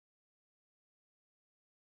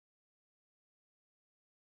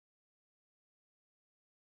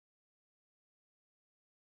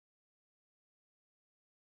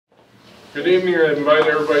Good evening. I invite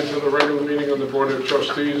everybody to the regular meeting of the Board of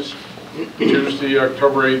Trustees, Tuesday,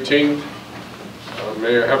 October 18th.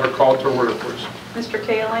 May I have a call to order, please? Mr.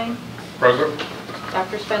 Kaling. Present.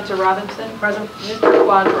 Dr. Spencer Robinson. Present. Mr.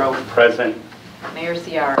 Quadro. Present. Mayor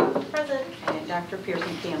Ciara. Present. And Dr.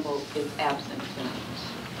 Pearson Campbell is absent tonight.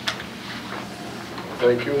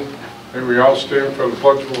 Thank you. May we all stand for the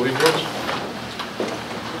Pledge of Allegiance?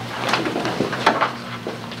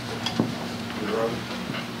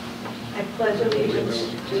 I pledge allegiance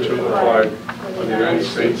To the flag of the United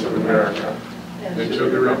States of America and to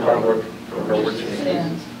the republic for which it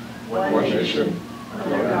stands, one nation,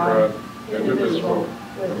 under God, indivisible,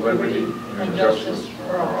 with liberty and justice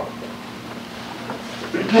for all.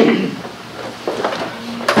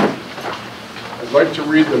 I'd like to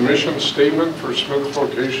read the mission statement for Smith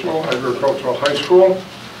Vocational Agricultural High School.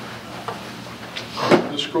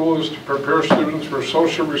 The school is to prepare students for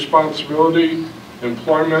social responsibility,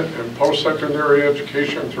 employment, and post-secondary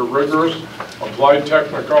education through rigorous, applied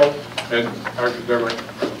technical, and academic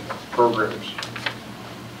programs.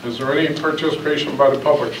 Is there any participation by the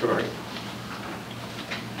public tonight?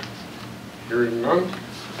 Hearing none.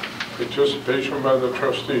 Participation by the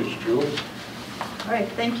trustees. Julie? All right,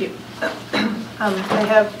 thank you. I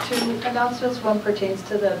have two announcements. One pertains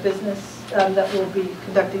to the business that we'll be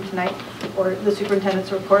conducting tonight, or the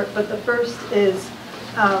superintendent's report. But the first is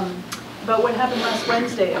about what happened last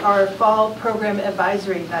Wednesday, our fall program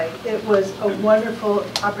advisory night. It was a wonderful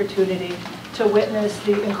opportunity to witness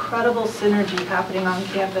the incredible synergy happening on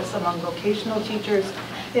campus among vocational teachers,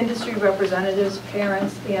 industry representatives,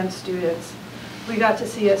 parents, and students. We got to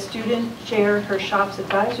see a student chair her shop's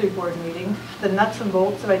advisory board meeting, the nuts and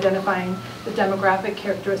bolts of identifying the demographic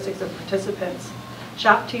characteristics of participants,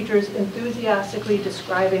 shop teachers enthusiastically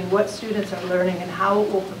describing what students are learning and how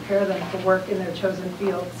it will prepare them for work in their chosen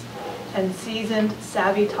fields, and seasoned,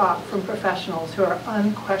 savvy talk from professionals who are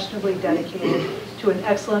unquestionably dedicated to an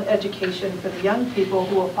excellent education for the young people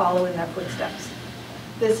who will follow in their footsteps.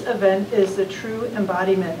 This event is the true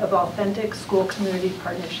embodiment of authentic school-community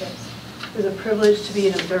partnerships. It was a privilege to be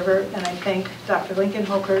an observer, and I thank Dr. Lincoln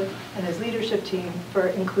Hoker and his leadership team for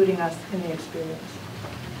including us in the experience.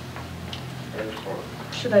 Excellent.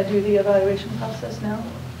 Should I do the evaluation process now?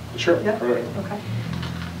 Sure. Yeah? All right. Okay.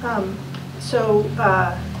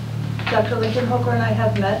 Dr. Lincoln Hoker and I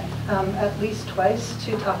have met at least twice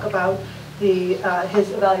to talk about his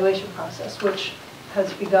evaluation process, which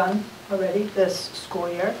has begun already this school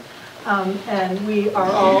year. And we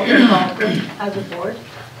are all involved in as a board.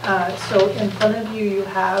 So in front of you, you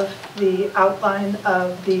have the outline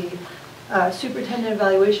of the superintendent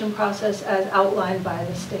evaluation process as outlined by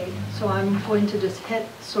the state. So I'm going to just hit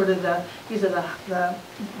sort of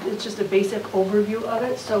it's just a basic overview of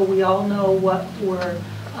it, so we all know what we're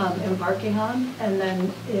embarking on. And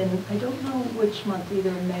then I don't know which month, either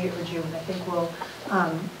in May or June, I think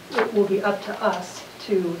it will be up to us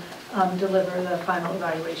to deliver the final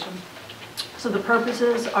evaluation. So the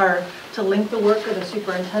purposes are to link the work of the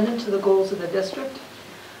superintendent to the goals of the district,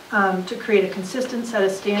 to create a consistent set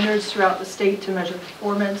of standards throughout the state to measure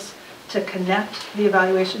performance, to connect the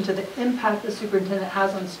evaluation to the impact the superintendent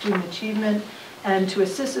has on student achievement, and to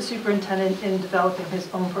assist the superintendent in developing his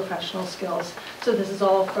own professional skills. So this is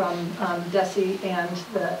all from DESE and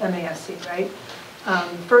the MASC, right?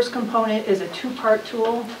 First component is a two-part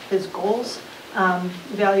tool, his goals.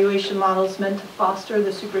 Evaluation models meant to foster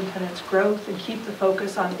the superintendent's growth and keep the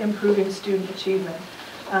focus on improving student achievement.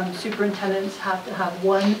 Superintendents have to have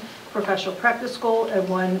one professional practice goal and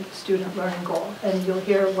one student learning goal, and you'll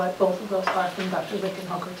hear what both of those are from Dr. Lincoln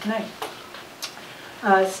Hoker tonight.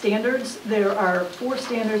 Standards, there are 4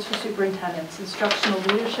 standards for superintendents: instructional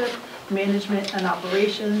leadership, management and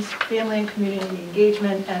operations, family and community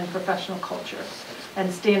engagement, and professional culture.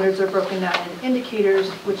 And standards are broken down in indicators,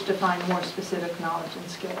 which define more specific knowledge and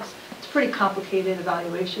skills. It's a pretty complicated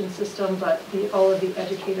evaluation system, but all of the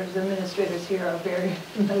educators and administrators here are very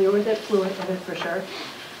familiar with it, fluent in it for sure.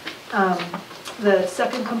 The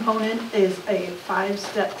second component is a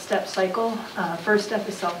 5-step cycle. First step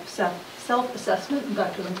is self-assessment, and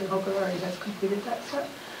Dr. Lincoln Hoker already has completed that step.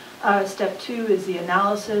 Step 2 is the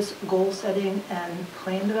analysis, goal setting, and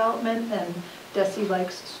plan development, and DESE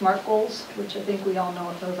likes SMART goals, which I think we all know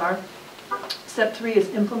what those are. Step 3 is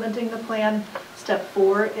implementing the plan. Step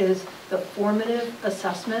 4 is the formative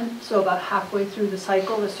assessment. So about halfway through the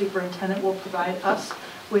cycle, the superintendent will provide us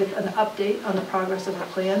with an update on the progress of the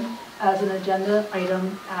plan as an agenda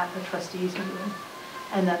item at the trustees meeting.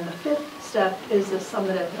 And then the 5th step is the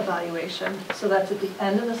summative evaluation. So that's at the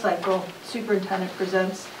end of the cycle. Superintendent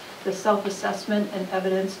presents the self-assessment and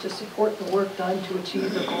evidence to support the work done to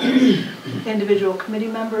achieve the goals. Individual committee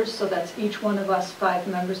members, so that's each one of us 5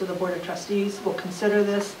 members of the Board of Trustees, will consider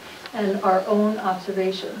this, and our own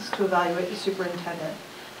observations to evaluate the superintendent.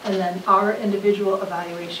 And then our individual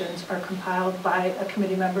evaluations are compiled by a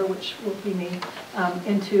committee member, which will be me,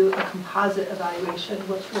 into a composite evaluation,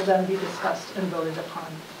 which will then be discussed and voted upon.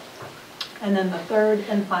 And then the third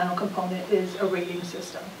and final component is a rating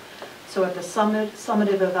system. So at the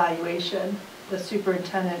summative evaluation, the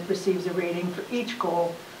superintendent receives a rating for each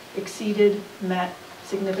goal: exceeded, met,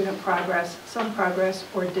 significant progress, some progress,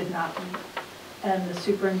 or did not meet. And the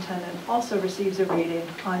superintendent also receives a rating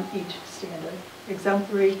on each standard: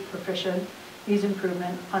 exemplary, proficient, needs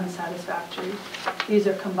improvement, unsatisfactory. These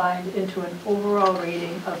are combined into an overall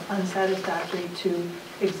rating of unsatisfactory to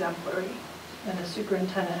exemplary. And the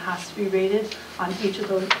superintendent has to be rated on each of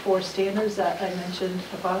those 4 standards that I mentioned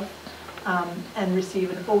above, and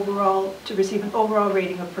receive an overall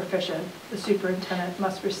rating of proficient. The superintendent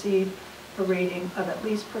must receive a rating of at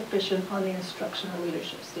least proficient on the instructional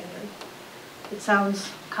leadership standard. It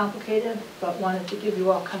sounds complicated, but wanted to give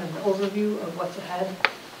you all kind of an overview of what's ahead.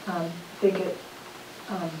 I think it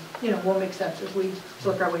will make sense as we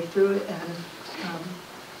work our way through it, and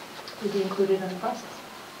will be included in the process.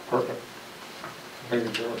 Perfect. Thank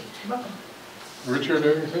you, Joey. You're welcome. Richard,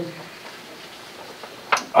 anything?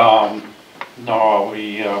 No,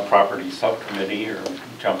 we property subcommittee, or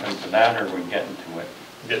jump into that, or we get into it?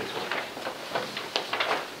 Yes.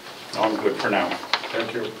 No, I'm good for now.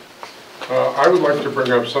 Thank you. I would like to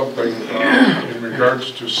bring up something in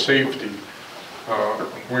regards to safety.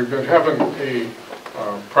 We've been having a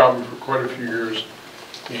problem for quite a few years,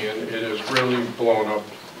 and it has really blown up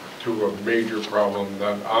to a major problem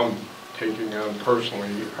that I'm taking on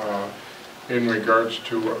personally in regards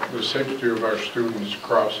to the safety of our students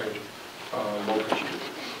crossing Locust Street.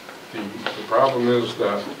 The problem is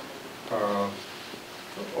that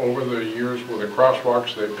over the years with the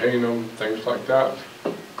crosswalks, they paint them, things like that,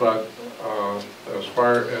 but as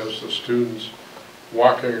far as the students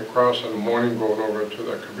walking across in the morning, going over to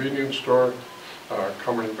the convenience store,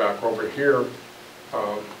 coming back over here,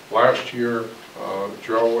 last year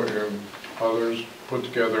Joe and others put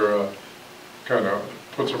together a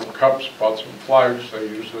put some cups, bought some flags. They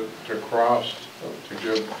use it to cross, to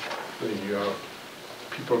give the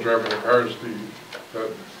people driving the cars the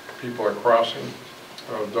people are crossing.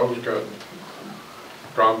 Those got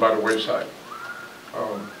gone by the wayside.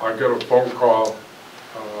 I got a phone call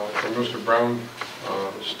from Mr. Brown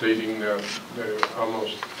stating that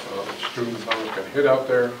students almost got hit out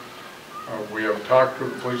there. We have talked to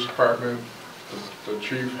the police department. The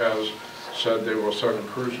chief has said they will send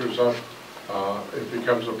cruisers up. It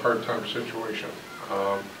becomes a part-time situation.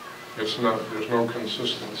 There's no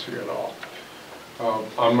consistency at all.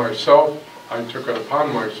 On myself, I took it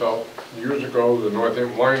upon myself. Years ago, the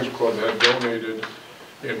Northampton Lions Club had donated,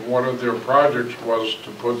 and one of their projects was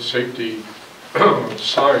to put safety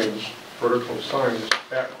signs, vertical signs,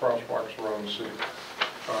 at crosswalks around the city.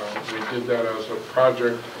 We did that as a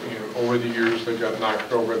project, and over the years they got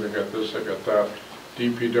knocked over, they got this, they got that.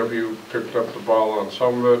 DPW picked up the ball on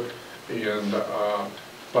some of it, and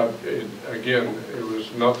but again, it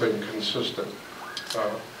was nothing consistent.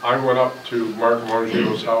 I went up to Mark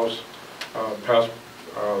Mongio's house, our past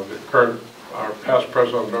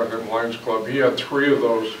president of the Northampton Lions Club. He had 3 of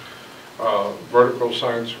those vertical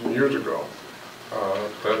signs from years ago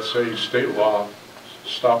that say state law,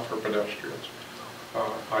 stop for pedestrians.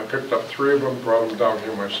 I picked up 3 of them, brought them down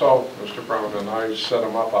here myself. Mr. Brown and I set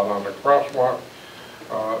them up out on the crosswalk.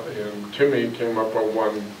 And Timmy came up with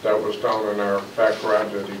one that was down in our back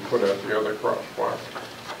garage that he put at the other crosswalk.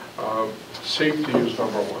 Safety is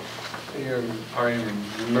 #1, and I am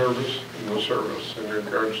nervous in the service in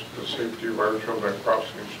regards to the safety of our children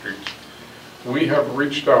crossing the streets. We have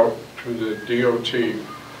reached out to the DOT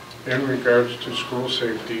in regards to school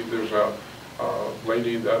safety. There's a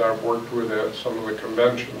lady that I've worked with at some of the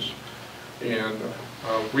conventions, and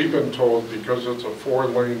we've been told, because it's a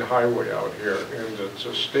 4-lane highway out here and it's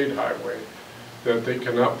a state highway, that they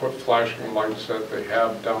cannot put flashing lights that they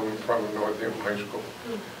have down in front of Northampton High School.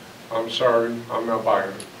 I'm sorry, I'm not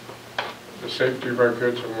buying it. The safety of our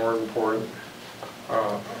kids are more important.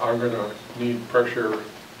 I'm going to need pressure,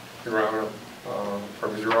 Your Honor,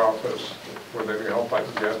 from your office with any help I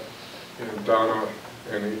can get, and Donna,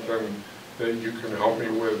 anything that you can help me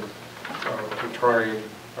with to try and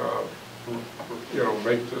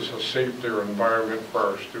make this a safer environment for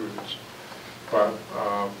our students. But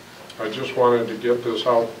I just wanted to get this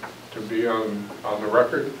out to be on the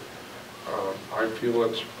record. I feel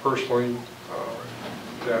it's personally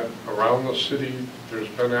that around the city, there's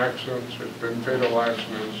been accidents, there's been fatal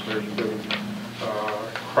accidents, there's been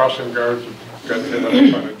crossing guards that got hit up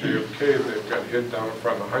in front of JFK, they've got hit down in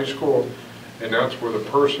front of the high school, and that's where the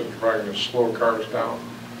person trying to slow cars down.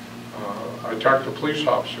 I talked to police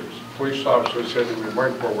officers. Police officers said to me,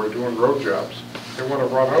 Mike, while we're doing road jobs, they want to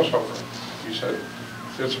run us over. He said,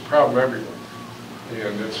 it's a problem everywhere,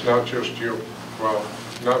 and it's not just you. Well,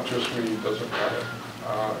 not just me doesn't matter.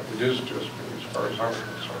 It is just me as far as I'm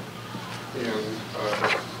concerned. And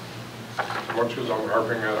as much as I'm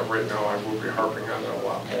harping on it right now, I will be harping on it a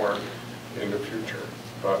lot more in the future.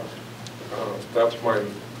 But that's my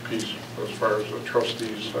piece as far as the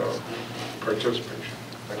trustees' participation.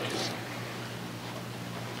 Thank you.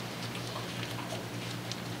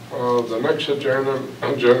 The next agenda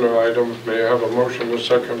item, may I have a motion and a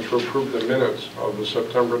second to approve the minutes of the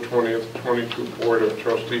September 20th, 22 Board of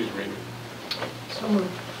Trustees meeting. So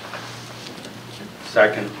moved.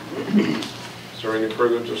 Second. Is there any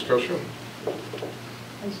further discussion?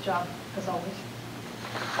 Nice job, as always.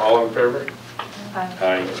 All in favor? Aye.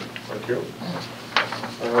 Aye. Thank you.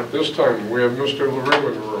 At this time, we have Mr. LaRue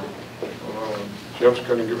in the room. Jeff's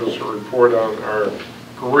going to give us a report on our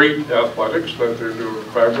great athletics, that they're doing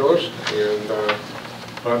fabulous, and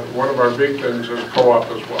but one of our big things is co-op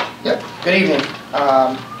as well. Yep, good evening.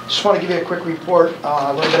 Just want to give you a quick report,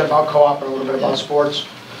 a little bit about co-op and a little bit about sports.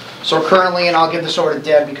 So currently, and I'll give this over to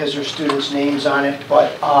Deb because there's students' names on it,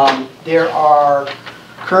 but there are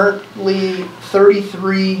currently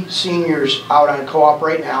 33 seniors out on co-op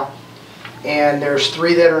right now, and there's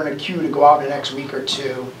 3 that are in a queue to go out in the next week or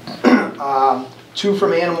 2. 2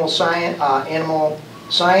 from animal science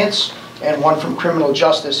and 1 from criminal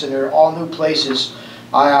justice, and they're all new places.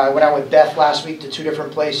 I went out with Beth last week to 2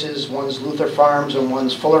 different places. One's Luther Farms and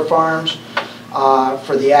one's Fuller Farms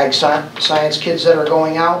for the ag science kids that are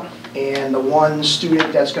going out. And the one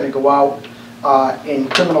student that's going to go out in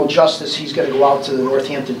criminal justice, he's going to go out to the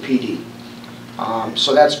Northampton PD.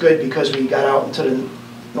 So that's good because we got out into the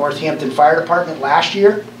Northampton Fire Department last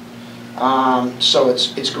year. So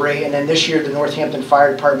it's great. And then this year the Northampton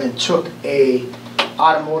Fire Department took a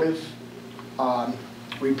automotive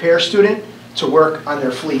repair student to work on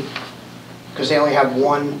their fleet because they only have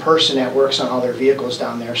 1 person that works on all their vehicles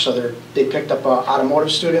down there. So they picked up an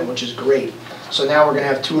automotive student, which is great. So now we're going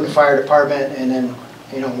to have 2 in the fire department and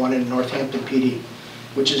then 1 in Northampton PD,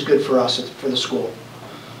 which is good for us, for the school.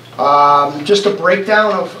 Just a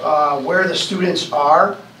breakdown of where the students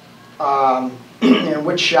are and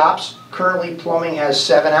which shops. Currently plumbing has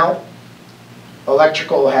 7 out,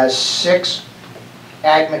 electrical has 6,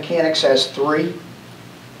 ag mechanics has 3,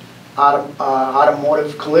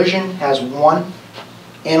 automotive collision has 1,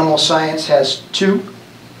 animal science has 2,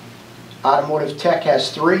 automotive tech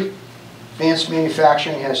has 3, advanced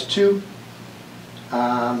manufacturing has 2,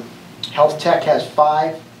 health tech has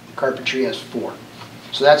 5, carpentry has 4.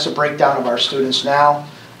 So that's a breakdown of our students now.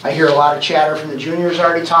 I hear a lot of chatter from the juniors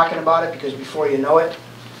already talking about it because before you know it,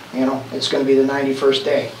 it's going to be the 91st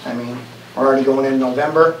day. I mean, we're already going in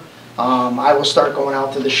November. I will start going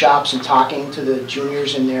out to the shops and talking to the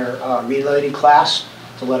juniors in their related class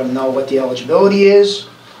to let them know what the eligibility is,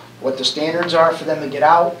 what the standards are for them to get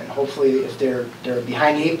out, and hopefully if they're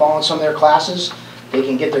behind the 8 ball in some of their classes, they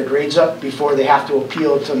can get their grades up before they have to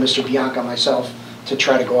appeal to Mr. Bianca and myself to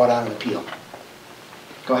try to go out on an appeal.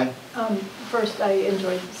 Go ahead. First, I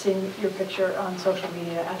enjoyed seeing your picture on social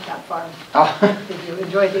media at that farm. Oh. Did you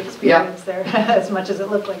enjoy the experience there as much as it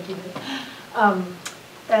looked like you did?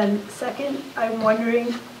 And second, I'm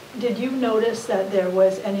wondering, did you notice that there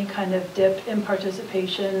was any kind of dip in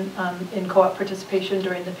participation, in co-op participation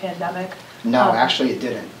during the pandemic? No, actually it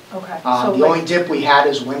didn't. Okay. The only dip we had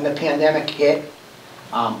is when the pandemic hit.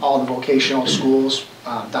 All the vocational schools,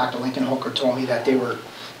 Dr. Lincoln Hooker told me that they were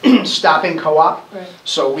stopping co-op. Right.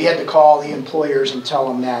 So we had to call the employers and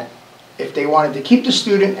tell them that if they wanted to keep the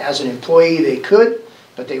student as an employee, they could,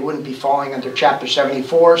 but they wouldn't be falling under Chapter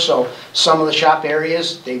 74. So some of the shop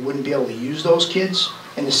areas, they wouldn't be able to use those kids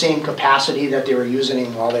in the same capacity that they were using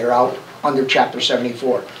them while they were out under Chapter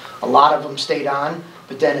 74. A lot of them stayed on,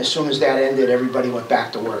 but then as soon as that ended, everybody went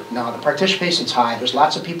back to work. Now, the participation's high. There's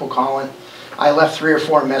lots of people calling. I left 3 or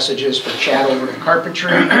 4 messages for chat over to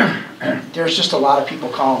carpentry. There's just a lot of people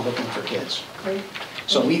calling looking for kids. Great.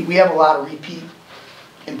 So we have a lot of repeat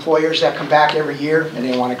employers that come back every year and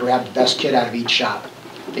they want to grab the best kid out of each shop.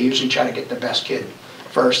 They usually try to get the best kid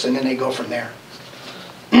first and then they go from there.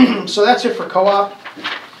 So that's it for co-op.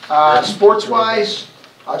 Sports-wise,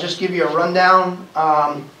 I'll just give you a rundown.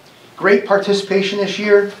 Great participation this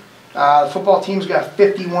year. The football team's got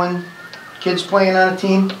 51 kids playing on a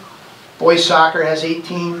team. Boys soccer has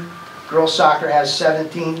 18. Girls soccer has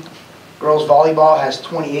 17. Girls volleyball has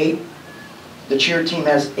 28. The cheer team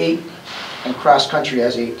has 8. And cross country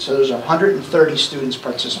has 8. So there's 130 students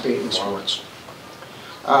participating in sports.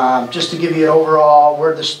 Just to give you an overall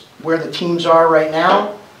where the teams are right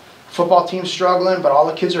now. Football team's struggling, but all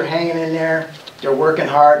the kids are hanging in there. They're working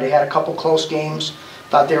hard. They had a couple close games.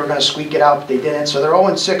 Thought they were going to squeak it out, but they didn't. So they're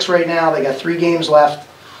 0-6 right now. They got 3 games left.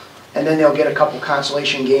 And then they'll get a couple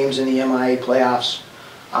consolation games in the MIA playoffs.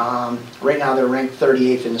 Right now they're ranked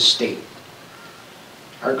 38th in the state.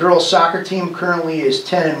 Our girls soccer team currently is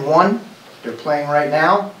 10-1. They're playing right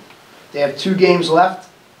now. They have 2 games left.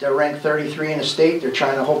 They're ranked 33 in the state. They're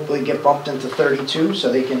trying to hopefully get bumped into 32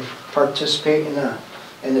 so they can participate in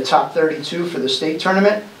the top 32 for the state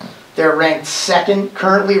tournament. They're ranked 2nd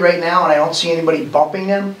currently right now, and I don't see anybody bumping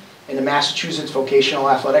them in the Massachusetts Vocational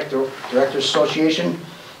Athletic Directors Association.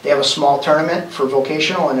 They have a small tournament for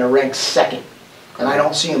vocational, and they're ranked 2nd. And I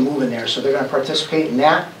don't see them moving there, so they're going to participate in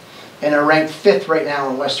that. And they're ranked 5th right now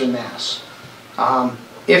in Western Mass.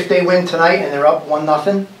 If they win tonight and they're up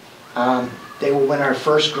 1-0, they will win our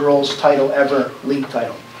first girls title ever, league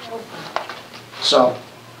title. So,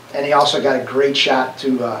 and they also got a great shot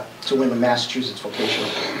to win the Massachusetts Vocational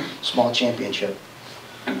Small Championship.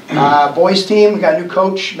 Boys team, we got a new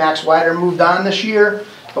coach. Max Wider moved on this year,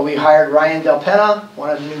 but we hired Ryan Del Pena,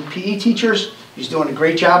 one of the new PE teachers. He's doing a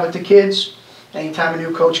great job with the kids. Anytime a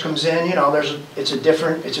new coach comes in, you know, it's a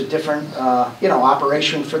different you know,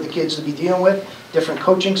 operation for the kids to be dealing with, different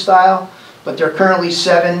coaching style. But they're currently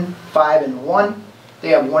 7-5-1. They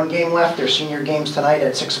have 1 game left. Their senior game's tonight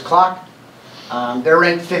at 6 o'clock. They're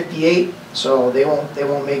ranked 58, so they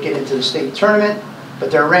won't make it into the state tournament. But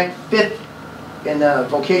they're ranked 5th in the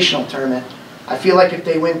vocational tournament. I feel like if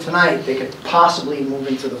they win tonight, they could possibly move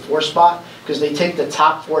into the 4th spot because they take the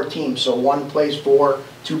top 4 teams. So 1 plays 4,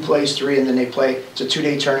 2 plays 3, and then they play. It's a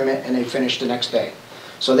 2-day tournament, and they finish the next day.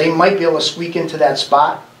 So they might be able to squeak into that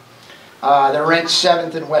spot. They're ranked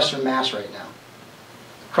 7th in Western Mass right now.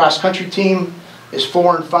 Cross country team is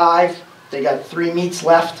 4-5. They got 3 meets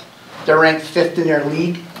left. They're ranked 5th in their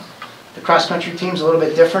league. The cross country team's a little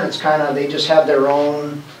bit different. It's kind of, they just have their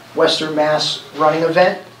own Western Mass running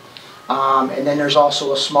event. And then there's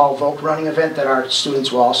also a small Voc running event that our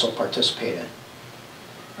students will also participate in.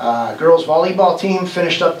 Girls volleyball team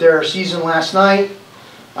finished up their season last night.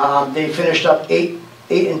 They finished up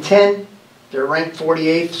 8-10. They're ranked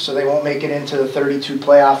 48th, so they won't make it into the 32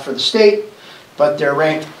 playoff for the state. But they're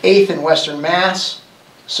ranked 8th in Western Mass,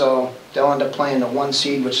 so they'll end up playing the 1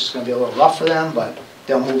 seed, which is going to be a little rough for them, but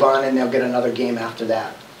they'll move on and they'll get another game after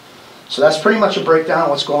that. So that's pretty much a breakdown of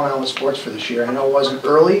what's going on with sports for this year. I know it wasn't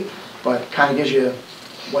early, but kind of gives you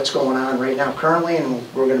what's going on right now currently, and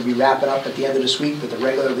we're going to be wrapping up at the end of this week with the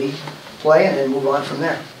regular league play and then move on from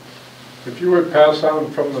there. If you would pass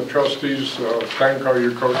on from the trustees, thank all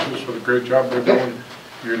your coaches for the great job they're doing,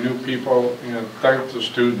 your new people, and thank the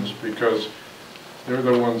students because they're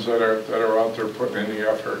the ones that are out there putting in the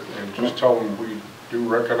effort. And just tell them we do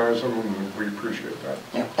recognize them and we appreciate that.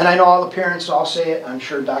 Yeah. And I know all the parents all say it. I'm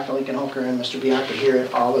sure Dr. Lincoln Hoker and Mr. Bianca hear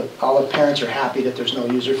it. All the parents are happy that there's no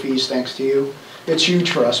user fees thanks to you. It's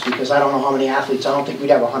huge for us because I don't know how many athletes. I don't think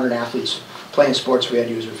we'd have 100 athletes playing sports if we had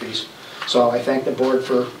user fees. So I thank the board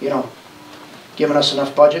for, you know, giving us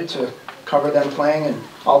enough budget to cover them playing and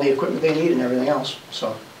all the equipment they need and everything else.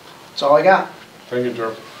 So that's all I got. Thank you,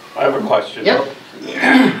 Joe. I have a question. Yep.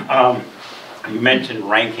 You mentioned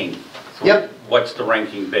ranking. So Yep. What's the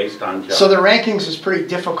ranking based on, Joe? So the rankings is pretty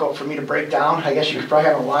difficult for me to break down. I guess you could probably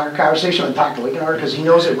have a longer conversation with Dr. Linkenhart because he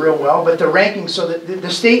knows it real well. But the rankings, so the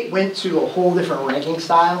state went to a whole different ranking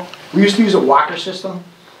style. We used to use a Walker system,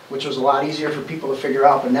 which was a lot easier for people to figure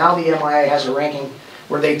out. But now the MIA has a ranking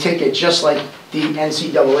where they take it just like the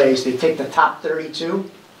NCAAs. They take the top 32,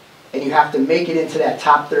 and you have to make it into that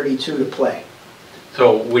top 32 to play.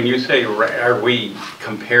 So when you say, are we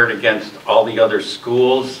compared against all the other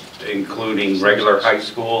schools, including regular high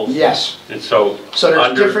schools? Yes. And so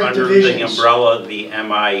there's different divisions. The umbrella of the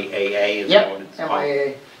MIAA is that what it's called?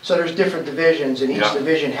 MIAA. So there's different divisions, and each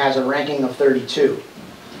division has a ranking of 32.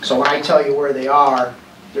 So when I tell you where they are,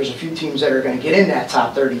 there's a few teams that are going to get in that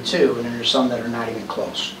top 32, and then there's some that are not even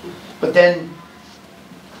close. But then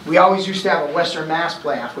we always used to have a Western Mass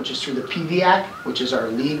playoff, which is through the PVAC, which is our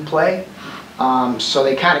league play. So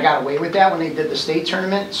they kind of got away with that when they did the state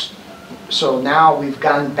tournaments. So now we've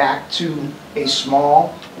gone back to a small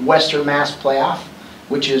Western Mass playoff,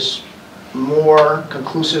 which is more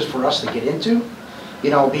conclusive for us to get into.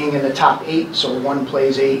 You know, being in the top 8, so 1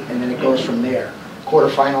 plays 8, and then it goes from there.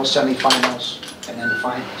 Quarterfinals, semifinals, and then the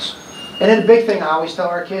finals. And then the big thing I always tell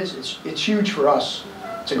our kids, it's huge for us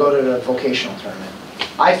to go to the vocational tournament.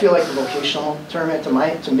 I feel like the vocational tournament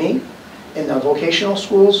to me, in the vocational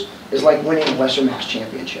schools, is like winning a Western Mass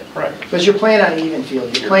championship. Right. Because you're playing on an even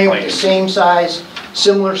field. You're playing with the same size,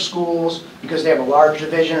 similar schools, because they have a large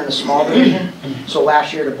division and a small division. So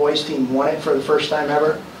last year, the boys team won it for the first time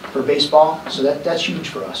ever for baseball. So that's huge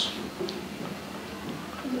for us.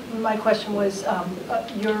 My question was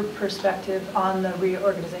your perspective on the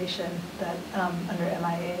reorganization that under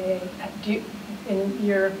MIAA. Do you, in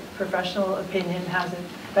your professional opinion, has it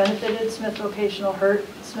benefited Smith Vocational, hurt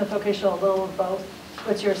Smith Vocational, a little of both?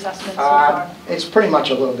 What's your assessment so far? It's pretty much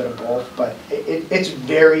a little bit of both, but it's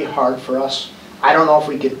very hard for us. I don't know if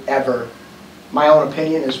we could ever, my own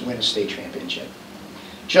opinion is win a state championship.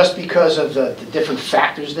 Just because of the different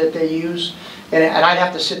factors that they use. And I'd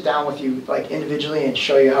have to sit down with you like individually and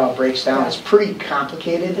show you how it breaks down. It's pretty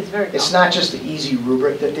complicated. It's very complicated. It's not just the easy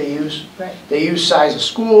rubric that they use. Right. They use size of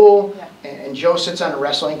school, Yeah. and Joe sits on a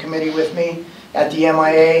wrestling committee with me at the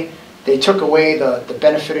MIA. They took away the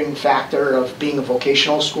benefiting factor of being a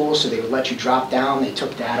vocational school, so they would let you drop down. They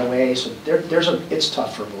took that away. So it's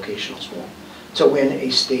tough for a vocational school to win a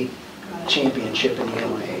state championship in the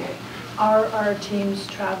MIAA. Are our teams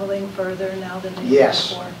traveling further now than they were Yes.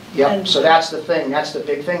 before? Yep. And So that's the thing. That's the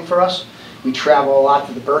big thing for us. We travel a lot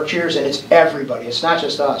to the Berkshires, and it's everybody. It's not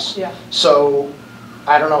just us. Yeah. So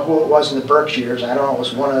I don't know who it was in the Berkshires. I don't know. It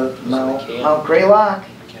was one of Mount Greylock,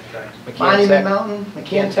 Monument Mountain,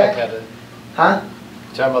 McCann Tech. had it. Huh?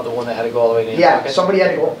 Talking about the one that had to go all the way to Yeah. Nantucket? Somebody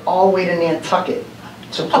had to go all the way to Nantucket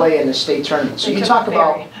to play in the state tournament. So They you took talk the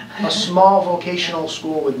about ferry. a small vocational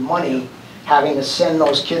school with money having to send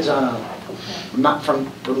those kids on a, not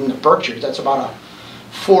from the Berkshires, that's about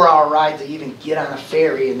a 4-hour ride to even get on a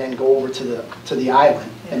ferry and then go over to the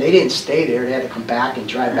island. And they didn't stay there, they had to come back and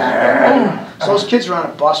drive back. So those kids were on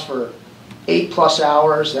a bus for 8+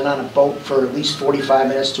 hours, then on a boat for at least 45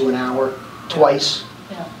 minutes to an hour, twice.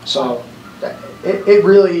 Yeah. So it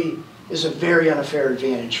really is a very unfair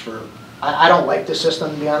advantage for, I don't like the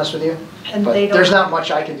system, to be honest with you, And but they don't- there's not much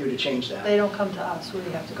I can do to change that. They don't come to us, we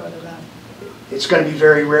have to go to them. It's going to be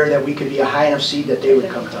very rare that we could be a high enough seed that they would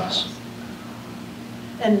come to us.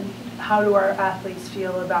 And how do our athletes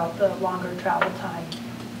feel about the longer travel time?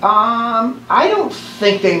 I don't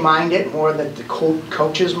think they mind it more than the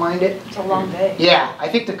coaches mind it. It's a long day. Yeah, I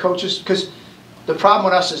think the coaches, because the problem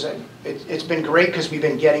with us is that it's been great because we've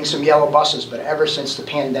been getting some yellow buses, but ever since the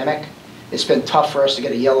pandemic, it's been tough for us to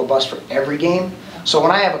get a yellow bus for every game. So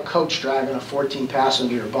when I have a coach driving a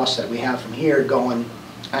 14-passenger bus that we have from here going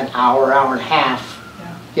an hour, hour and a half,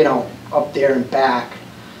 Yeah. you know, up there and back,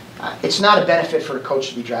 it's not a benefit for the coach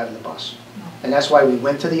to be driving the bus. And that's why we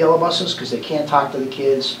went to the yellow buses, because they can't talk to the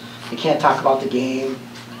kids, they can't talk about the game,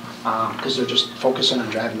 because they're just focusing on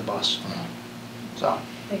driving the bus. So,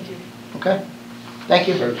 Thank you. okay, thank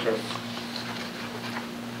you. Thanks, Jeff.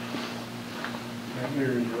 And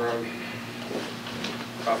you're on.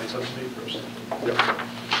 Property subsidy first. Yep.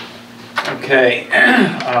 Okay,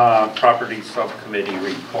 property subcommittee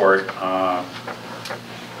report.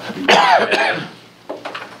 At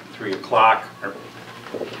 3 o'clock, our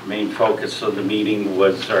main focus of the meeting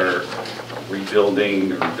was our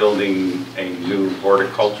rebuilding or building a new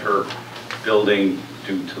horticulture building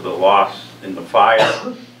due to the loss in the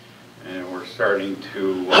fire. And we're starting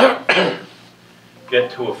to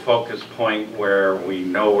get to a focus point where we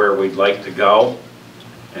know where we'd like to go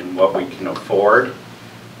and what we can afford.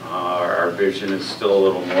 Our vision is still a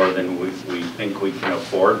little more than we think we can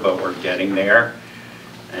afford, but we're getting there.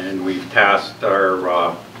 And we've tasked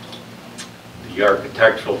the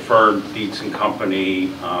architectural firm, Dietz & Company,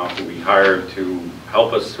 who we hired to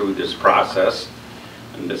help us through this process.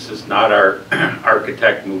 And this is not our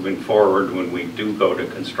architect moving forward when we do go to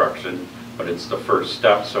construction, but it's the first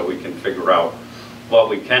step so we can figure out what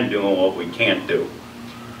we can do and what we can't do.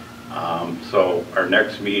 So our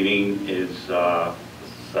next meeting is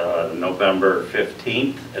November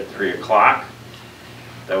 15th at 3 o'clock.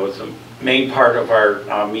 That was the main part of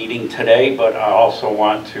our meeting today, but I also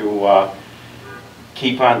want to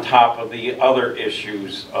keep on top of the other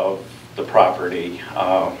issues of the property.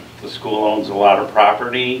 The school owns a lot of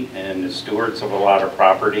property and is stewards of a lot of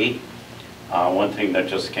property. One thing that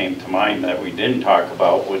just came to mind that we didn't talk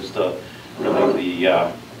about was the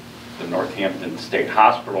Northampton State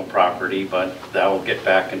Hospital property, but that will get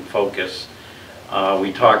back in focus.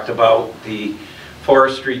 We talked about the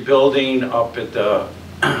forestry building up at the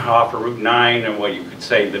off of Route 9 and what you could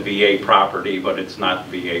say the VA property, but it's not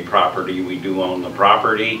VA property. We do own the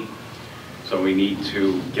property. So we need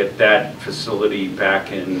to get that facility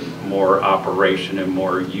back in more operation and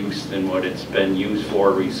more use than what it's been used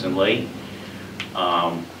for recently.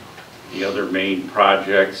 The other main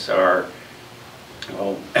projects are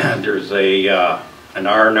Well, there's an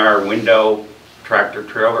R&R window tractor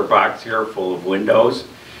trailer box here full of windows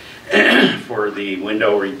for the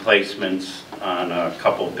window replacements on a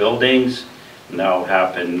couple buildings. And that'll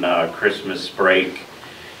happen Christmas break,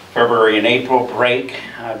 February and April break,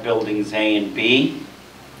 buildings A and B.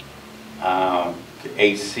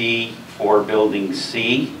 AC for building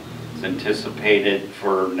C is anticipated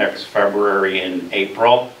for next February and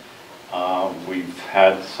April. We've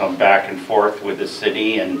had some back and forth with the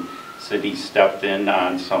city, and city stepped in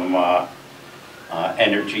on some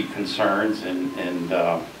energy concerns and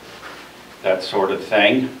that sort of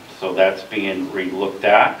thing. So that's being re-looked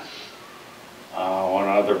at. One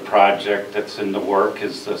other project that's in the work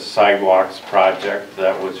is the sidewalks project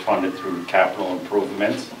that was funded through capital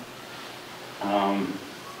improvements.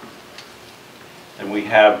 And we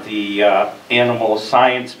have the animal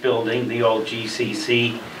science building, the old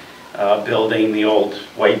GCC building, the old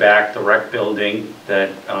way back, the rec building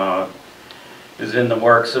that is in the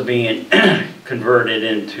works of being converted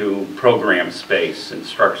into program space,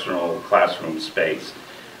 instructional classroom space.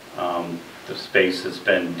 The space has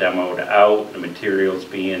been demoed out, the materials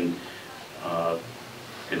being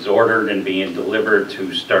is ordered and being delivered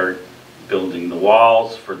to start building the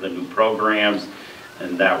walls for the new programs,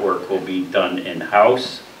 and that work will be done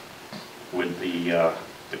in-house with the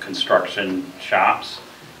construction shops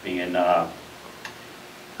being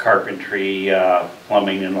carpentry,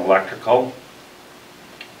 plumbing, and electrical.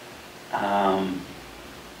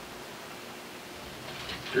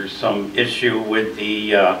 There's some issue with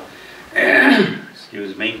the,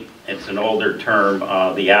 excuse me, it's an older term,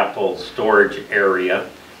 the apple storage area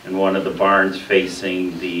in one of the barns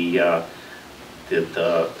facing the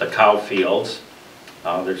cow fields.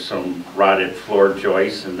 There's some rotted floor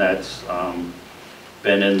joists, and that's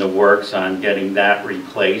been in the works on getting that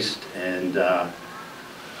replaced, and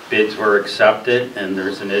bids were accepted, and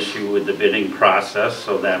there's an issue with the bidding process,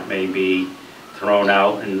 so that may be thrown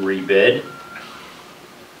out and rebid.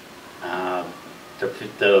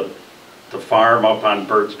 The farm up on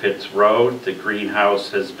Burt's Pits Road, the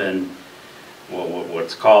greenhouse has been, well,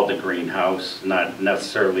 what's called the greenhouse, not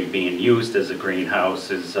necessarily being used as a greenhouse,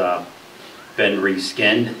 has been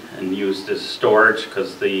reskinned and used as storage,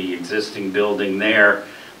 because the existing building there,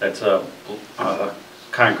 that's a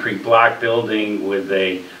concrete block building with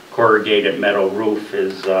a corrugated metal roof,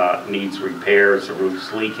 is needs repairs. The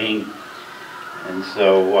roof's leaking, and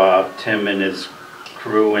so Tim and his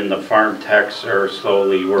crew and the farm techs are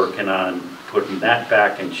slowly working on putting that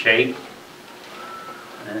back in shape.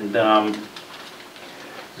 And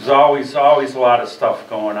there's always a lot of stuff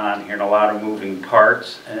going on here and a lot of moving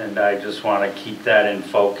parts, and I just want to keep that in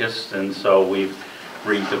focus. And so we've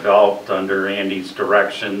redeveloped, under Andy's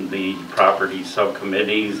direction, the property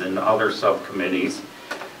subcommittees and other subcommittees.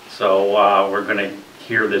 So we're going to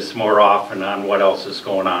hear this more often on what else is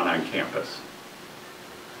going on campus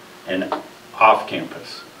and off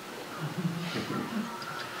campus.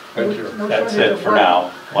 Thank you. That's it for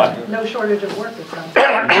now. What? No shortage of work, it sounds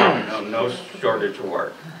like. No shortage of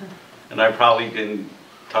work. And I probably didn't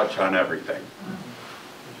touch on everything.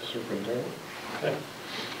 Superintendent. Okay.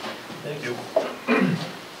 Thank you.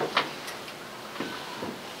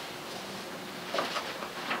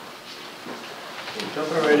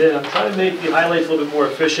 Jumping right in, I'm trying to make the highlights a little bit more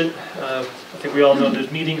efficient. I think we all know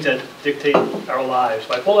there's meetings that dictate our lives.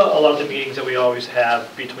 So I pull out a lot of the meetings that we always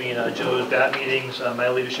have between Joe's BAT meetings, my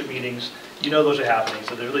leadership meetings. You know those are happening,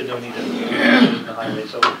 so there's really no need to highlight.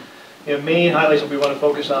 So, main highlights that we want to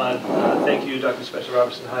focus on. Thank you, Dr. Spencer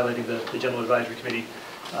Robertson, highlighting the General Advisory Committee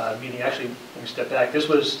meeting. Actually, let me step back. This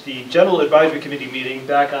was the General Advisory Committee meeting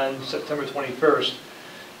back on September 21st.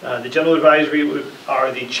 The General Advisory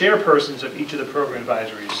are the chairpersons of each of the program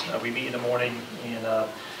advisories. We meet in the morning, and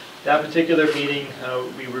that particular meeting,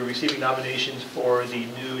 we were receiving nominations for the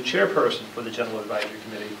new chairperson for the General Advisory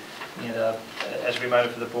Committee. And as a reminder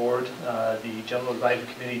for the board, the General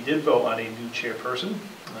Advisory Committee did vote on a new chairperson.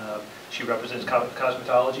 She represents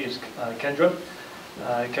cosmetology, is Kendra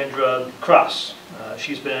Cross.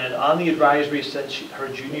 She's been on the advisory since her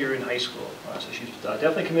junior year in high school. So she's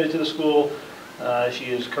definitely committed to the school. She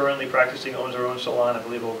is currently practicing, owns her own salon, I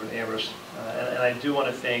believe, over in Amherst. And I do want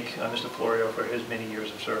to thank Mr. Florio for his many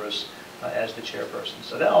years of service as the chairperson.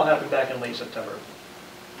 So that all happened back in late September.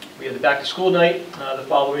 We had the back to school night the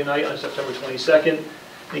following night on September 22nd.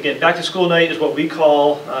 And again, back to school night is what we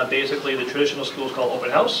call, basically the traditional schools call open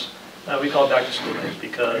house. We call it back to school night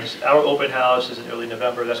because our open house is in early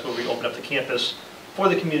November. That's where we open up the campus for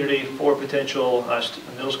the community, for potential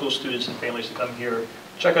middle school students and families to come here,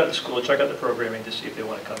 check out the school, check out the programming to see if they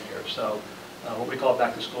want to come here. So what we call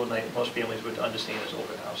back to school night, most families would understand as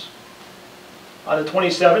open house. On the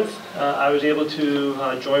 27th, I was able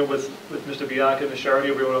to join with Mr. Bianca and Ms. Shardy.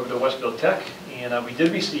 We went over to Westfield Tech, and we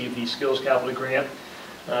did receive the Skills Capital Grant.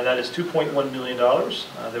 That is $2.1 million.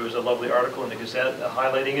 There was a lovely article in the Gazette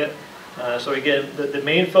highlighting it. So again, the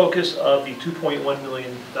main focus of the $2.1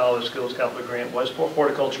 million Skills Capital Grant was for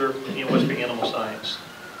horticulture and was for animal science.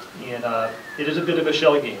 And it is a bit of a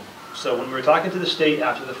shell game. So when we were talking to the state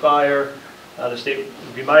after the fire, the state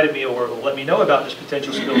reminded me or let me know about this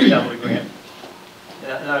potential Skills Capital Grant.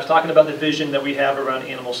 And I was talking about the vision that we have around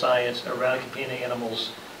animal science, around companion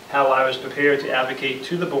animals, how I was prepared to advocate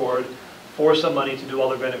to the board for some money to do all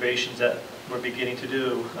the renovations that we're beginning to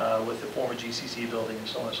do with the former GCC building and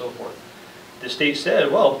so on and so forth. The state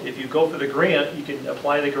said, well, if you go for the grant, you can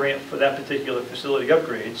apply the grant for that particular facility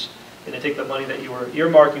upgrades, and then take the money that you were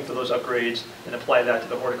earmarking for those upgrades and apply that to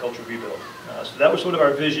the horticulture rebuild. So that was sort of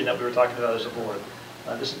our vision that we were talking about as a board.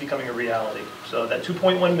 This is becoming a reality. So that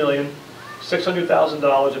 $2.1 million,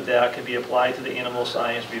 $600,000 of that can be applied to the animal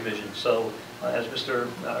science revision. So as Mr.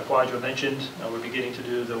 Quadro mentioned, we're beginning to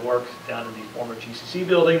do the work down in the former GCC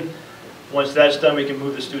building. Once that's done, we can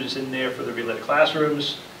move the students in there for the related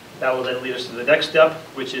classrooms. That will then lead us to the next step,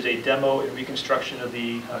 which is a demo and reconstruction of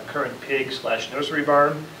the current pig/nursery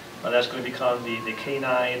barn. That's going to become the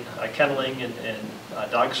canine kenneling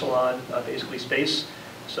and dog salon, basically space.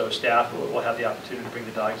 So staff will have the opportunity to bring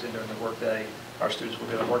the dogs in during the workday. Our students will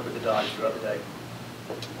be able to work with the dogs throughout the day.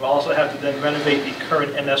 We'll also have to then renovate the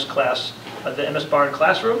current MS class, the MS barn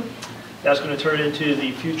classroom. That's going to turn into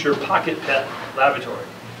the future pocket pet laboratory.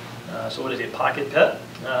 So what is a pocket pet?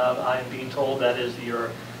 I'm being told that is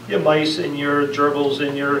your mice and your gerbils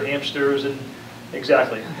and your hamsters and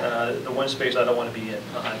exactly the one space I don't want to be in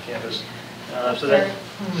on campus. So that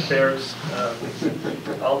ferrets,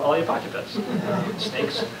 all your pocket pets,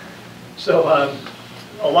 snakes. So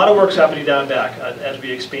a lot of work's happening down back as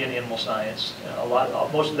we expand animal science.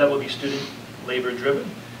 Most of that will be student labor driven,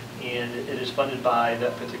 and it is funded by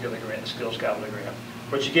that particular grant, the Skills Capital Grant,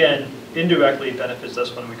 which again indirectly benefits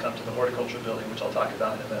us when we come to the horticulture building, which I'll talk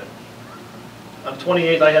about in a minute. On the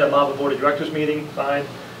 28th, I had a MAVA Board of Directors meeting, fine.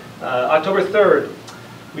 October 3rd,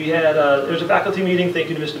 we had, there was a faculty meeting, thank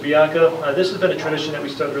you to Mr. Bianca. This has been a tradition that we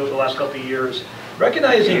started over the last couple of years,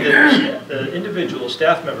 recognizing that the individual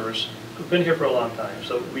staff members who've been here for a long time.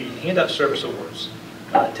 So we hand out service awards,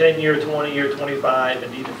 10-year, 20-year, 25,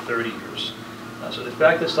 and even 30 years. So the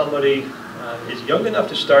fact that somebody is young enough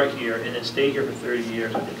to start here and then stay here for 30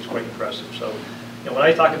 years, I think is quite impressive. So when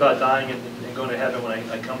I talk about dying and going to heaven when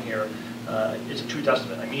I come here, it's a true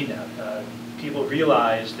testament. I mean that. People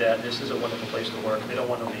realize that this is a wonderful place to work. They don't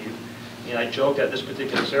want to leave. And I joked at this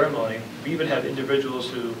particular ceremony, we even have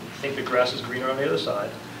individuals who think the grass is greener on the other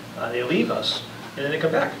side. They leave us, and then they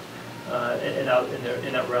come back and out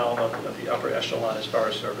in that realm of the upper echelon as far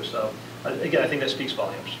as service. So again, I think that speaks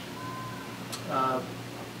volumes.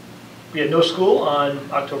 We had no school on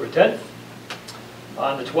October 10th.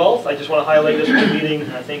 On the 12th, I just want to highlight this meeting.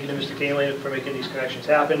 Thank you to Mr. Kaling for making these connections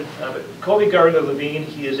happen. But Kobe Gardner-Levine,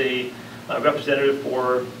 he is a representative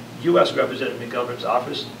for U.S. Representative McGovern's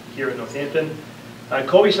office here in Northampton.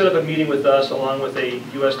 Kobe set up a meeting with us along with a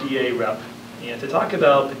USDA rep and to talk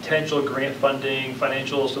about potential grant funding,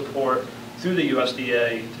 financial support through the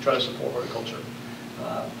USDA to try to support horticulture.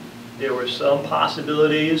 There were some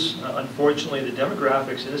possibilities. Unfortunately, the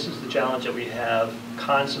demographics, and this is the challenge that we have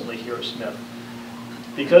constantly here at Smith.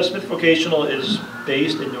 Because Smith Vocational is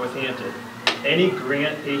based in Northampton, any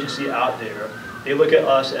grant agency out there, they look at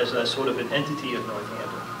us as a sort of an entity of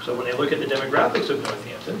Northampton. So when they look at the demographics of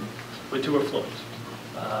Northampton, we're too affluent.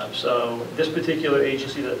 So this particular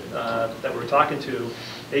agency that we're talking to,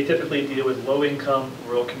 they typically deal with low-income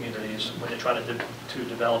rural communities when they're trying to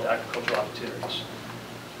develop agricultural opportunities.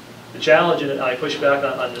 The challenge, and I push back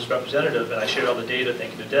on this representative, and I shared all the data,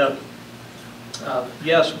 thank you to Deb.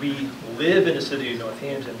 Yes, we live in the city of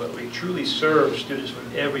Northampton, but we truly serve students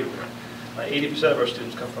from everywhere. 80% of our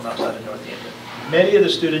students come from outside of Northampton. Many of the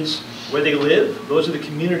students, where they live, those are the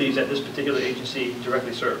communities that this particular agency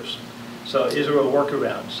directly serves. So is there a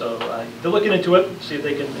workaround? So they're looking into it, see if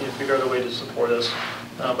they can figure out a way to support us.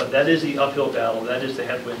 But that is the uphill battle. That is the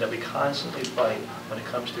headwind that we constantly fight when it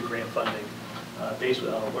comes to grant funding, based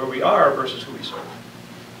on where we are versus who we serve.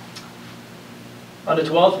 On the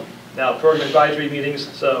 12th, now program advisory meetings.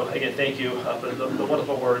 So again, thank you for the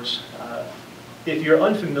wonderful words. If you're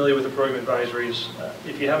unfamiliar with the program advisories,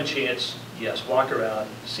 if you have a chance, yes, walk around,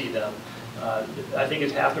 see them. I think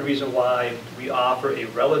it's half the reason why we offer a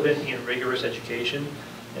relevant and rigorous education.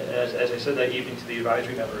 As I said that evening to the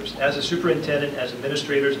advisory members, as a superintendent, as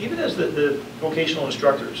administrators, even as the vocational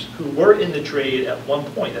instructors who were in the trade at one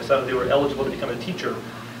point, that's how they were eligible to become a teacher,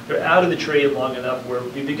 they're out of the trade long enough where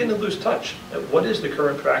we begin to lose touch. What is the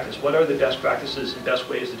current practice? What are the best practices and best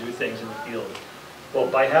ways to do things in the field? Well,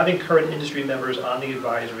 by having current industry members on the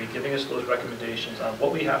advisory, giving us those recommendations on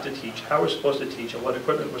what we have to teach, how we're supposed to teach, and what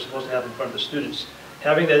equipment we're supposed to have in front of the students,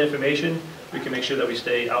 having that information, we can make sure that we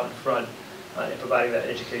stay out in front in providing that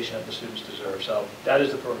education that the students deserve. So that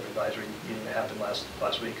is the program advisory meeting that happened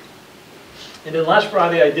last week. And then last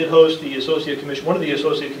Friday, I did host the one of the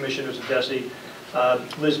associate commissioners of DESE,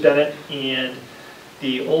 Liz Bennett, and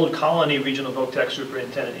the Old Colony Regional VOC-TEC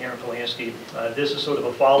Superintendent Aaron Polanski. This is sort of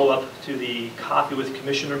a follow-up to the Coffee with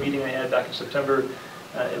Commissioner meeting I had back in September.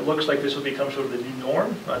 It looks like this will become sort of the new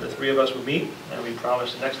norm. The three of us will meet, and we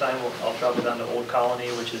promise the next time I'll travel down to Old Colony,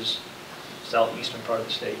 which is southeastern part of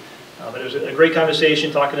the state. But it was a great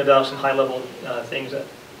conversation talking about some high-level things at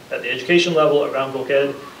the education level around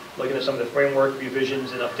VOC-Ed, looking at some of the framework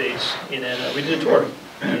revisions and updates, and then we did a tour,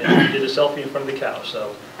 and we did a selfie in front of the cow.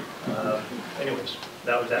 So anyways,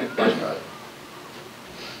 that was that last Friday.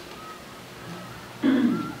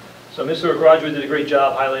 So Mr. Agraja did a great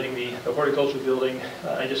job highlighting the horticultural building.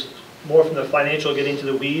 I just, more from the financial, getting into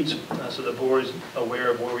the weeds, so the board is aware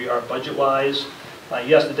of where we are budget-wise.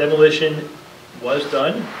 Yes, the demolition was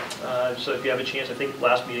done. So if you have a chance, I think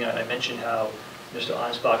last meeting I mentioned how Mr.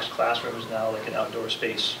 Ansbach's classroom is now like an outdoor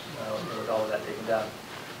space with all of that taken down.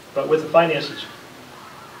 But with the finances,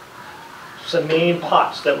 some main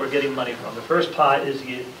pots that we're getting money from. The first pot is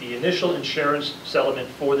the initial insurance settlement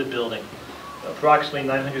for the building, approximately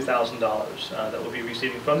 $900,000 that we'll be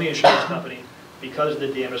receiving from the insurance company because of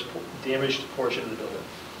the damaged portion of the building.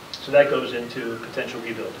 So that goes into potential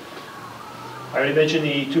rebuild. I already mentioned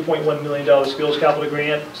the $2.1 million skills capital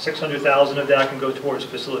grant. $600,000 of that can go towards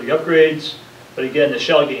facility upgrades. But again, the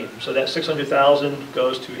shell game. So that $600,000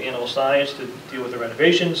 goes to animal science to deal with the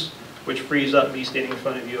renovations, which frees up me standing in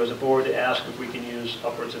front of you as a board to ask if we can use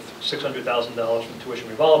upwards of $600,000 from tuition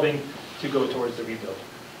revolving to go towards the rebuild.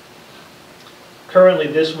 Currently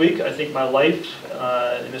this week, I think my life,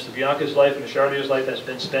 and Mr. Bianca's life, and Ms. Chartier's life has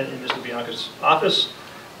been spent in Mr. Bianca's office,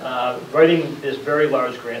 writing this very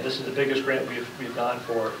large grant. This is the biggest grant we've gone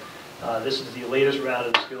for. This is the latest round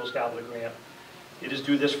of the skills capital grant. It is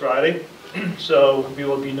due this Friday, so we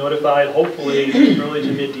will be notified hopefully early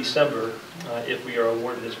to mid-December if we are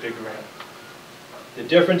awarded this big grant. The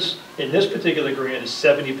difference in this particular grant is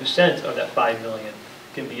 70% of that $5 million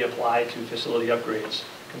can be applied to facility upgrades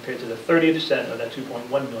compared to the 30% of that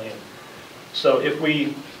 $2.1 million. So if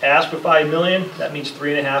we ask for $5 million, that means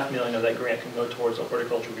 $3.5 million of that grant can go towards a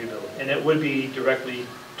horticultural rebuild, and it would be directly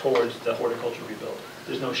towards the horticultural rebuild.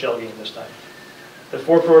 There's no shell game this time. The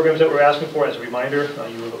 4 programs that we're asking for, as a reminder,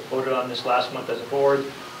 you voted on this last month as a board.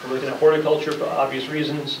 We're looking at horticulture for obvious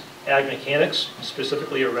reasons, ag mechanics,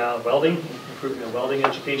 specifically around welding, improving the welding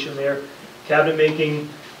education there, cabinet making,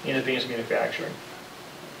 and advanced manufacturing.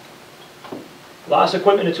 Lost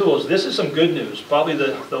equipment and tools. This is some good news, probably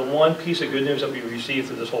the one piece of good news that we received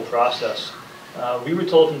through this whole process. We were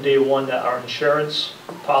told from day one that our insurance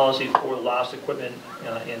policy for lost equipment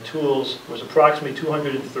and tools was approximately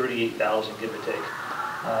 $238,000, give or take.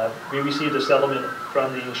 We received a settlement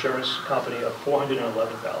from the insurance company of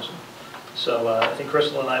 $411,000. So I think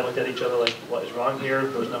Crystal and I looked at each other like, what is wrong here?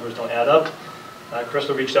 Those numbers don't add up.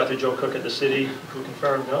 Crystal reached out to Joe Cook at the city, who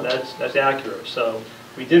confirmed, no, that's accurate. So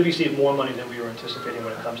we did receive more money than we were anticipating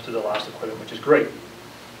when it comes to the lost equipment, which is great.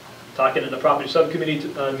 Talking in the property subcommittee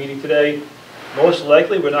meeting today, most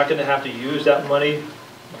likely we're not going to have to use that money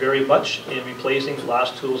very much in replacing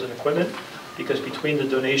lost tools and equipment, because between the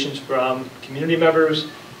donations from community members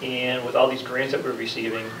and with all these grants that we're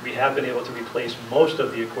receiving, we have been able to replace most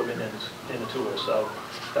of the equipment and the tools. So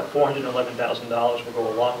that $411,000 will go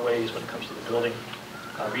a long ways when it comes to the building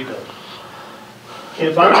rebuild.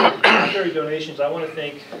 And finally, monetary donations, I want to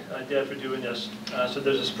thank Deb for doing this. So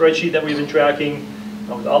there's a spreadsheet that we've been tracking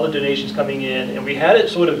with all the donations coming in, and we had it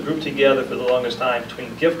sort of grouped together for the longest time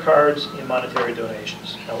between gift cards and monetary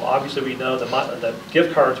donations. Now obviously we know the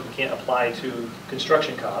gift cards we can't apply to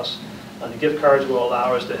construction costs. The gift cards will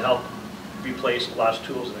allow us to help replace lost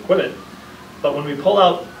tools and equipment. But when we pull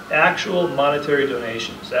out actual monetary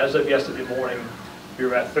donations, as of yesterday morning, we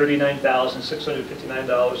were at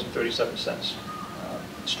 $39,659.37,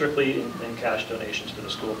 strictly in cash donations to the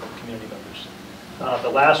school from community members. The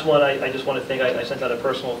last one I just want to thank, I sent out a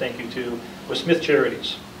personal thank you to, was Smith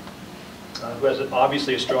Charities, who has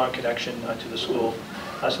obviously a strong connection to the school.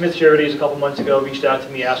 Smith Charities a couple months ago reached out to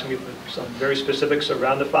me asking me for some very specifics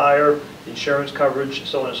around the fire, insurance coverage,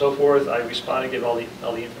 so on and so forth. I responded, gave all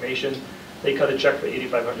the information. They cut a check for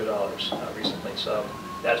 $8,500 recently, so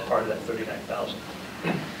that's part of that $39,000.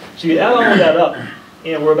 So you add all of that up,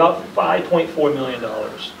 and we're about $5.4 million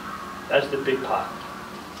That's the big pot.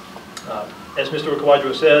 As Mr.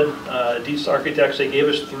 Quadro said, these architects, they gave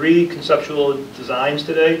us 3 conceptual designs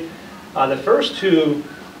today. The first 2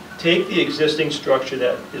 take the existing structure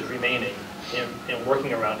that is remaining and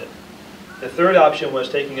working around it. The third option was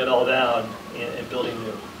taking it all down and building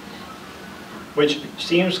new, which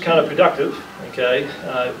seems counterproductive, okay?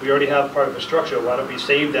 We already have part of the structure, why don't we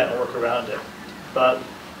save that and work around it? But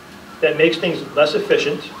that makes things less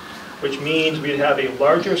efficient, which means we'd have a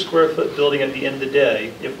larger square foot building at the end of the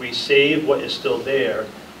day if we save what is still there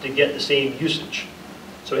to get the same usage.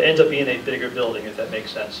 So it ends up being a bigger building, if that makes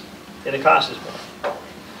sense. And the cost is more.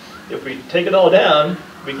 If we take it all down,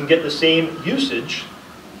 we can get the same usage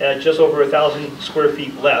at just over 1,000 square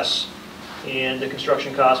feet less, and the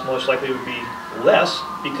construction cost most likely would be less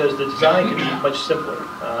because the design could be much simpler.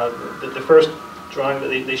 The first drawing that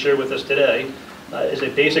they shared with us today is a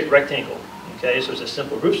basic rectangle. Okay, so it's a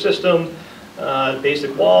simple roof system,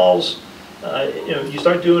 basic walls. You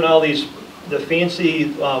start doing all the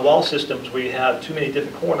fancy wall systems where you have too many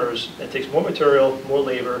different corners. It takes more material, more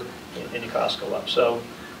labor, and the costs go up. So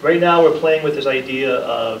right now we're playing with this idea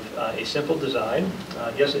of a simple design.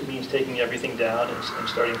 Yes, it means taking everything down and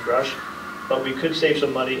starting fresh, but we could save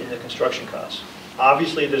some money in the construction costs.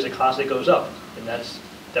 Obviously, there's a cost that goes up, and that's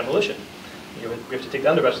demolition. We have to take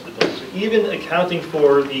down the rest of the building. So even accounting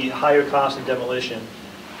for the higher cost in demolition,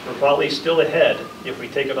 we're probably still ahead if we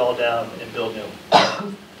take it all down and build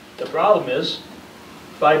new. The problem is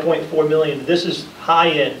 5.4 million, this is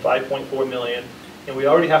high-end 5.4 million, and we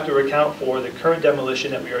already have to account for the current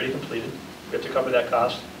demolition that we already completed. We have to cover that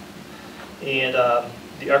cost. And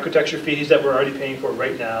the architecture fees that we're already paying for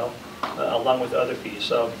right now, along with other fees.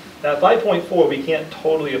 So that 5.4 we can't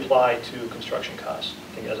totally apply to construction costs.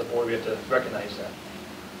 I think as a board we have to recognize that.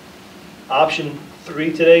 Option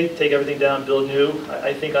 3 today, take everything down, build new.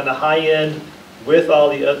 I think on the high end, with all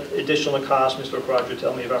the additional costs, Mr. Quadro,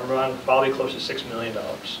 tell me if I'm wrong, probably close to $6 million.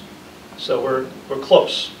 So we're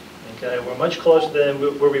close. Okay, we're much closer than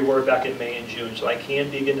where we were back in May and June. So I can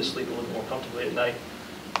begin to sleep a little more comfortably at night.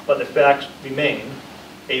 But the facts remain: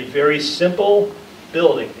 a very simple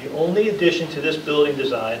building. The only addition to this building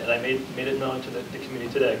design, and I made it known to the community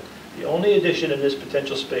today, the only addition in this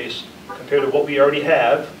potential space compared to what we already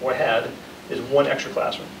have or had is 1 extra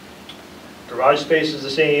classroom. Garage space is the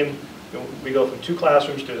same. We go from 2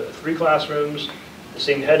 classrooms to 3 classrooms, the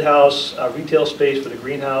same head house, retail space for the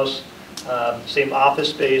greenhouse, same office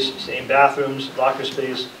space, same bathrooms, locker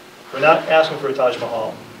space. We're not asking for a Taj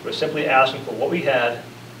Mahal. We're simply asking for what we had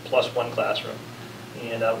plus 1 classroom.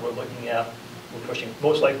 And we're pushing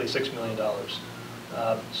most likely $6 million.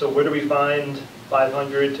 So where do we find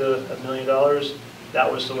 $500 to $1 million?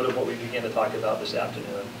 That was sort of what we began to talk about this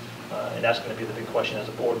afternoon. And that's going to be the big question as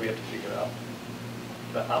a board we have to figure out.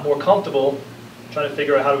 But I'm more comfortable trying to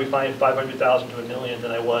figure out how do we find 500,000 to $1 million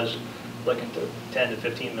than I was looking to 10 to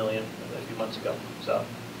 15 million a few months ago. So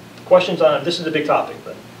questions on it? This is a big topic,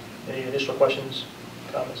 but any initial questions,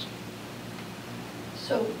 comments?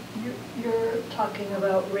 So you're talking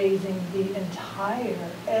about raising the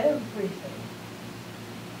entire everything.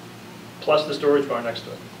 Plus the storage bar next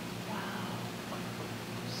to it. Wow.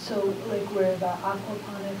 So like where the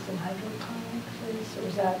aquaponics and hydroponics is, or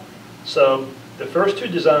is that? So the first 2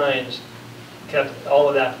 designs kept all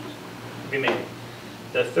of that remaining.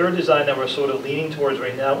 The third design that we're sort of leaning towards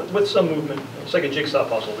right now, with some movement, it's like a jigsaw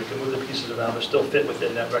puzzle. We can move the pieces around but still fit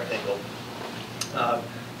within that rectangle.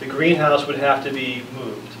 The greenhouse would have to be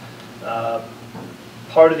moved.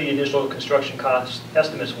 Part of the initial construction cost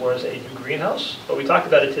estimates was a new greenhouse, but we talked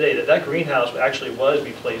about it today, that greenhouse actually was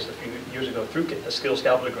replaced a few years ago through a skills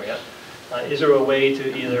capital grant. Is there a way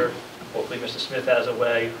to either, hopefully Mr. Smith has a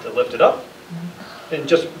way to lift it up and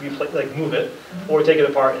just move it, or take it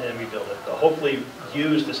apart and then rebuild it? But hopefully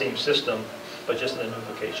use the same system, but just in a new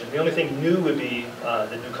location. The only thing new would be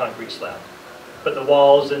the new concrete slab. But the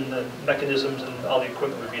walls and the mechanisms and all the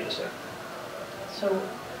equipment would be the same. So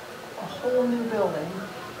a whole new building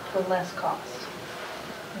for less cost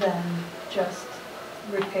than just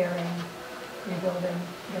repairing, rebuilding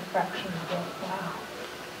the fractions built. Wow.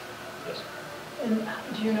 Yes. And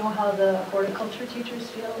do you know how the horticulture teachers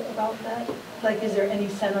feel about that? Like, is there any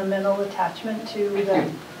sentimental attachment to the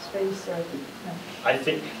space or no? I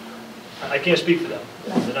think, I can't speak for them,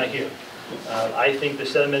 they're not here. I think the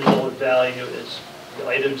sentimental value is the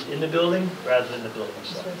items in the building rather than the building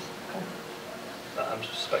itself. Okay. I'm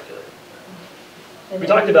just speculating. And We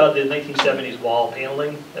talked about the 1970s wall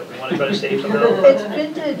paneling that we want to try to save somehow. It's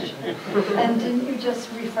vintage. And didn't you just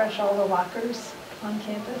refresh all the lockers on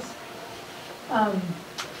campus?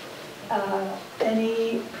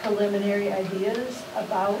 Any preliminary ideas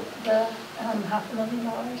about the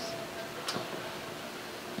 $500,000?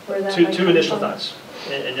 where that might Two come initial from? thoughts,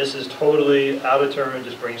 and this is totally out of turn,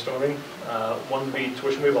 just brainstorming. One would be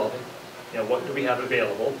tuition revolving. What do we have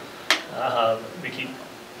available? We keep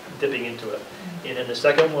dipping into it. And then the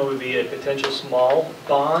second one would be a potential small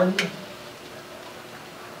bond.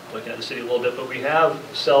 Looking at the city a little bit, but we have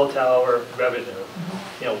cell tower revenue.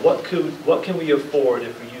 What can we afford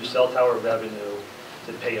if we use cell tower revenue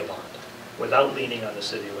to pay a bond without leaning on the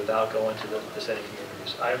city, without going to the setting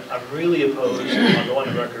communities? I'm really opposed, I'll go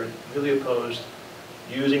on the record, really opposed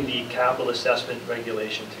using the capital assessment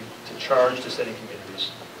regulation to charge the setting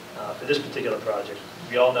communities for this particular project.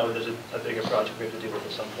 We all know there's a bigger project we have to deal with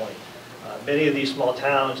at some point. Many of these small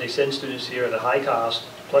towns, they send students here at a high cost,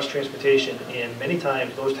 plus transportation, and many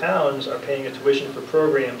times those towns are paying a tuition for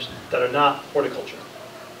programs that are not horticulture.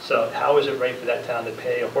 So how is it right for that town to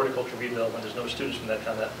pay a horticulture rebuild when there's no students from that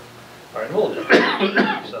town that are enrolled in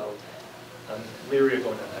it? So I'm leery of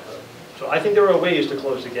going down that road. So I think there are ways to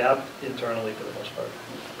close the gap internally for the most part.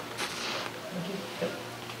 Thank you. Yep.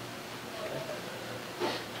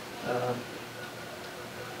 Okay.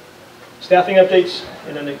 Staffing updates,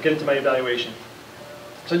 and then get into my evaluation.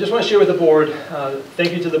 So I just want to share with the board,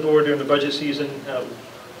 thank you to the board during the budget season.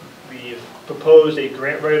 We proposed a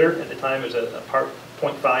grant writer. At the time it was a part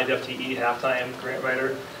 0.5 FTE half-time grant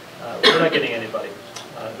writer. We're not getting anybody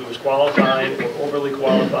who is qualified or overly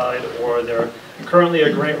qualified, or they're currently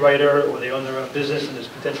a grant writer, or they own their own business and there's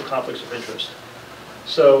potential conflicts of interest.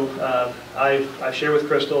 So I've shared with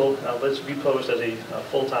Crystal, let's repost as a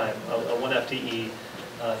full-time, a 1 FTE,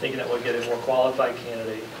 thinking that we'll get a more qualified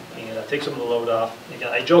candidate and take some of the load off.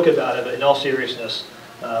 Again, I joke about it, but in all seriousness,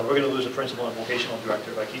 we're going to lose a principal and vocational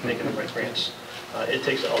director if I keep making the right grants. It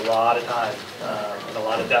takes a lot of time and a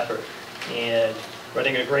lot of effort, and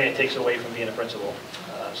running a grant takes away from being a principal.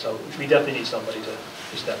 So we definitely need somebody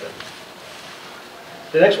to step in.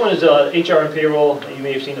 The next one is HR and payroll. You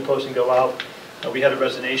may have seen the posting go out. We had a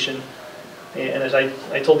resignation. And as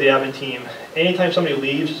I told the admin team, anytime somebody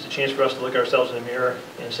leaves, it's a chance for us to look ourselves in the mirror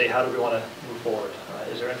and say, how do we want to move forward?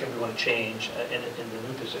 Is there anything we want to change in the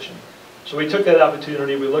new position? So we took that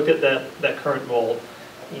opportunity, we looked at that current role,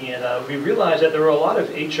 and we realized that there were a lot of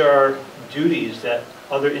HR duties that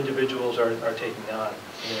other individuals are taking on.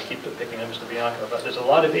 I keep picking on Mr. Bianco, but there's a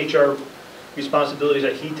lot of HR responsibilities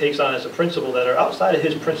that he takes on as a principal that are outside of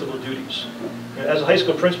his principal duties. As a high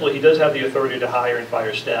school principal, he does have the authority to hire and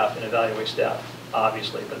fire staff and evaluate staff,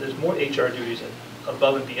 obviously, but there's more HR duties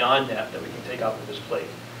above and beyond that we can take off of his plate.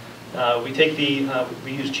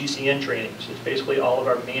 We use GCN trainings. It's basically all of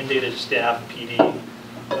our mandated staff PD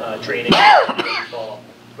training every fall.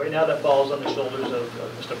 Right now that falls on the shoulders of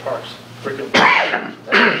Mr. Parks.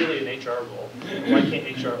 That's really an HR role. Why can't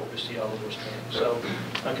HR oversee all of those trainings? So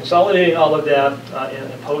consolidating all of that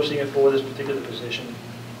and posting it for this particular position.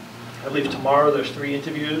 I believe tomorrow there's 3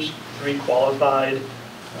 interviews, 3 qualified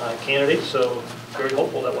candidates, so very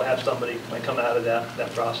hopeful that we'll have somebody might come out of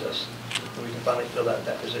that process and we can finally fill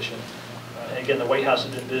that position. And again, the White House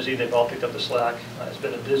has been busy. They've all picked up the slack. It's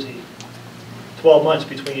been a busy 12 months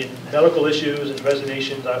between medical issues and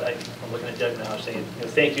resignations. I'm looking at Deb now saying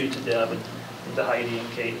thank you to Deb and to Heidi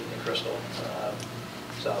and Kate and Crystal.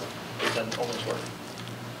 So they've done almost work.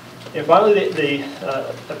 And finally,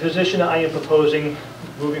 a position I am proposing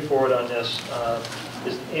moving forward on this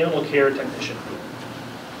is an animal care technician.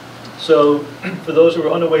 So for those who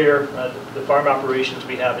are unaware, the farm operations,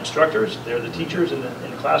 we have instructors. They're the teachers in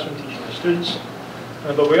the classroom teaching the students.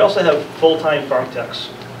 But we also have full-time farm techs.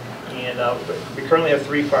 And we currently have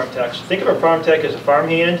 3 farm techs. Think of a farm tech as a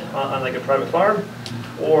farmhand on like a private farm,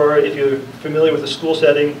 or if you're familiar with the school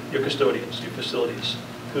setting, your custodians, your facilities,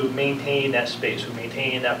 who maintain that space, who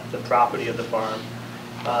maintain the property of the farm.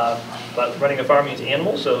 But running a farm means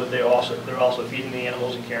animals, so they're also feeding the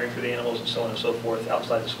animals and caring for the animals and so on and so forth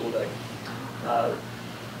outside the school day.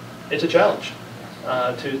 It's a challenge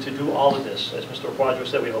to do all of this. As Mr. Quadro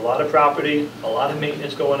said, we have a lot of property, a lot of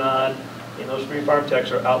maintenance going on, and those 3 farm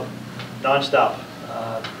techs are out nonstop.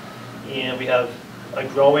 And we have a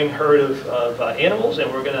growing herd of animals, and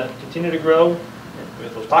we're going to continue to grow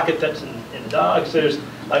with those pocket pets and the dogs. There's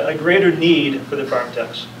a greater need for the farm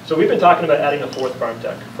techs. So we've been talking about adding a 4th farm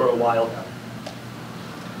tech for a while now.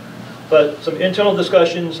 But some internal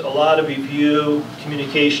discussions, a lot of review,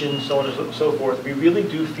 communication, so on and so forth. We really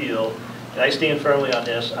do feel, and I stand firmly on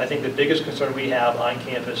this, I think the biggest concern we have on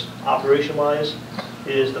campus, operation-wise,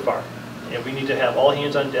 is the farm. And we need to have all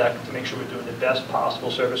hands on deck to make sure we're doing the best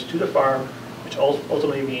possible service to the farm, which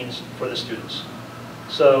ultimately means for the students.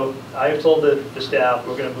 So I have told the staff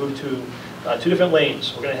we're going to move to 2 different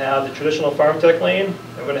lanes. We're going to have the traditional farm tech lane,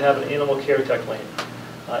 and we're going to have an animal care tech lane.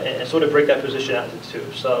 and sort of break that position out into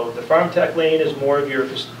two. So the farm tech lane is more of your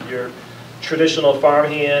traditional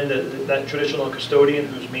farmhand, that traditional custodian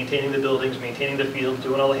who's maintaining the buildings, maintaining the fields,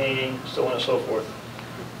 doing all the haying, so on and so forth.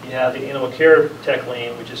 You have the animal care tech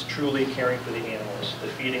lane, which is truly caring for the animals, the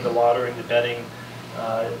feeding, the watering, the bedding,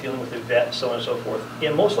 dealing with the vet, so on and so forth.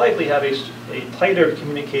 And most likely have a tighter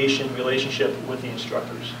communication relationship with the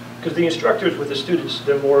instructors. Because the instructors with the students,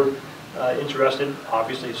 they're more interested,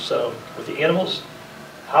 obviously so, with the animals.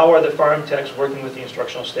 How are the farm techs working with the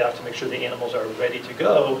instructional staff to make sure the animals are ready to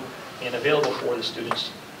go and available for the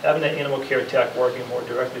students? Having that animal care tech working more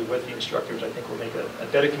directly with the instructors, I think, will make a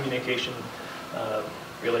better communication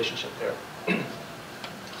relationship there.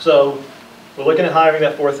 So we're looking at hiring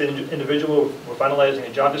that fourth individual. We're finalizing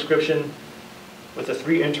a job description. With the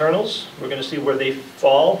 3 internals, we're going to see where they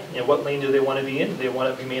fall. You know, what lane do they want to be in? Do they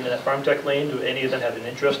want to be in that farm tech lane? Do any of them have an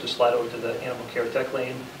interest to slide over to the animal care tech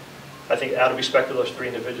lane? I think out of respect to those 3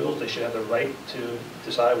 individuals, they should have the right to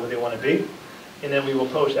decide where they want to be. And then we will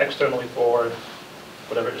post externally for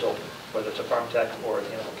whatever is open, whether it's a farm tech or an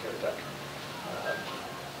animal care tech.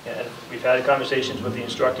 And we've had conversations with the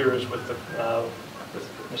instructors, with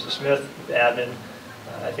Mr. Smith, with admin.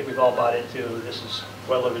 I think we've all bought into this is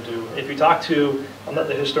well overdue. If you talk to, I'm not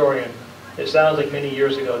the historian, it sounds like many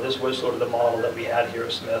years ago this was sort of the model that we had here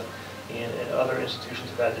at Smith, and other institutions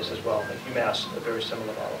have had this as well. Like UMass, a very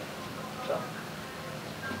similar model.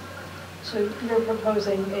 So you're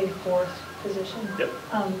proposing a 4th position? Yep.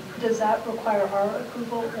 Does that require our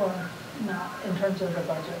approval or not in terms of the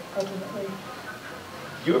budget ultimately?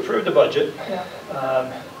 You approved the budget.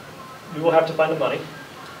 Yeah. We will have to find the money.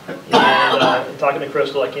 And in talking to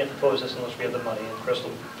Crystal, I can't propose this unless we have the money. And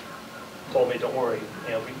Crystal told me, don't worry,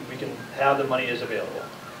 you know, we can have the money is available.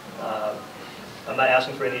 I'm not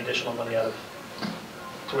asking for any additional money out of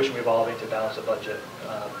tuition revolving to balance the budget.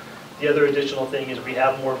 The other additional thing is we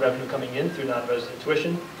have more revenue coming in through non-resident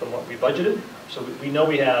tuition from what we budgeted. So we know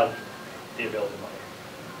we have the available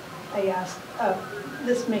money. I asked,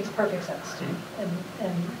 this makes perfect sense to me,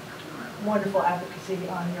 and wonderful advocacy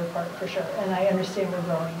on your part for sure. And I understand we're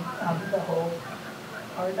growing the whole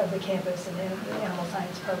part of the campus and the animal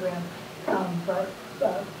science program. But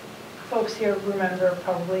folks here remember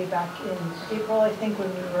probably back in April, I think, when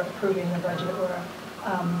we were approving the budget, where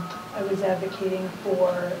I was advocating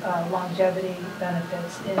for longevity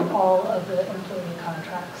benefits in all of the employee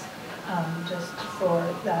contracts, just for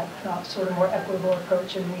that sort of more equitable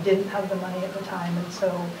approach. And we didn't have the money at the time, and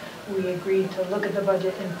so we agreed to look at the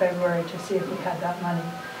budget in February to see if we had that money.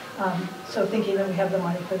 So thinking that we have the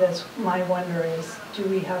money for this, my wonder is, do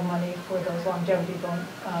we have money for those longevity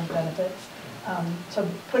benefits? So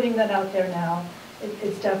putting that out there now,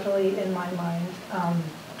 it's definitely in my mind.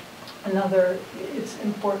 It's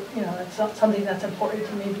important, you know, it's something that's important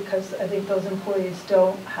to me because I think those employees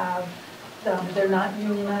don't have, they're not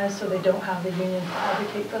unionized, so they don't have the union to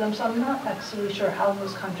advocate for them. So I'm not actually sure how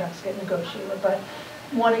those contracts get negotiated, but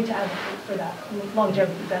wanting to advocate for that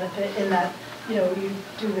longevity benefit in that, you know, you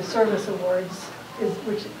do the service awards,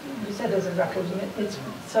 which you said is a record. It's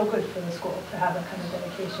so good for the school to have that kind of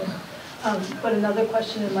dedication. But another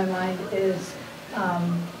question in my mind is,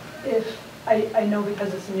 if I know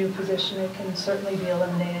because it's a new position, it can certainly be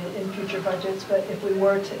eliminated in future budgets, but if we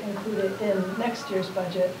were to include it in next year's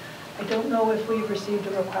budget, I don't know if we've received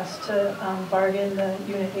a request to bargain the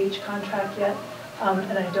Unit H contract yet,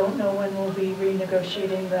 and I don't know when we'll be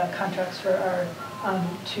renegotiating the contracts for our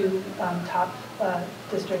 2 top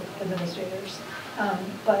district administrators.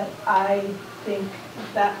 But I think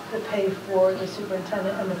that the pay for the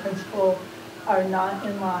superintendent and the principal are not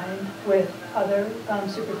in line with other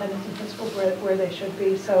superintendents and principals where they should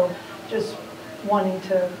be. So just wanting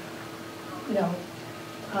to, you know,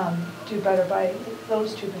 do better by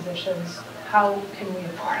those 2 positions. How can we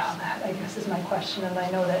afford all that, I guess, is my question. And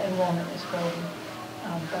I know that enrollment is growing.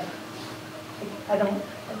 But I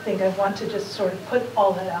think I want to just sort of put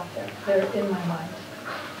all that out there. They're in my mind.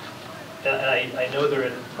 And I know they're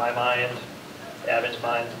in my mind, Adam's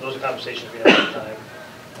mind. Those are conversations we have all the time.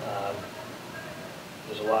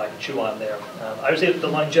 There's a lot I can chew on there. I would say the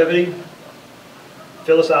longevity,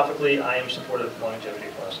 philosophically, I am supportive of longevity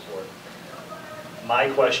across the board. My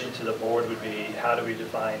question to the board would be, how do we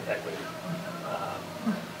define equity?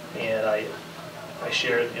 And I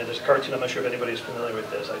shared, you know, there's a cartoon, I'm not sure if anybody's familiar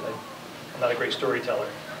with this. I'm not a great storyteller.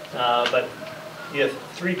 But you have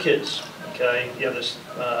 3 kids, okay? You have this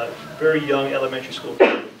very young elementary school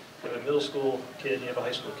kid, you have a middle school kid, and you have a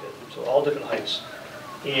high school kid. So all different heights.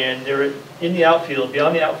 And they're in the outfield,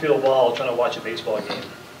 beyond the outfield wall, trying to watch a baseball game.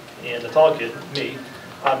 And the tall kid, me,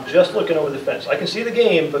 I'm just looking over the fence. I can see the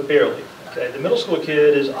game, but barely. Okay, the middle school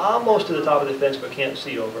kid is almost to the top of the fence but can't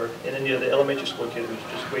see over, and then you have the elementary school kid who's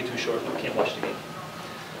just way too short but can't watch the game.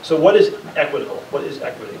 So what is equitable? What is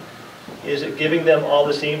equity? Is it giving them all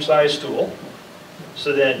the same size stool?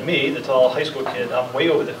 So then me, the tall high school kid, I'm way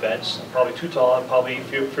over the fence. I'm probably too tall. I'm probably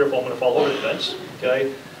fearful I'm going to fall over the fence.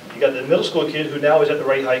 Okay, you got the middle school kid who now is at the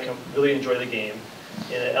right height, can really enjoy the game,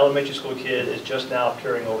 and an elementary school kid is just now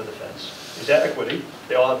peering over the fence. Is that equity?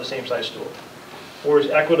 They all have the same size stool. Or is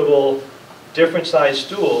equitable different size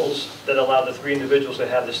stools that allow the three individuals to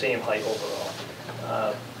have the same height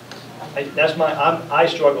overall? I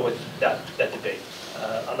struggle with that debate.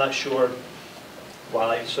 I'm not sure.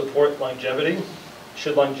 While I support longevity,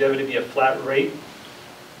 should longevity be a flat rate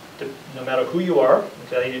no matter who you are,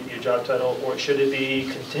 okay, your job title, or should it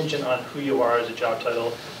be contingent on who you are as a job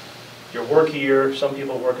title, your work year? Some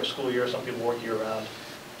people work a school year, some people work year round.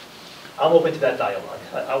 I'm open to that dialogue.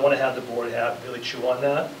 I want to have the board really chew on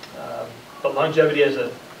that. But longevity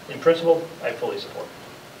in principle, I fully support.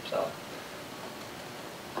 So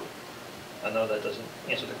I know that doesn't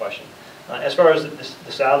answer the question. As far as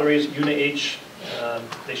the salaries, Unit H,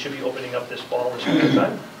 they should be opening up this fall, this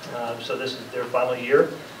time. So this is their final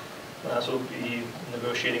year. So we'll be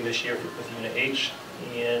negotiating this year with Unit H.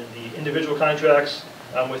 And the individual contracts,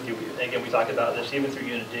 I'm with you. Again, we talked about this even through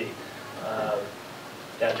Unit D.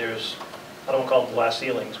 That there's, I don't want to call them glass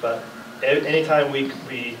ceilings, but anytime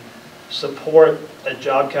we support a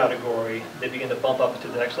job category, they begin to bump up to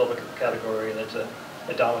the next level category, and it's a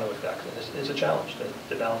domino effect. And it's a challenge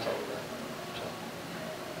to balance all of that. So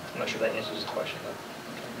I'm not sure that answers the question.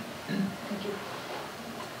 Thank you.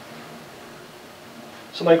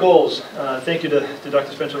 So my goals, thank you to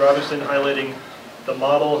Dr. Spencer Robinson highlighting the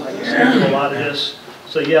model. I can skip through a lot of this.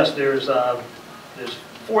 So yes, there's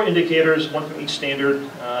 4 indicators, one from each standard,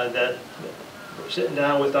 that we're sitting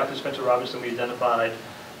down with Dr. Spencer Robinson. We identified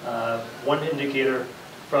one indicator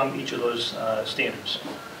from each of those standards.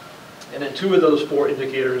 And then 2 of those 4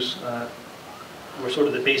 indicators were sort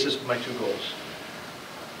of the basis for my 2 goals.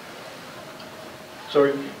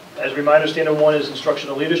 So as a reminder, standard 1 is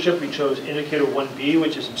instructional leadership. We chose indicator 1B,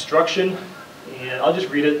 which is instruction. And I'll just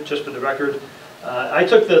read it just for the record. I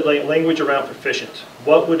took the language around proficient.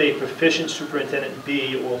 What would a proficient superintendent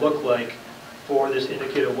be or look like for this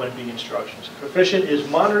indicator 1B instructions? Proficient is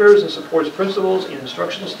monitors and supports principals and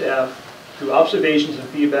instructional staff through observations and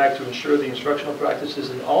feedback to ensure the instructional practices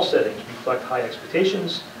in all settings reflect high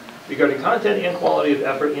expectations regarding content and quality of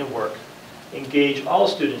effort and work. Engage all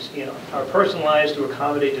students and are personalized to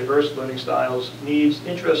accommodate diverse learning styles, needs,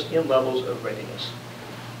 interests, and levels of readiness.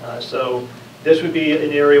 So this would be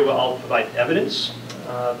an area where I'll provide evidence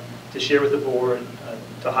to share with the board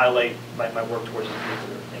to highlight my work towards this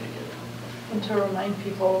particular indicator. And to remind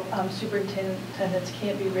people, superintendents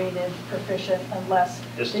can't be rated proficient unless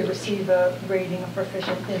they receive a rating of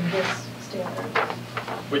proficient in this standard.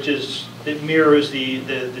 Which is, it mirrors the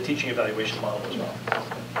teaching evaluation model as well.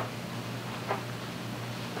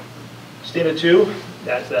 Standard 2,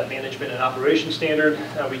 that's that management and operations standard.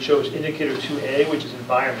 We chose indicator 2A, which is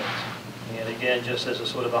environment. And again, just as a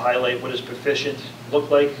sort of a highlight, what does proficient look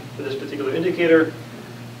like for this particular indicator?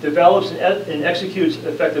 Develops and executes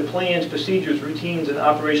effective plans, procedures, routines, and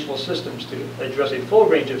operational systems to address a full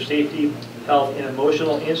range of safety, health, and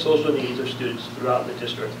emotional and social needs of students throughout the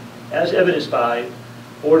district, as evidenced by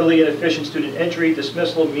orderly and efficient student entry,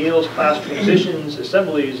 dismissal, meals, class transitions,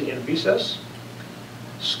 assemblies, and recess.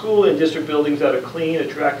 School and district buildings that are clean,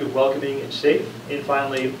 attractive, welcoming, and safe. And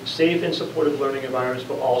finally, safe and supportive learning environments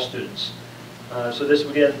for all students. So this,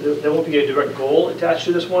 again, there won't be a direct goal attached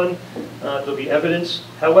to this one. There'll be evidence.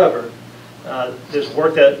 However, there's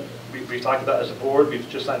work that we've talked about as a board. We've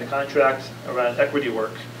just signed a contract around equity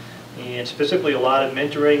work, and specifically a lot of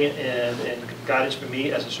mentoring and guidance for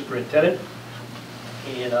me as a superintendent.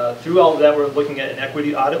 And through all of that, we're looking at an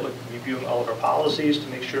equity audit, reviewing all of our policies to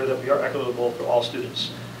make sure that we are equitable for all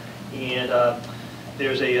students. And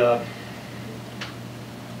there's a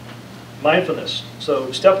mindfulness.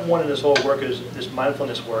 So step 1 in this whole work is this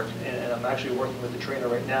mindfulness work, and I'm actually working with the trainer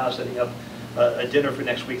right now, setting up a dinner for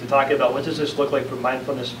next week to talk about what does this look like for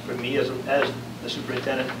mindfulness for me as the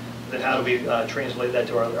superintendent, and then how do we translate that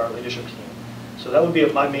to our leadership team. So that would be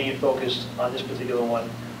my main focus on this particular one,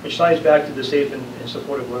 which ties back to the safe and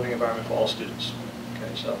supportive learning environment for all students.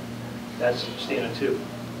 Okay, so that's standard 2.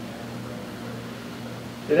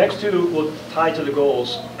 The next 2 will tie to the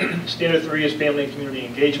goals. Standard 3 is family and community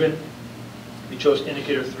engagement. We chose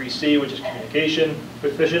indicator 3C, which is communication.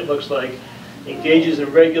 Proficient looks like engages in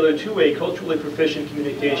regular 2-way culturally proficient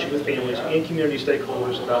communication with families and community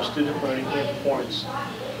stakeholders about student learning and performance.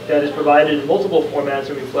 That is provided in multiple formats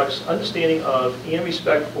and reflects understanding of and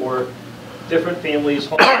respect for different families'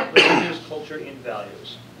 home, religious, culture, and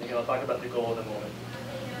values. Again, I'll talk about the goal in a moment.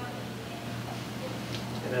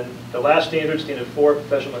 And then the last standard, standard 4,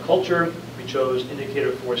 professional culture, we chose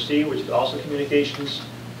indicator 4C, which is also communications.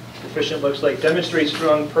 Proficient looks like demonstrates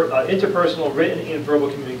strong interpersonal written and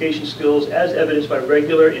verbal communication skills as evidenced by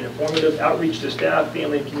regular and informative outreach to staff,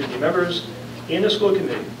 family, and community members and the school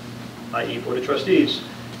committee, i.e. Board of Trustees,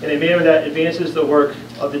 in a manner that advances the work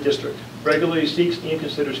of the district, regularly seeks and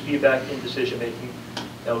considers feedback in decision making.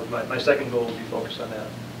 My second goal will be focused on that.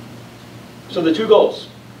 So the 2 goals.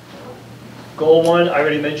 Goal 1, I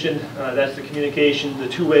already mentioned, that's the communication, the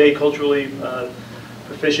two-way, culturally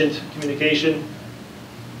proficient communication.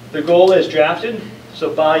 The goal is drafted,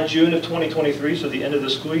 so by June of 2023, so the end of the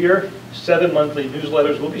school year, 7 monthly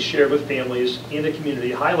newsletters will be shared with families and the community,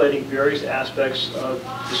 highlighting various aspects of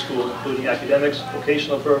the school, including academics,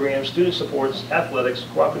 vocational programs, student supports, athletics,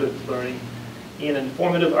 cooperative learning, and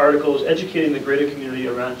informative articles educating the greater community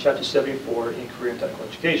around Chapter 74 in career and technical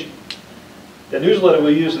education. The newsletter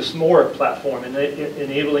will use the SMORE platform,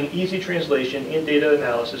 enabling easy translation and data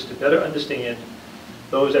analysis to better understand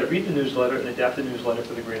those that read the newsletter and adapt the newsletter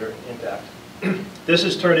for the greater impact. This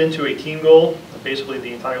has turned into a team goal. Basically,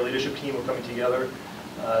 the entire leadership team are coming together,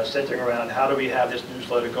 centering around how do we have this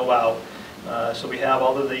newsletter go out. So we have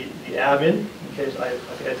all of the admin. Okay, so I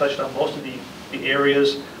think I touched on most of the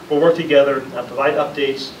areas. We'll work together, provide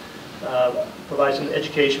updates, provide some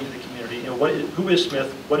education for the community. You know, who is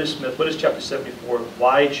Smith? What is Smith? What is Chapter 74?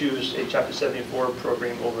 Why choose a Chapter 74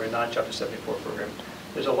 program over a non-Chapter 74 program?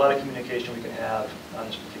 There's a lot of communication we can have on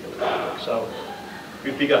this particular topic. So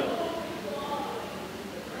we've begun.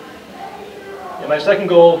 And my second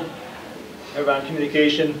goal around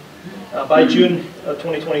communication, by June of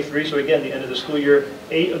 2023, so again, the end of the school year,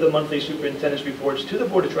 8 of the monthly superintendent's reports to the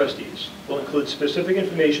Board of Trustees will include specific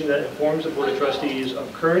information that informs the Board of Trustees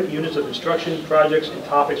of current units of instruction, projects, and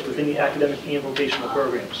topics within the academic and vocational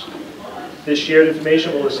programs. This shared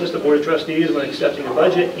information will assist the Board of Trustees when accepting a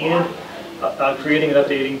budget and creating and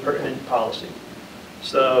updating pertinent policy.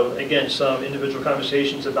 So again, some individual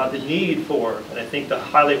conversations about the need for, and I think the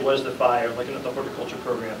highlight was the fire, looking at the horticulture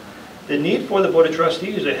program, the need for the Board of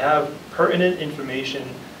Trustees to have pertinent information,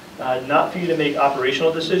 not for you to make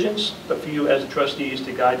operational decisions, but for you as trustees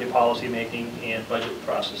to guide your policy making and budget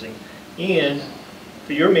processing, and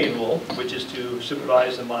for your main role, which is to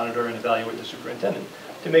supervise and monitor and evaluate the superintendent,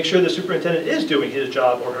 to make sure the superintendent is doing his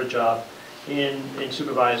job or her job in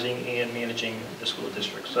supervising and managing the school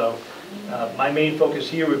district. So my main focus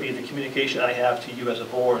here would be the communication I have to you as a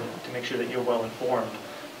board to make sure that you're well informed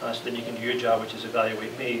so that you can do your job, which is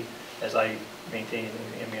evaluate me as I maintain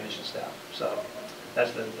and manage the staff. So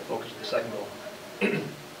that's the focus of the second goal.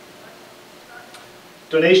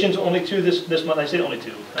 Donations, only 2 this month. I say only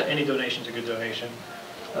 2. Any donation's a good donation.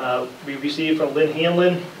 We received from Lynn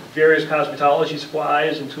Hanlon various cosmetology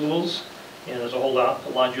supplies and tools, and there's a whole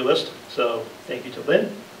laundry list. So thank you to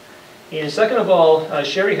Lynn. And second of all,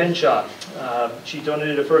 Sherry Henshaw. She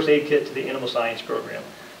donated a first aid kit to the animal science program.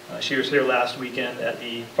 She was here last weekend at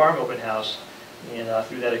the farm open house, and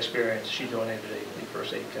through that experience, she donated a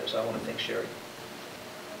first aid kit. So I want to thank Sherry.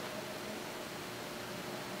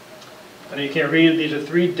 I know you can't read, these are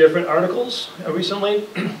 3 different articles recently.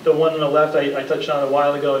 The one on the left I touched on a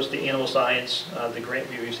while ago is the animal science, the grant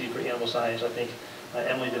we received for animal science. I think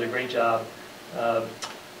Emily did a great job.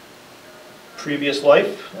 Previous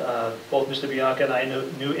life, both Mr. Bianca and I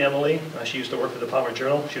knew Emily. She used to work for the Palmer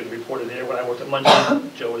Journal. She was a reporter there when I worked at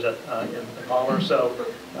Munson. Joe was at in Palmer, so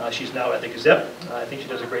she's now at the Gazette. I think she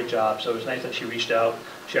does a great job, so it was nice that she reached out.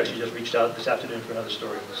 She actually just reached out this afternoon for another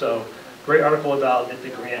story. So great article about the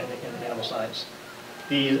grant in animal science.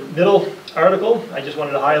 The middle article, I just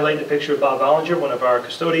wanted to highlight the picture of Bob Vollinger, one of our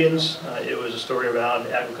custodians. It was a story around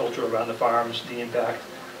agriculture, around the farms, the impact.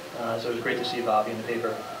 So it was great to see Bobby in the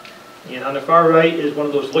paper. And on the far right is one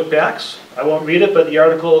of those look backs. I won't read it, but the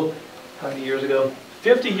article, how many years ago?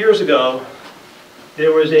 50 years ago,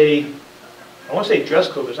 there was I want to say dress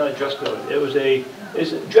code, but it's not a dress code.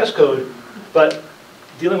 It's a dress code, but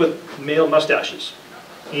dealing with male mustaches.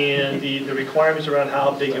 And the requirements around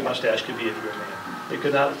how big your mustache could be if you're a man. It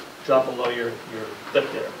could not drop below your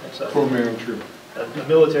lip there. Full man true. The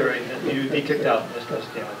military, you'd be kicked out.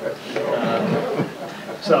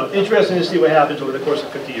 So interesting to see what happens over the course of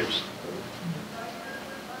 50 years.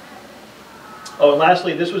 Oh, and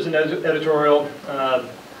lastly, this was an editorial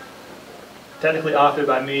technically authored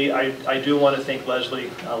by me. I do want to thank Leslie.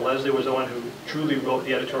 Leslie was the one who truly wrote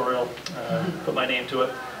the editorial, put my name to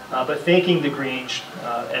it. But thanking the Grange,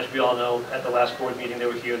 as we all know, at the last board meeting they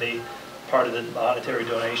were here, they part of the monetary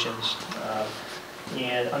donations.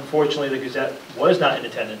 And unfortunately, the Gazette was not in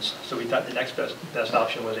attendance, so we thought the next best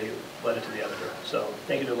option was a letter to the editor. So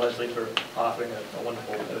thank you to Leslie for offering a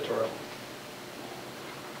wonderful editorial.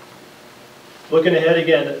 Looking ahead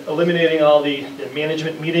again, eliminating all the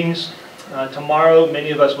management meetings. Tomorrow,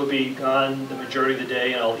 many of us will be gone the majority of the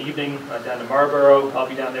day and all evening down to Marlboro. I'll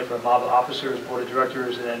be down there for a mob of officers, board of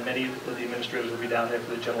directors, and then many of the administrators will be down there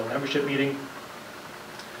for the general membership meeting.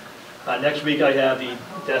 Next week I have the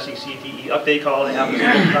SECDE update call that happens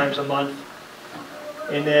 8 times a month.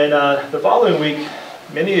 And then the following week,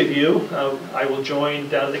 many of you, I will join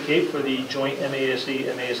down at the Cape for the joint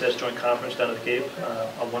MASC-MASS joint conference down at the Cape.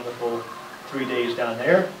 A wonderful 3 days down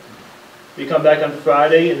there. We come back on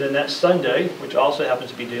Friday, and then that Sunday, which also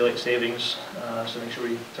happens to be daylight savings, so make sure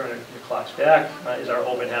we turn the clocks back, is our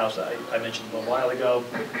open house I mentioned a little while ago.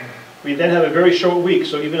 We then have a very short week,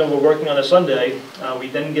 so even though we're working on a Sunday, we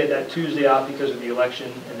then get that Tuesday off because of the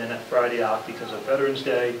election, and then that Friday off because of Veterans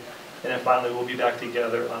Day, and then finally we'll be back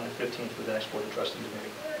together on the 15th for the next Board of Trustees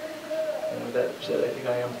meeting. And with that said, I think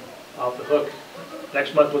I am off the hook.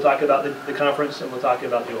 Next month we'll talk about the conference, and we'll talk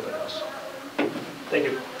about the open house. Thank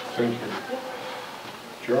you. Thank you.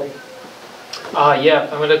 Joe? Yeah,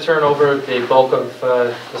 I'm going to turn over the bulk of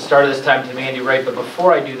the start of this time to Mandy Wright, but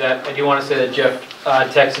before I do that, I do want to say that Jeff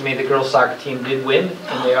texted me the girls soccer team did win,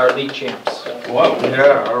 and they are league champs. So. Whoa.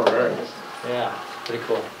 Yeah, all right. Yeah, pretty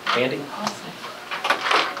cool. Mandy?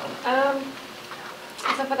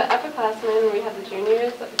 So for the upperclassmen, we have the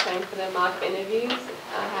juniors playing for their mock interviews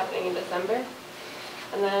happening in December.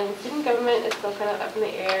 And then student government is still kind of up in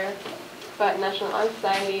the air, but National Honor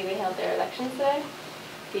Society, they held their elections today.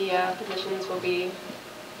 The positions will be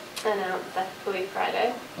announced, I believe,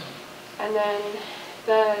 Friday. And then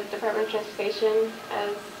the Department of Transportation,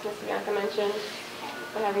 as Mr. Bianca mentioned,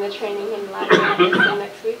 we're having the training in library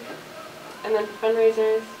next week. And then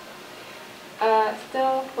fundraisers,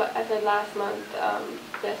 still what I said last month,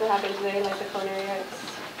 this will happen today, like the culinary arts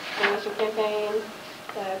donation campaign,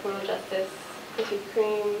 the criminal justice Krispy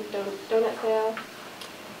Kreme donut sale,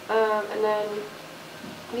 and then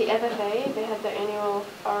the FFA, they had their annual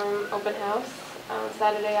farm open house on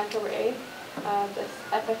Saturday, October 8th. The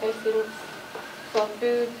FFA students sold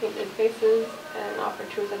food, painted faces, and offered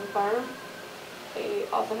tours of the farm. They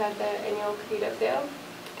also had their annual cookie sale.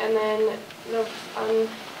 And then on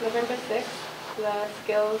November 6th, the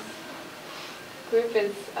skills group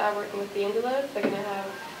is working with the Angelos. They're going to have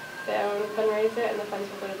their own fundraiser, and the funds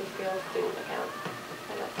will go to the skills student account.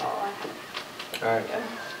 And that's all I have. All right.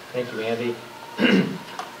 Thank you, Andy.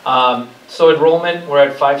 So enrollment, we're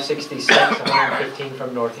at 566, 115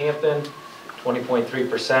 from Northampton,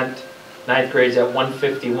 20.3%. 9th grade's at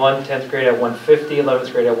 151, 10th grade at 150,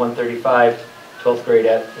 11th grade at 135, 12th grade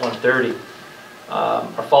at 130.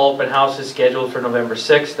 Our fall open house is scheduled for November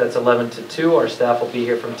 6th. That's 11 to 2. Our staff will be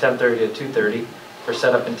here from 10:30 to 2:30 for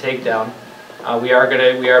setup and takedown. We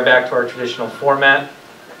are back to our traditional format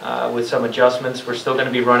with some adjustments. We're still going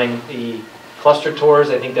to be running the cluster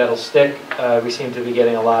tours. I think that'll stick. We seem to be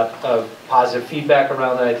getting a lot of positive feedback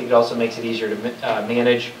around that. I think it also makes it easier to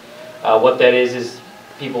manage. What that is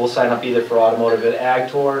people will sign up either for automotive and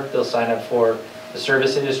ag tour, they'll sign up for the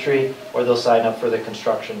service industry, or they'll sign up for the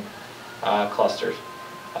construction clusters.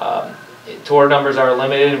 Tour numbers are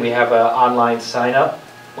limited, and we have an online sign up,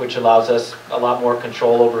 which allows us a lot more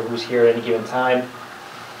control over who's here at any given time.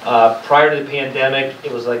 Prior to the pandemic,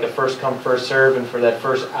 it was like a first come, first serve, and for that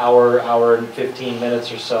first hour and 15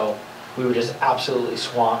 minutes or so, we were just absolutely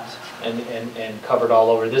swamped and covered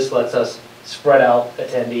all over. This lets us spread out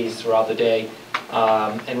attendees throughout the day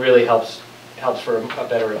and really helps for a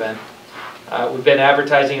better event. We've been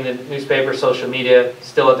advertising in the newspaper, social media,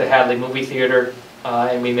 still at the Hadley Movie Theater,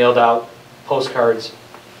 and we mailed out postcards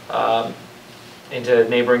into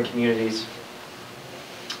neighboring communities.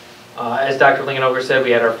 As Dr. Lingenover said,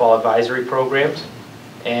 we had our fall advisory programs,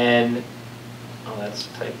 and, oh, that's a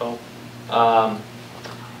typo.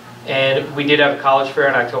 And we did have a college fair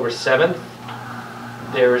on October 7th.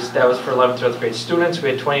 That was for 11th and 12th grade students. We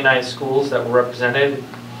had 29 schools that were represented,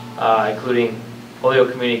 including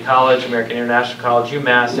Holyoke Community College, American International College,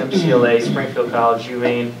 UMass, MCLA, Springfield College,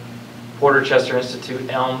 UMaine, Porter Chester Institute,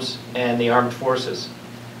 Elms, and the Armed Forces.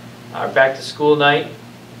 Our back to school night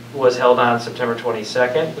was held on September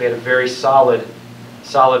 22nd. We had a very solid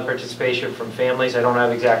participation from families. I don't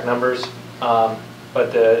have exact numbers, but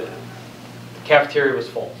the cafeteria was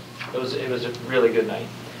full. It was a really good night.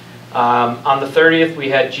 On the 30th, we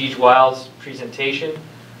had Jeej Wild's presentation.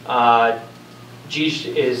 Jeej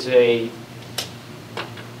is a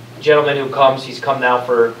gentleman who comes. He's come now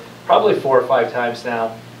for probably 4 or 5 times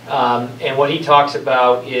now. And what he talks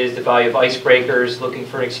about is the value of icebreakers, looking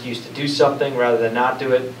for an excuse to do something rather than not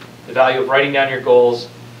do it, the value of writing down your goals,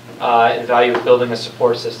 and the value of building a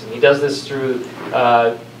support system. He does this through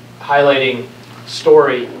highlighting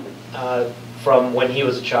story from when he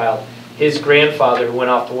was a child. His grandfather, who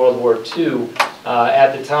went off to World War II,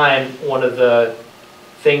 at the time, one of the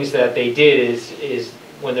things that they did is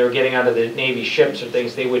when they were getting onto the Navy ships or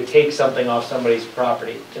things, they would take something off somebody's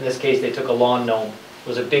property. In this case, they took a lawn gnome. It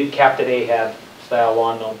was a big Captain Ahab style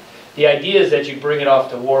lawn gnome. The idea is that you bring it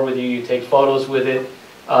off to war with you, you take photos with it,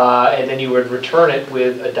 and then you would return it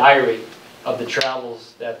with a diary of the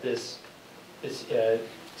travels that this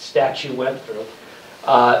statue went through.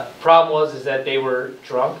 Problem was that they were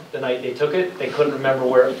drunk the night they took it. They couldn't remember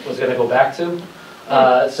where it was going to go back to,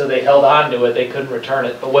 so they held on to it. They couldn't return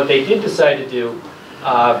it. But what they did decide to do,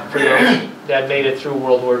 for those that made it through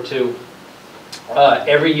World War II,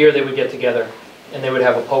 every year they would get together and they would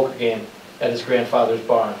have a poker game at his grandfather's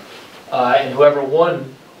barn. And whoever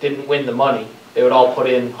won didn't win the money. They would all put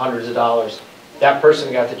in hundreds of dollars. That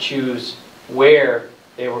person got to choose where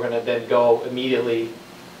they were going to then go immediately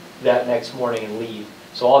that next morning and leave.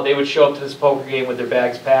 So they would show up to this poker game with their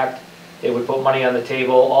bags packed. They would put money on the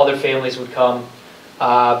table. All their families would come.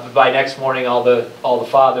 By next morning, all the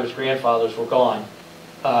fathers, grandfathers were gone,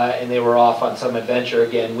 and they were off on some adventure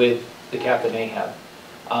again with the Captain Ahab.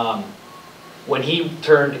 When he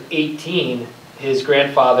turned 18, his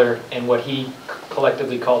grandfather and what he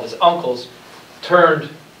collectively called his uncles turned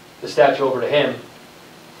the statue over to him,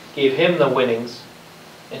 gave him the winnings,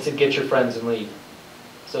 and said, "Get your friends and leave."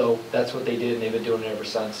 So that's what they did, and they've been doing it ever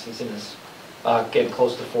since. He's in his getting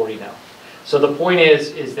close to 40 now. So the point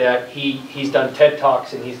is that he's done TED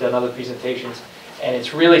Talks and he's done other presentations, and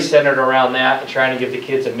it's really centered around that and trying to give the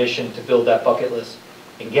kids a mission to build that bucket list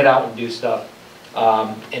and get out and do stuff,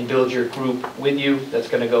 and build your group with you that's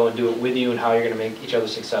going to go and do it with you and how you're going to make each other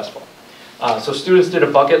successful. So students did a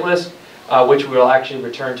bucket list, which we'll actually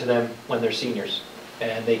return to them when they're seniors,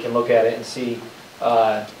 and they can look at it and see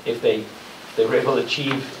if they were able to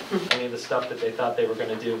achieve any of the stuff that they thought they were going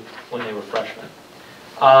to do when they were freshmen.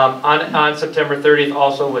 On September 30th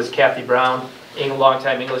also was Kathy Brown, a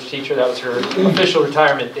longtime English teacher. That was her official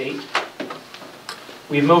retirement date.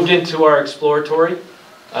 We've moved into our exploratory.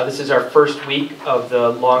 This is our first week of the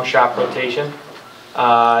long shop rotation.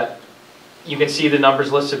 You can see the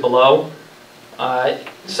numbers listed below.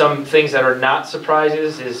 Some things that are not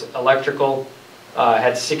surprises is electrical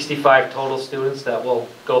had 65 total students that will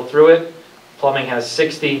go through it. Plumbing has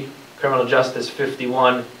 60, criminal justice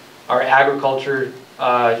 51. Our agriculture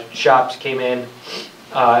shops came in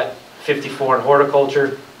 54 in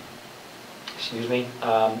horticulture,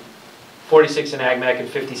 46 in ag mech and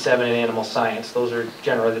 57 in animal science. Those are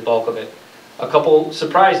generally the bulk of it. A couple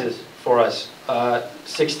surprises for us.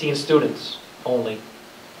 16 students only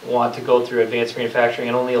want to go through advanced manufacturing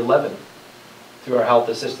and only 11 through our health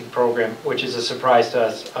assisting program, which is a surprise to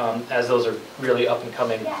us, as those are really up and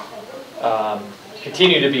coming,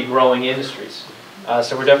 continue to be growing industries.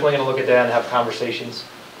 So we're definitely going to look at that and have conversations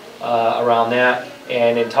around that.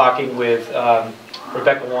 And in talking with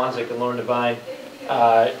Rebecca Wanzik and Lauren Devine,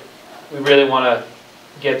 we really want to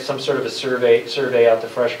get some sort of a survey out to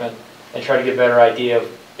freshmen and try to get a better idea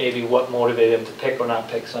of maybe what motivated them to pick or not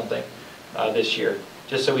pick something this year,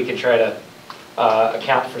 just so we can try to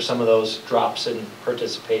account for some of those drops in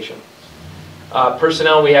participation.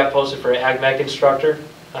 Personnel we have posted for ag mech instructor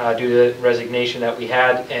due to the resignation that we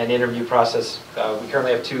had, and interview process. We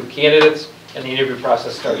currently have 2 candidates, and the interview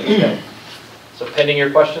process started today. So pending your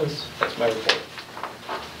questions, that's my report.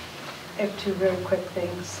 I have 2 very quick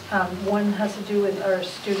things. One has to do with our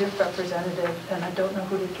student representative, and I don't know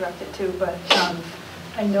who to direct it to, but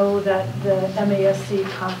I know that the MASC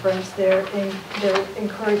conference, they're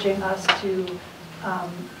encouraging us to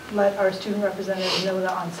let our student representatives know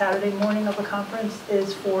that on Saturday morning of the conference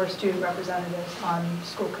is for student representatives on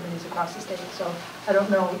school committees across the state. So I don't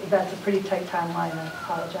know if that's a pretty tight timeline. I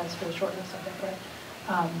apologize for the shortness of it, but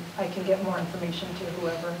I can get more information to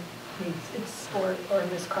whoever needs it, or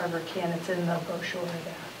Ms. Carver can. It's in the brochure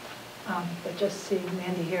there. But just seeing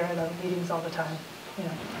Mandy here at our meetings all the time, you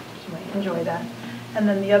know, she might enjoy that. And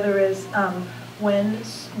then the other is when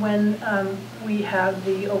we have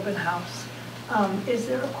the open house, is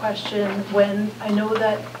there a question when, I know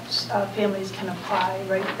that families can apply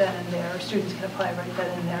right then and there, or students can apply right then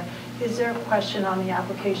and there. Is there a question on the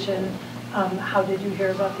application, how did you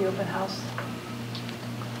hear about the open house?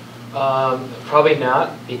 Probably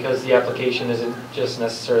not, because the application isn't just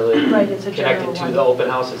necessarily connected to the open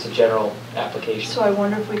house, it's a general application. So I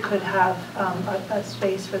wonder if we could have a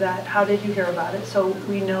space for that. How did you hear about it? So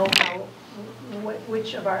we know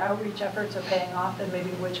which of our outreach efforts are paying off and maybe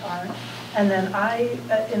which aren't. And then I,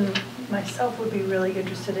 in myself, would be really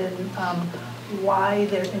interested in why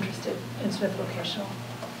they're interested in Smith Vocational.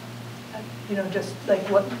 You know, just like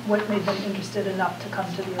what made them interested enough to come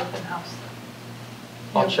to the open house.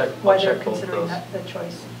 I'll check Why both they're those. considering that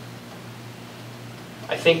choice.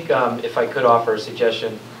 I think if I could offer a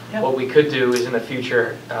suggestion, Yep. what we could do is in the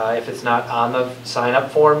future, if it's not on the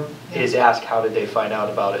sign-up form, is ask how did they find out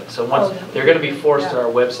about it. So once, they're going to be forced to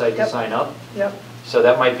our website to Yep. sign up. Yep. So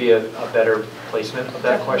that might be a better placement of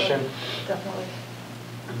that Definitely. question. Definitely.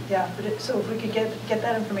 Yeah, but so if we could get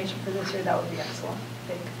that information for this year, that would be excellent.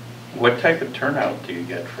 Big. What type of turnout do you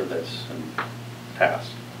get for this in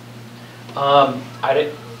past?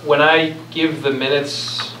 When I give the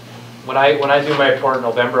minutes, when I do my report in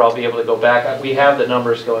November, I'll be able to go back. We have the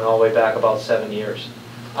numbers going all the way back about 7 years.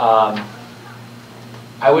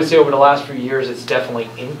 I would say over the last few years, it's definitely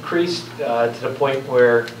increased to the point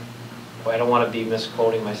where, well, I don't want to be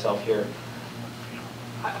misquoting myself here.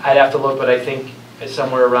 I'd have to look, but I think it's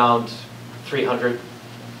somewhere around 300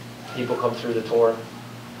 people come through the tour.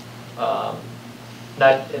 And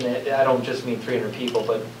I don't just mean 300 people,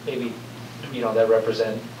 but maybe, you know, that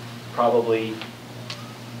represent probably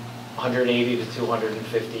 180 to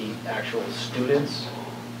 250 actual students.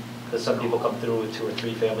 Because some people come through with 2 or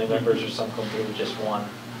 3 family members, or some come through with just 1.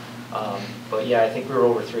 But yeah, I think we were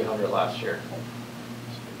over 300 last year.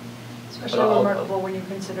 Especially But remarkable when you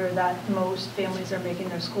consider that most families are making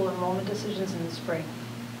their school enrollment decisions in the spring,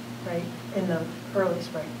 right? In the early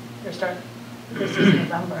spring. This is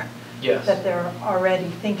November. Yes. That they're already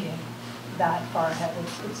thinking that far ahead.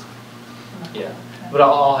 It's Yeah, but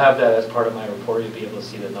I'll have that as part of my report. You'll be able to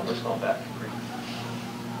see the numbers going back.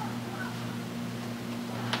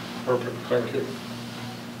 Perfect, thank you.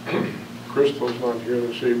 Crystal's not here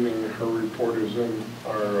this evening. Her report is in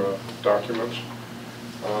our documents.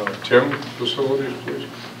 Tim, facilities, please.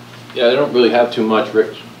 Yeah, I don't really have too much.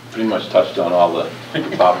 Rick pretty much touched on all the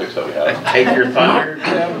topics that we have. Take your thunder.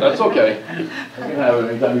 Yeah, that's okay. You can have it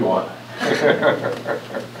anytime you want.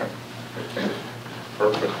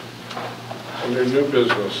 Perfect. Under new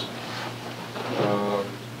business,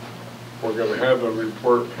 we're going to have a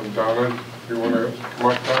report from Donna. You want to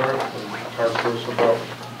come up, Donna, and talk to us about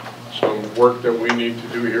some work that we need to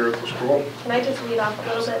do here at the school? Can I just read off a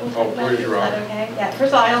little bit? Oh, please, Is Rob. that okay? Yeah,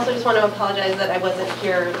 first of all, I also just want to apologize that I wasn't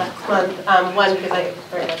here last month. One, because I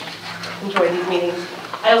very much enjoy these meetings.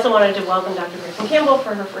 I also wanted to welcome Dr. Kristen Campbell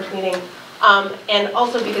for her first meeting. And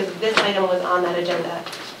also because this item was on that agenda.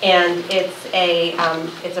 And it's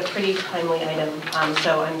a pretty timely item.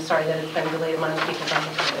 So I'm sorry that it's been delayed a month because I'm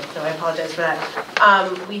excited. So I apologize for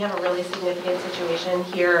that. We have a really significant situation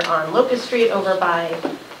here on Locust Street over by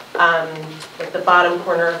at the bottom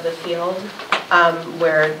corner of the field,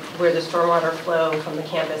 where the stormwater flow from the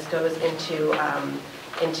campus goes into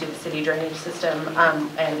the city drainage system,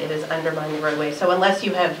 and it has undermined the roadway. So unless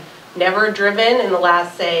you have never driven in the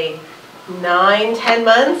last, say, 9-10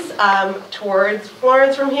 months towards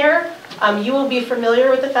Florence from here, you will be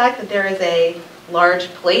familiar with the fact that there is a large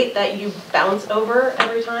plate that you bounce over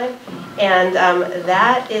every time, and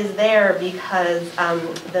that is there because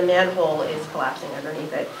the manhole is collapsing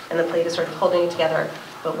underneath it, and the plate is sort of holding it together,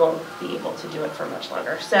 but won't be able to do it for much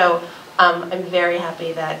longer. So I'm very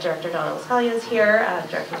happy that Director Donna Lascalia is here,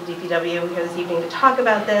 Director of the DPW, here this evening to talk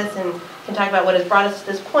about this and can talk about what has brought us to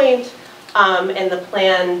this point, and the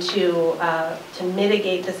plan to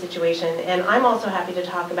mitigate the situation. And I'm also happy to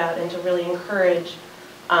talk about and to really encourage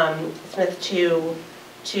Smith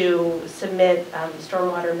to submit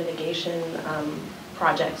stormwater mitigation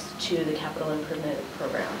projects to the capital improvement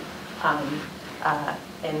program.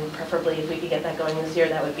 And preferably if we could get that going this year,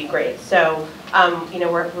 that would be great. So, you know,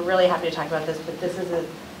 we're really happy to talk about this, but this is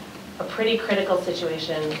a pretty critical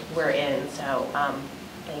situation we're in. So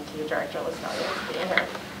thank you, Director Lascalia, for being here.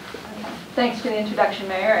 Thanks for the introduction,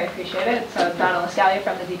 Mayor. I appreciate it. So Donna Lascalia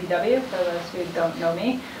from the DPW, for those who don't know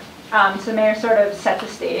me. So Mayor sort of set the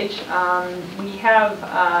stage. We have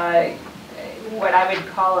what I would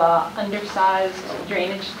call a undersized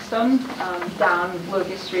drainage system down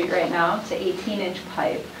Locust Street right now. It's an 18-inch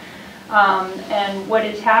pipe. And what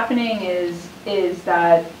is happening is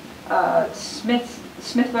that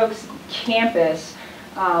Smith Oaks campus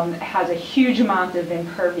has a huge amount of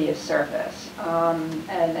impervious surface,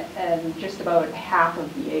 and just about half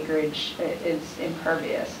of the acreage is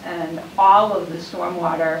impervious, and all of the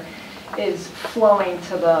stormwater is flowing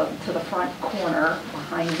to the front corner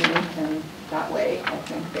behind me, and that way, I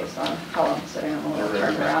think, based on how I'm sitting, I'm a little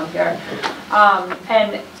turned around here.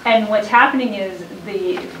 And what's happening is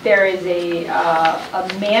there is a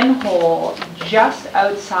manhole just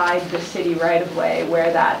outside the city right-of-way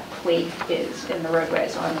where that plate is in the roadway,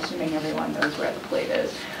 so I'm assuming everyone knows where the plate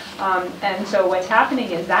is. And so what's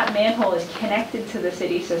happening is that manhole is connected to the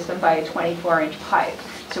city system by a 24-inch pipe.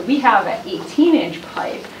 So we have an 18-inch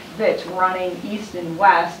pipe that's running east and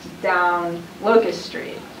west down Locust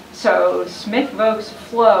Street. So Smith Voke's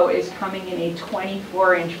flow is coming in a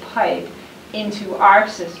 24-inch pipe into our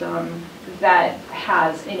system that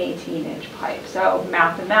has an 18-inch pipe. So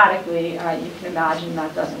mathematically, you can imagine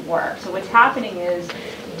that doesn't work. So what's happening is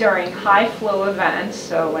during high flow events,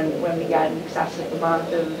 so when we get an excessive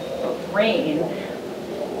amount of rain,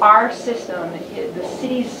 our system, the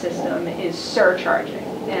city's system, is surcharging.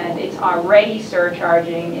 And it's already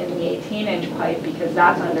surcharging in the 18-inch pipe because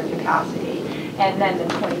that's under capacity. And then the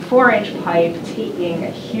 24-inch pipe taking a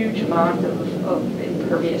huge amount of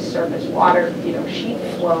impervious surface water, sheet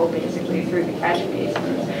flow basically through the catch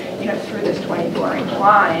basins, through this 24-inch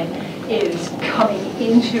line, is coming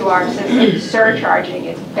into our system, surcharging,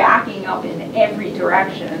 it's backing up in every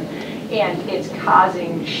direction, and it's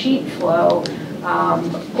causing sheet flow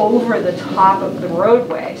over the top of the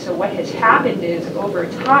roadway. So what has happened is, over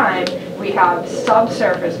time, we have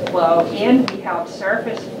subsurface flow and we have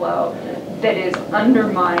surface flow that is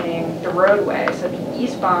undermining the roadway. So the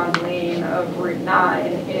eastbound lane of Route 9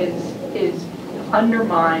 is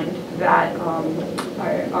undermined, that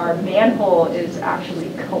our manhole is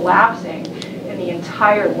actually collapsing, and the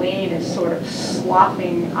entire lane is sort of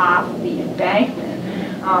sloughing off the embankment.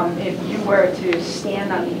 If you were to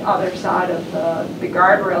stand on the other side of the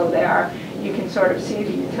guardrail there, you can sort of see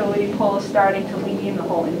the utility pole starting to lean, the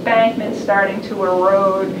whole embankment starting to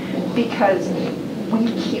erode, because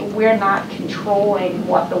we're not controlling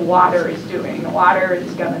what the water is doing. The water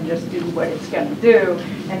is going to just do what it's going to do,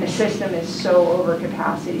 and the system is so over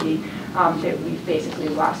capacity that we've basically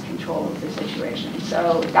lost control of the situation.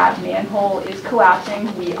 So that manhole is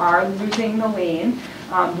collapsing. We are losing the lane.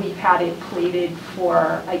 We've had it plated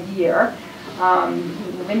for a year.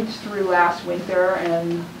 We limped through last winter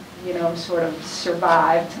and sort of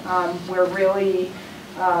survived. We're really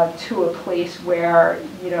to a place where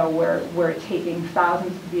we're taking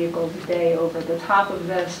thousands of vehicles a day over the top of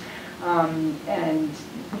this, and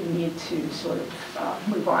we need to sort of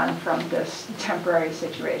move on from this temporary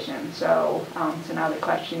situation. So now the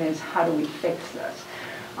question is, how do we fix this?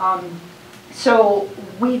 So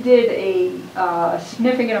we did a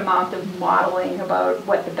significant amount of modeling about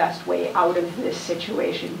what the best way out of this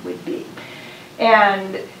situation would be.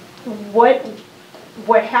 And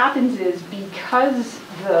what happens is, because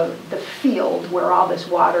the field where all this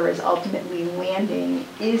water is ultimately landing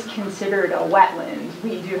is considered a wetland,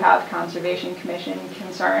 we do have Conservation Commission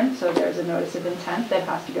concerns. So there's a notice of intent that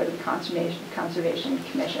has to go to the Conservation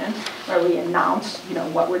Commission, where we announce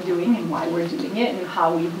what we're doing and why we're doing it and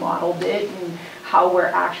how we've modeled it and how we're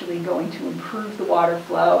actually going to improve the water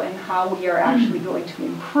flow and how we are actually going to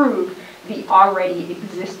improve the already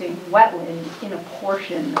existing wetland in a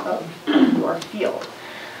portion of your field.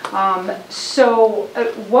 So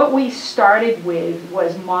what we started with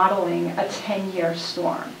was modeling a 10-year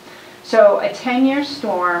storm. So a 10-year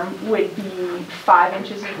storm would be 5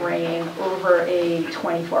 inches of rain over a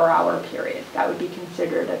 24-hour period. That would be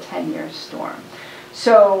considered a 10-year storm.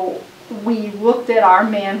 So we looked at our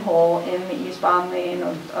manhole in the eastbound lane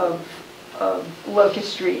of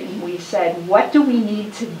Locust Street, and we said, what do we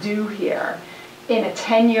need to do here in a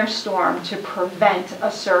 10-year storm to prevent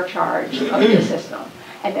a surcharge of the system?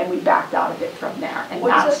 And then we backed out of it from there. And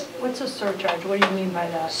what's a surcharge? What do you mean by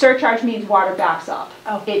that? Surcharge means water backs up.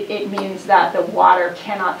 Oh. It means that the water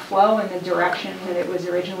cannot flow in the direction that it was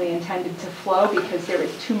originally intended to flow, because there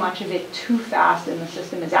is too much of it too fast and the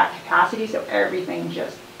system is at capacity, so everything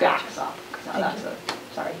just backs up.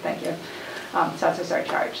 So thank you. So that's a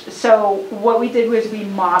surcharge. So what we did was we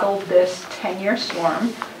modeled this 10-year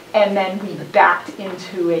storm, and then we backed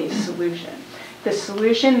into a solution. The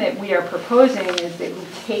solution that we are proposing is that we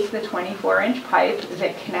take the 24-inch pipe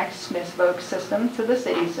that connects Smith Voke's system to the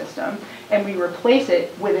city system, and we replace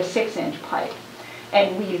it with a 6-inch pipe.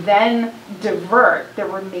 And we then divert the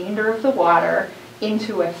remainder of the water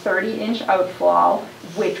into a 30-inch outfall,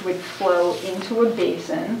 which would flow into a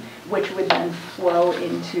basin, which would then flow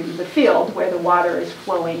into the field where the water is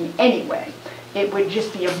flowing anyway. It would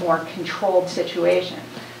just be a more controlled situation.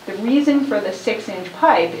 The reason for the 6-inch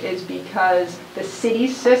pipe is because the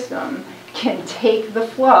city's system can take the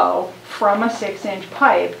flow from a 6-inch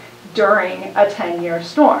pipe during a 10-year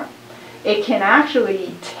storm. it can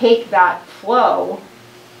actually take that flow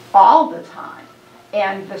all the time,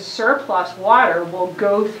 and the surplus water will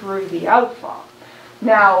go through the outfall.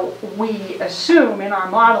 Now, we assume in our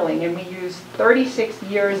modeling, and we use 36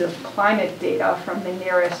 years of climate data from the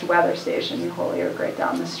nearest weather station in Holyoke right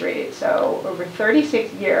down the street. So over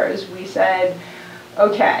 36 years, we said,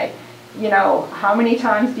 okay, you know, how many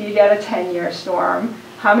times do you get a 10-year storm?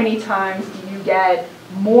 How many times do you get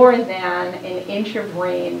more than an inch of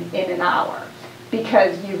rain in an hour?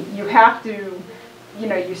 Because you have to, you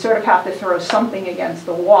know, you sort of have to throw something against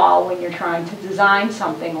the wall when you're trying to design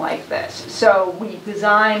something like this. So we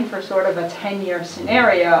design for sort of a 10-year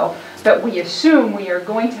scenario, but we assume we are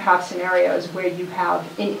going to have scenarios where you have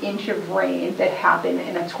an inch of rain that happen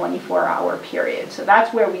in a 24-hour period. So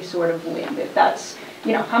that's where we sort of landed. That's,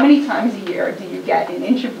 you know, how many times a year do you get an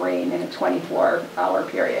inch of rain in a 24-hour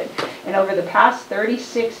period? And over the past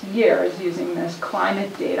 36 years using this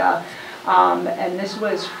climate data, and this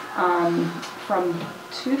was from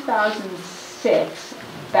 2006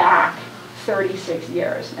 back 36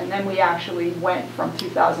 years. And then we actually went from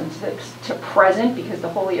 2006 to present because the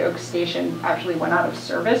Holyoke station actually went out of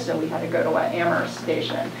service, so we had to go to an Amherst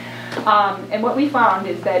station. And what we found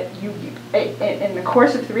is that in the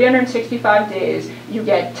course of 365 days, you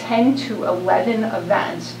get 10 to 11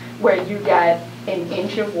 events where you get an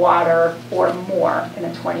inch of water or more in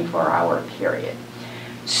a 24-hour period.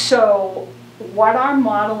 So what our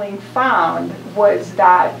modeling found was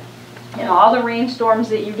that in all the rainstorms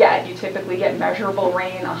that you typically get measurable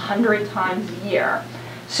rain 100 times a year.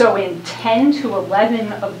 So in 10 to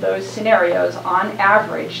 11 of those scenarios, on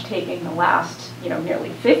average, taking the last, you know, nearly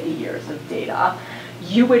 50 years of data,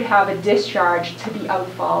 you would have a discharge to the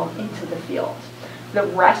outfall into the field. The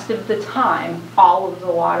rest of the time, all of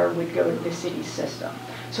the water would go to the city system.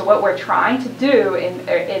 So what we're trying to do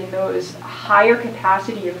in those higher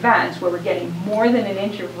capacity events where we're getting more than an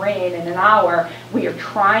inch of rain in an hour, we are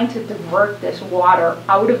trying to divert this water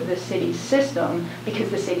out of the city system because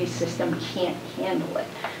the city system can't handle it.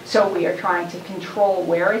 So we are trying to control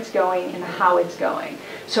where it's going and how it's going.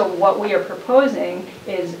 So what we are proposing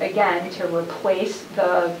is, again, to replace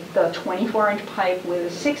the 24-inch pipe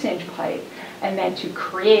with a 6-inch pipe, and then to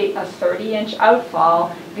create a 30-inch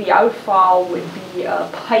outfall. The outfall would be a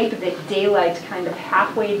pipe that daylights kind of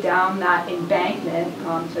halfway down that embankment,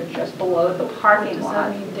 so just below the parking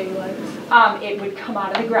lot. What does that mean, daylights? It would come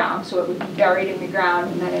out of the ground, so it would be buried in the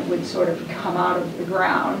ground, and then it would sort of come out of the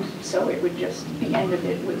ground. So it would just, the end of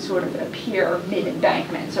it would sort of appear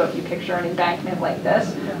mid-embankment. So if you picture an embankment like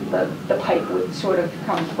this, the pipe would sort of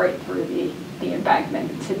come right through the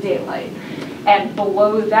embankment to daylight. And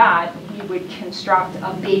below that, we would construct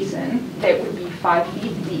a basin that would be 5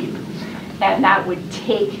 feet deep, and that would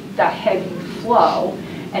take the heavy flow.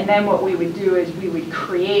 And then what we would do is we would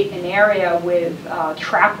create an area with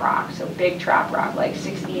trap rock, so big trap rock, like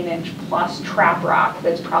 16-inch plus trap rock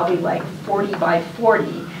that's probably like 40 by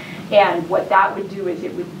 40. And what that would do is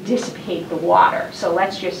it would dissipate the water. So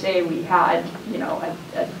let's just say we had, you know,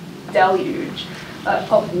 a deluge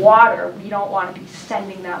of water. We don't want to be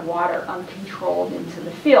sending that water uncontrolled into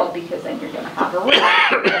the field because then you're going to have a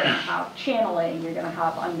risk, you're going to have channeling, you're going to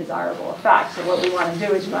have undesirable effects. So what we want to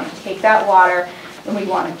do is we want to take that water and we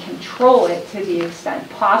want to control it to the extent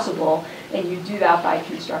possible, and you do that by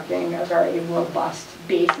constructing a very robust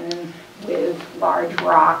basin with large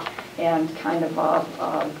rock and kind of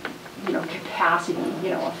a you know, capacity, you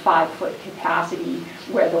know, a 5-foot capacity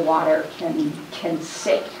where the water can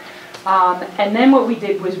sit. And then what we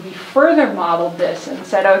did was we further modeled this and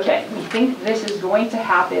said, okay, we think this is going to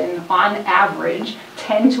happen on average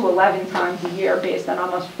 10 to 11 times a year based on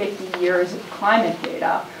almost 50 years of climate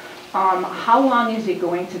data. How long is it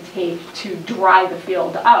going to take to dry the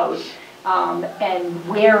field out, and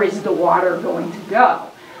where is the water going to go?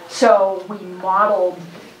 So we modeled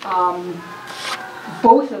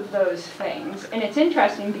both of those things. And it's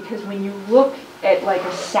interesting because when you look at like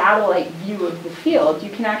a satellite view of the field, you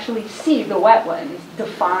can actually see the wetlands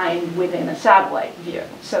defined within a satellite view.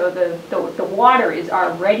 So the water is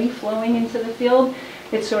already flowing into the field.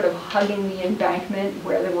 It's sort of hugging the embankment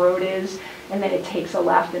where the road is, and then it takes a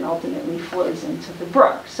left and ultimately flows into the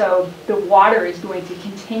brook. So the water is going to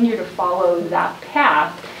continue to follow that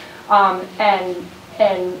path, and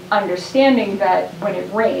understanding that when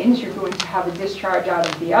it rains, you're going to have a discharge out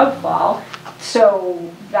of the outfall,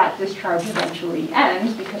 so that discharge eventually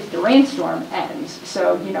ends because the rainstorm ends.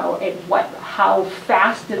 So, you know, how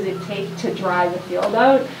fast does it take to dry the field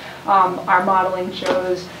out? Our modeling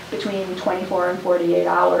shows between 24 and 48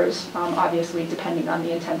 hours, obviously depending on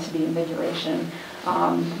the intensity and the duration.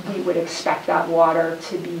 We would expect that water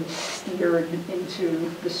to be steered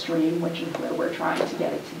into the stream, which is where we're trying to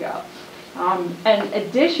get it to go. And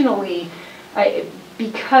additionally,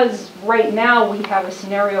 because right now we have a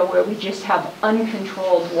scenario where we just have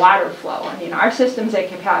uncontrolled water flow. I mean, our system's at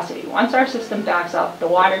capacity. Once our system backs up, the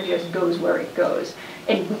water just goes where it goes,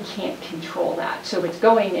 and we can't control that. So it's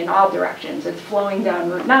going in all directions. It's flowing down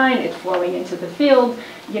Route 9, it's flowing into the field,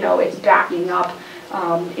 you know, it's backing up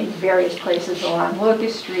in various places along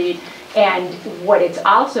Locust Street. And what it's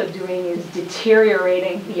also doing is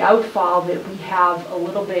deteriorating the outfall that we have a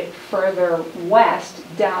little bit further west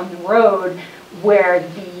down the road, where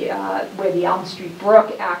the Elm Street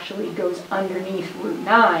Brook actually goes underneath Route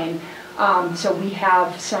 9. So we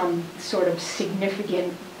have some sort of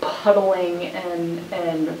significant puddling,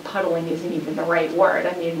 and puddling isn't even the right word.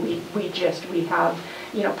 I mean, we have,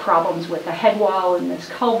 you know, problems with the head wall in this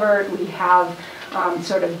culvert. We have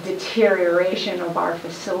sort of deterioration of our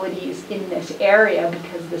facilities in this area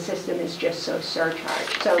because the system is just so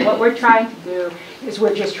surcharged. So what we're trying to do is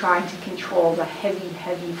we're just trying to control the heavy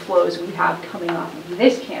flows we have coming off of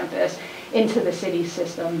this campus into the city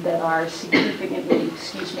system that are significantly,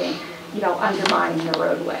 you know, undermining the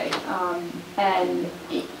roadway. And,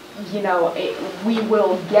 you know, we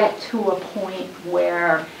will get to a point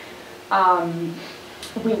where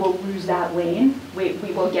we will lose that lane. We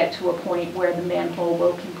will get to a point where the manhole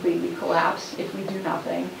will completely collapse if we do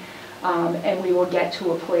nothing. And we will get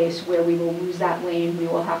to a place where we will lose that lane. We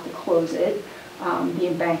will have to close it. The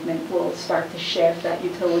embankment will start to shift. That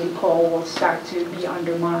utility pole will start to be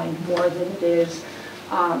undermined more than it is.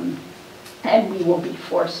 And we will be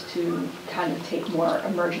forced to kind of take more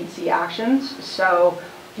emergency actions. So,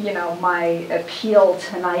 you know, my appeal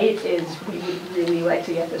tonight is we would really like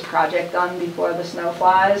to get this project done before the snow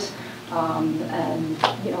flies, and,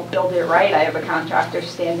 you know, build it right. I have a contractor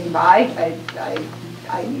standing by.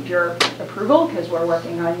 I need your approval because we're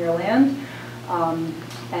working on your land,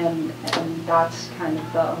 and that's kind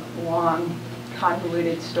of the long,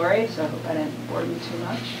 convoluted story. So I hope I didn't bore you too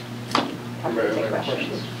much. Happy to take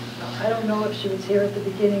questions. I don't know if she was here at the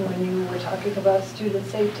beginning when you were talking about student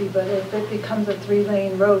safety, but if it becomes a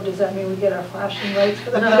 3-lane road, does that mean we get our flashing lights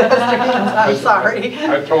for the pedestrians? I'm sorry.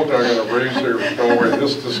 I told her I'm going to raise her. Don't worry,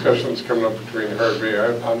 this discussion's coming up between her and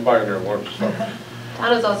me. I'm buying her lunch. So.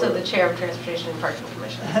 Donna's also the chair of Transportation and Parking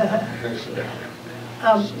Commission.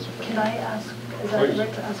 Can I ask, is that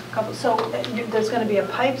right to ask a couple? So there's going to be a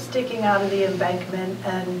pipe sticking out of the embankment,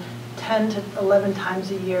 and 10 to 11 times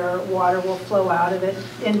a year, water will flow out of it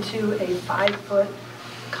into a 5-foot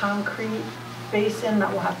concrete basin that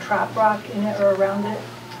will have trap rock in it or around it?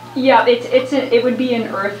 Yeah, it would be an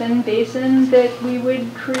earthen basin that we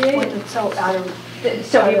would create. So out of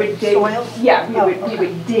we would dig soil? Yeah, we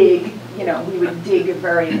would dig. You know, we would dig a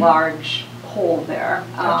very large hole there,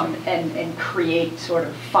 and create sort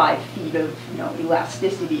of 5 feet of, you know,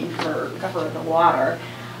 elasticity for the water.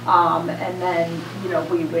 And then, you know,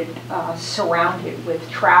 we would surround it with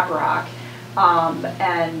trap rock,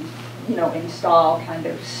 and, you know, install kind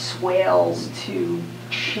of swales to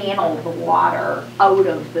channel the water out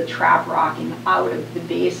of the trap rock and out of the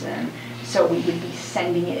basin. So we would be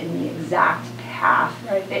sending it in the exact path,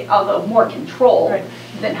 right, although more controlled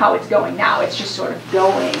than how it's going now. It's just sort of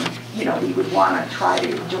going, you know, we would want to try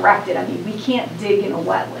to direct it. I mean, we can't dig in a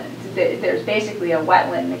wetland. There's basically a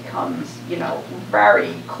wetland that comes, you know,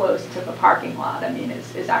 very close to the parking lot. I mean,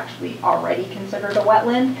 is actually already considered a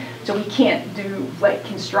wetland. So we can't do like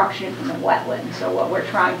construction in a wetland. So what we're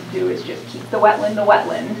trying to do is just keep the wetland a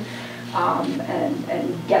wetland,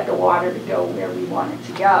 and get the water to go where we want it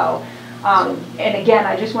to go. And again,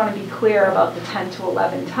 I just want to be clear about the 10 to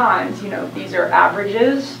 11 times. You know, these are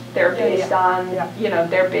averages. They're based on, you know,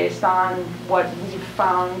 they're based on what we've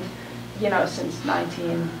found, you know, since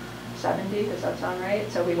 1970. Does that sound right?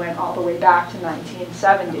 So we went all the way back to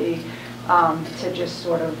 1970 to just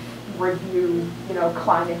sort of review, you know,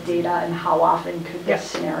 climate data and how often could this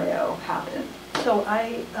scenario happen. So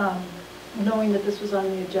I, knowing that this was on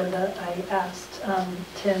the agenda, I asked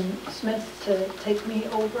Tim Smith to take me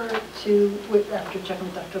over to, after checking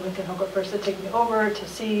with Dr. Lincoln Hooker first, to take me over to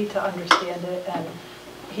see, to understand it, and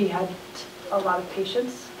he had a lot of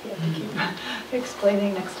patience. He had to keep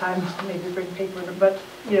explaining next time, maybe bring paper, but,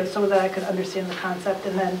 you know, so that I could understand the concept.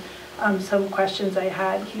 And then some questions I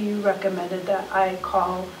had, he recommended that I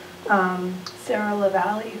call Sarah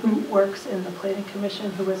LaValle, who works in the Planning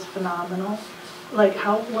Commission, who is phenomenal. Like,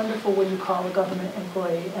 how wonderful when you call a government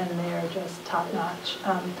employee and they're just top-notch.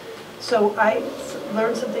 So I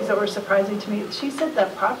learned some things that were surprising to me. She said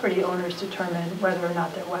that property owners determine whether or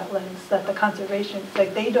not they're wetlands, that the conservation,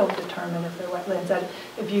 like they don't determine if they're wetlands, that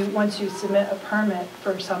if you, once you submit a permit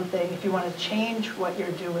for something, if you want to change what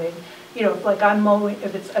you're doing, you know, like I'm mowing,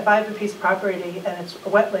 if I have a piece of property and it's a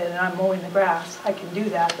wetland and I'm mowing the grass, I can do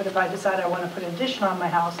that. But if I decide I want to put an addition on my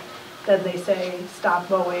house, then they say stop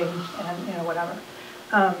mowing and, you know, whatever.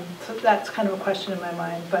 So that's kind of a question in my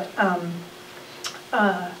mind. But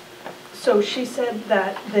so she said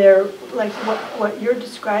that they're, like what you're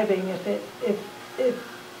describing, if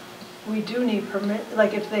we do need permit,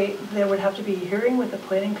 like if there would have to be a hearing with the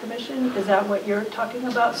planning commission, is that what you're talking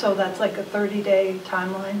about? So that's like a 30-day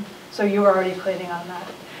timeline? So you're already planning on that?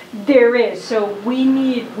 There is. So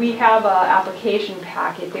we have an application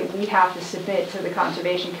packet that we have to submit to the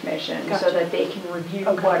Conservation Commission Gotcha. So that they can review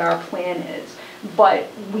Okay. what our plan is. But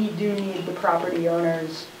we do need the property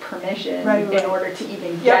owner's permission in order to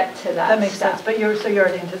even get to that That makes step. sense, but so you're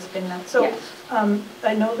already anticipating that. So Yes.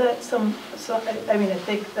 I know that I mean, I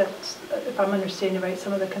think that if I'm understanding right,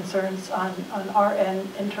 some of the concerns on our end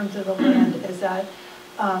in terms of the land is that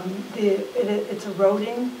it's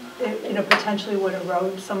eroding, you know, potentially would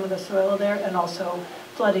erode some of the soil there, and also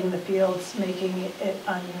flooding the fields, making it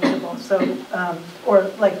unusable, so, or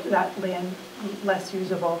like that land less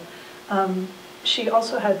usable. She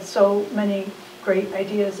also had so many great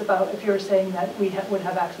ideas about, if you were saying that we would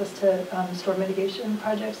have access to storm mitigation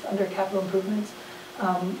projects under capital improvements,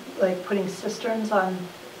 like putting cisterns on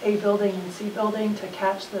A building and C building to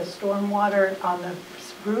catch the storm water on the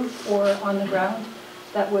roof or on the ground,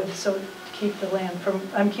 that would so keep the land from,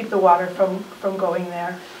 keep the water from going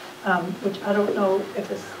there. Which I don't know if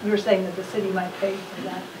this, you were saying that the city might pay for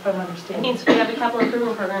that, if I'm It understanding. means we have a capital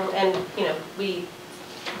improvement program, and, you know,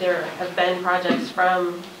 there have been projects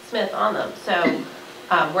from Smith on them. So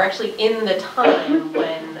we're actually in the time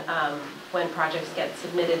when projects get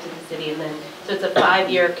submitted to the city, and then, so it's a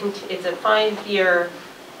 5-year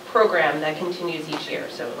program that continues each year.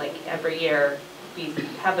 So like every year we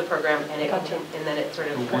have the program and it and then it sort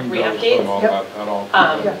of re-updates.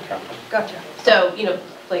 Gotcha. So, you know,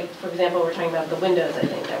 like for example, we're talking about the windows, I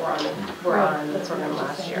think, that were on the program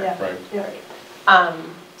last year. Yeah. Right. Yeah.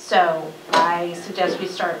 So I suggest we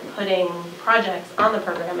start putting projects on the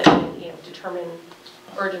program and, you know, determine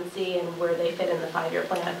urgency and where they fit in the 5-year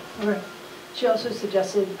plan. Right. She also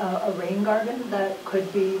suggested a rain garden that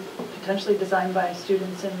could be potentially designed by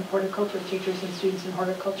students in horticulture, teachers and students in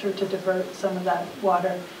horticulture, to divert some of that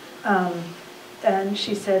water. And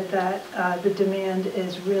she said that the demand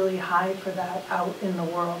is really high for that out in the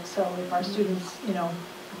world. So if our students, you know,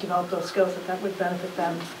 develop those skills, that would benefit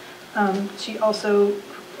them. She also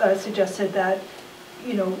suggested that,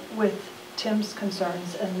 you know, with Tim's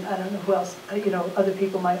concerns, and I don't know who else, you know, other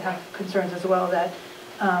people might have concerns as well, that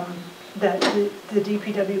that the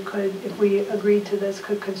DPW could, if we agreed to this,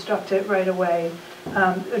 could construct it right away,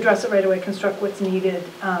 address it right away, construct what's needed,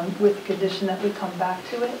 with the condition that we come back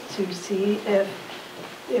to it to see if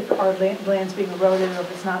our land's being eroded or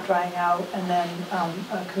if it's not drying out, and then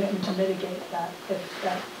a commitment to mitigate that if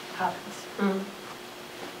that happens. Mm-hmm.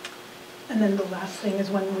 And then the last thing is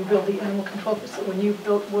when we build the animal control facility,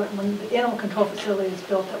 when the animal control facility is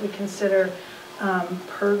built, that we consider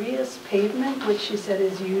pervious pavement, which she said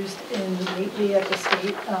is used lately at the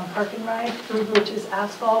state park and ride, which is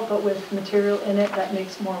asphalt but with material in it that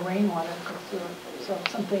makes more rainwater go through it. So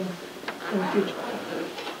something in the future.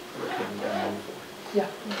 Yeah,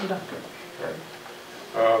 conductor.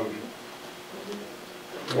 Right.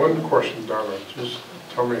 One question, Donna, just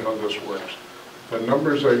tell me how this works. The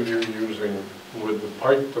numbers that you're using with the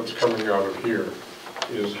pipe that's coming out of here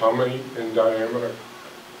is how many in diameter?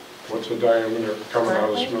 What's the diameter coming out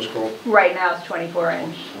of Smith School? Right now it's 24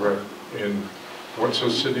 inch. Right. And what's the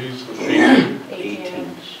city's? 18? 18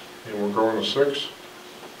 inch. And we're going to 6?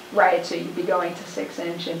 Right, so you'd be going to 6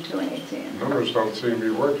 inch into an 18. Numbers don't seem to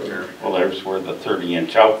be working there. Well, there's where the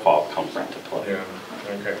 30-inch outfall comes into play. Yeah,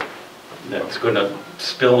 okay. That's going to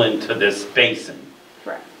spill into this basin,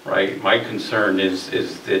 Correct. right? My concern is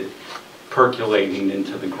that percolating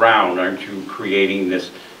into the ground, aren't you creating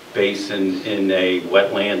this basin in a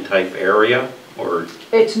wetland type area, or?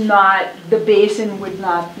 It's not, the basin would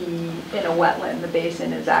not be in a wetland. The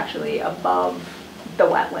basin is actually above the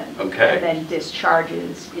wetland. Okay. And then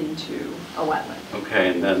discharges into a wetland. Okay,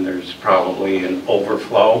 and then there's probably an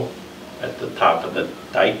overflow at the top of the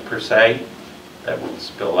dike per se that will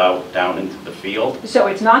spill out down into the field? So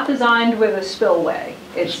it's not designed with a spillway.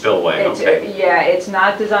 Spillway, okay. Yeah, it's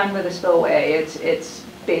not designed with a spillway. It's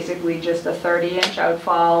basically just a 30-inch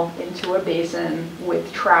outfall into a basin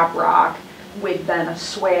with trap rock with then a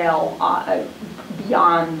swale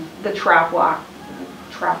beyond the trap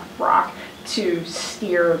rock to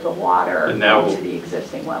steer the water And that into the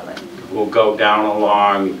existing wetland. We'll go down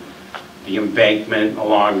along the embankment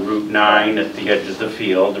along Route 9 at the edge of the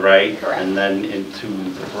field, right? Correct. And then into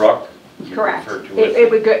the brook. You Correct. refer to as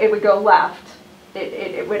It would go left.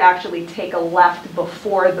 It would actually take a left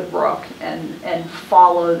before the brook and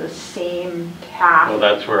follow the same path. Well,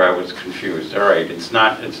 that's where I was confused. All right, it's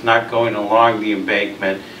not going along the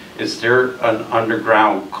embankment. Is there an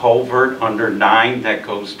underground culvert under 9 that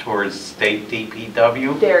goes towards state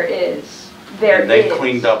DPW? There is. And they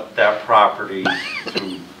cleaned up that property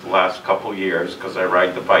through the last couple years, because I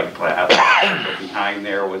ride the bike path. But behind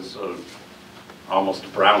there was almost a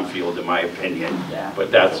brownfield, in my opinion. Yeah.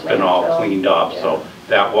 But that's been all cleaned up, so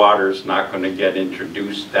that water's not going to get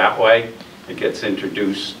introduced that way. It gets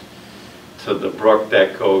introduced to the brook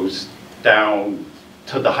that goes down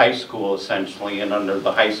to the high school, essentially, and under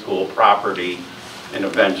the high school property, and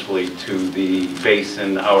eventually to the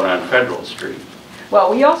basin out on Federal Street.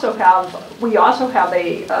 Well, we also have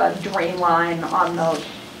a drain line on the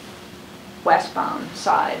westbound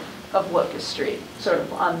side of Locust Street, sort of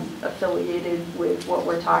unaffiliated with what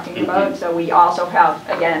we're talking about. So we also have,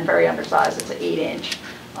 again, very undersized, it's an 8-inch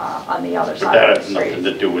on the other side of the street. That has nothing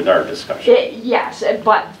to do with our discussion. Yes,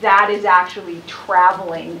 but that is actually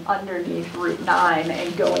traveling underneath Route 9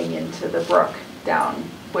 and going into the brook down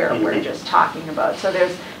where we're just talking about. So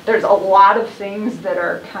there's a lot of things that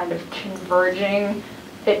are kind of converging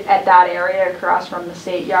at that area across from the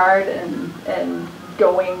state yard and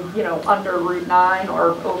going, you know, under Route 9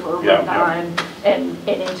 or over Route 9 and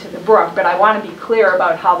into the brook. But I want to be clear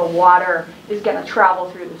about how the water is going to travel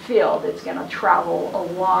through the field. It's going to travel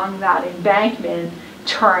along that embankment,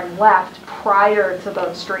 turn left prior to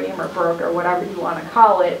the stream or brook or whatever you want to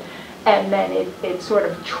call it, and then it sort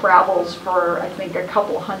of travels for, I think, a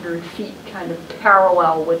couple hundred feet kind of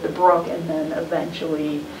parallel with the brook, and then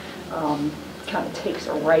eventually kind of takes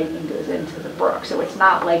a right and goes into the brook. So it's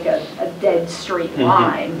not like a dead straight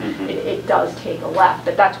line. It does take a left,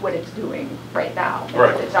 but that's what it's doing right now.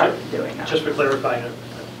 Right. It's already doing that. Just for clarifying,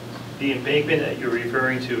 the embankment that you're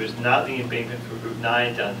referring to is not the embankment from Route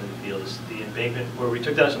 9 down to the field. It's the embankment where we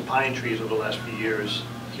took down some pine trees over the last few years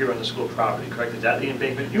here on the school property, correct? Is that the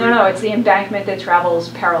embankment? No, it's the embankment that travels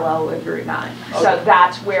parallel with Route 9. Okay. So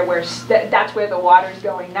that's where that's where the water's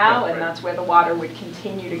going now, and that's where the water would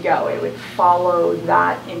continue to go. It would follow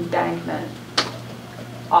that embankment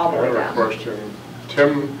all the way down. I have a question.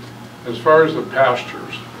 Tim, as far as the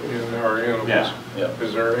pastures in our animals,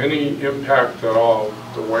 is there any impact at all,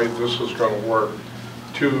 the way this is going to work,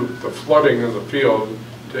 to the flooding of the field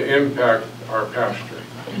to impact our pasture?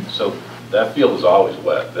 So that field is always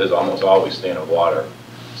wet. There's almost always standing water.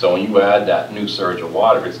 So when you add that new surge of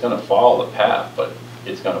water, it's going to follow the path, but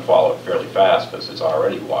it's going to follow it fairly fast because it's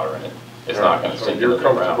already water in it. It's not going to sink into the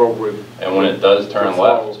ground. And when it does turn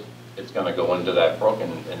left, it's going to go into that brook,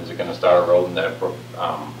 and is it going to start eroding that brook,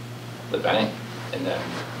 the bank, and then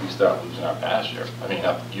we start losing our pasture. I mean,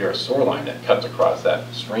 your sewer line that cuts across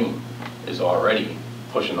that stream is already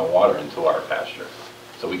pushing the water into our pasture.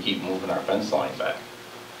 So we keep moving our fence line back.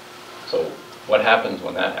 So what happens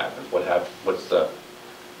when that happens? What's the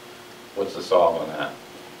solve on that?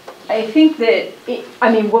 I think that,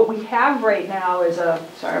 what we have right now is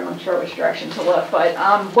sorry, I'm not sure which direction to look, but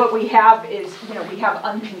what we have is, we have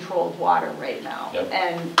uncontrolled water right now. Yep.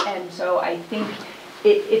 And so I think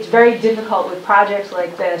it's very difficult with projects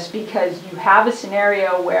like this because you have a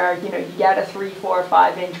scenario where, you get a 3, 4,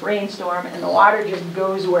 5-inch rainstorm and the water just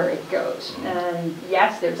goes where it goes. And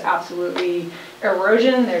yes, there's absolutely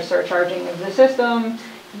erosion, there's surcharging of the system.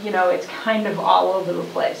 It's kind of all over the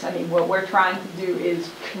place. What we're trying to do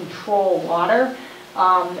is control water,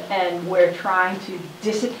 and we're trying to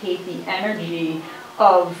dissipate the energy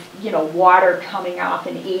of, water coming off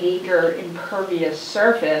an 8-acre impervious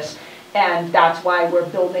surface. And that's why we're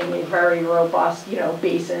building a very robust,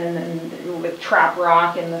 basin and with trap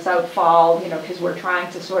rock in this outfall, because we're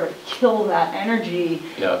trying to sort of kill that energy.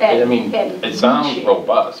 Yeah, it sounds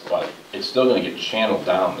robust, but it's still going to get channeled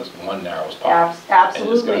down this one narrow spot. Absolutely.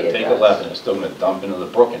 And it's going to take a left, and it's still going to dump into the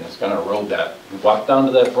brook, and it's going to erode that. You walk down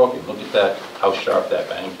to that brook and look at that, how sharp that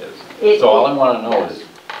bank is. So all I want to know is,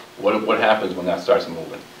 what happens when that starts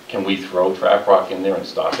moving? Can we throw trap rock in there and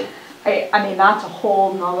stop it? That's a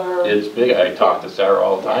whole nother... It's big. I talk to Sarah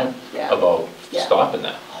all the time about stopping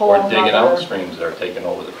that. Or digging out streams that are taking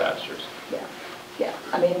over the pastures. Yeah.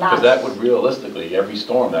 Because that would realistically, every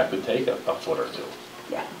storm, that could take a foot or two.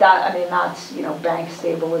 Yeah, that's, bank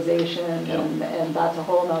stabilization, and that's a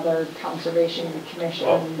whole nother conservation commission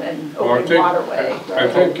and open waterway. I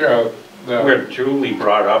think Where Julie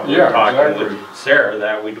brought up, we Yeah, were talking exactly. with Sarah,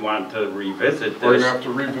 that we'd want to revisit We're this. gonna have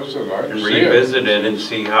to revisit it. I And see it. revisit it and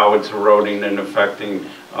see how it's eroding and affecting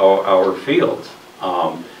our fields.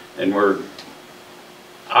 And we're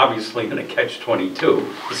obviously in a catch-22.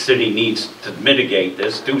 The city needs to mitigate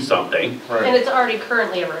this, do something. And Right. it's already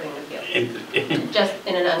currently eroding the field, And- just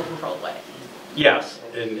in an uncontrolled way. Yes,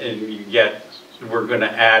 and yet we're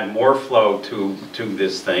gonna add more flow to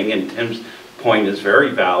this thing, and Tim's point is very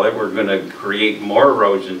valid. We're gonna create more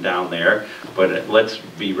erosion down there, but let's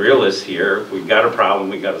be realists here. If we've got a problem,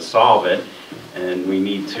 we gotta solve it, and we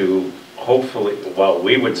need to hopefully, well,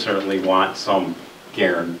 we would certainly want some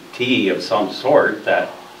guarantee of some sort that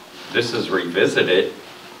this is revisited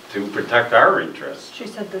to protect our interests. She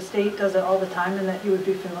said the state does it all the time and that you would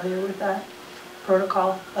be familiar with that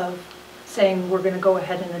protocol of saying we're going to go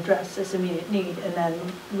ahead and address this immediate need and then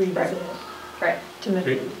revisit it Right. to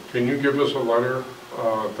mitigate. Can you give us a letter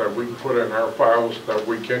that we can put in our files that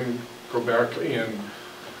we can go back in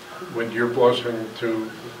with your blessing to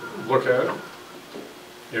look at it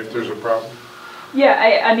if there's a problem?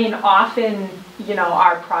 Yeah, I mean, often, you know,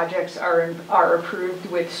 our projects are approved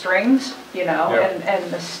with strings, you know, Yeah.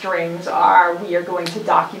 and the strings are, we are going to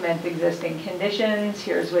document existing conditions,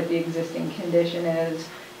 here's what the existing condition is.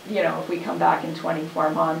 You know, if we come back in 24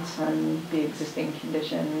 months and the existing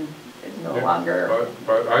condition is no Yeah, longer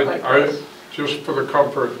But like I, this. just for the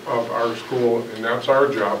comfort of our school, and that's our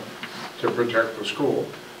job, to protect the school,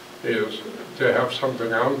 is to have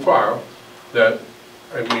something on file that,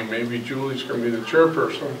 I mean, maybe Julie's gonna be the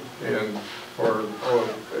chairperson, and,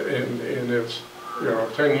 and it's, you know,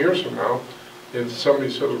 10 years from now, if somebody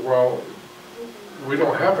says, well, we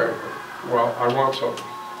don't have anything, well, I want something,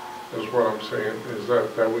 is what I'm saying, is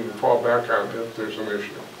that we can fall back on if there's an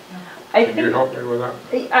issue. Can you help me with that?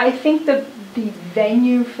 I think the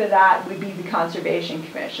venue for that would be the Conservation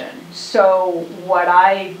Commission. So what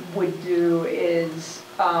I would do is,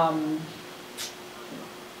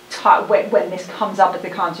 when this comes up at the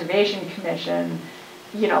Conservation Commission,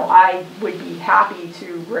 you know, I would be happy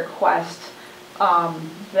to request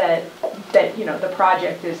that you know, the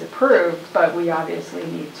project is approved, but we obviously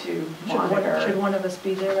need to monitor. Should one of us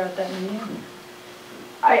be there at that meeting?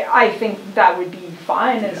 I think that would be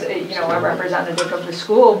fine as, you know, a representative of the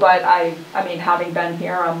school, but I mean, having been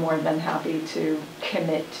here, I'm more than happy to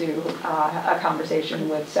commit to a conversation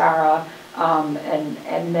with Sarah,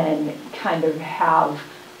 and then kind of have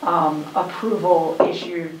approval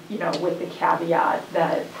issued, you know, with the caveat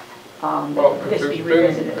that Well, this be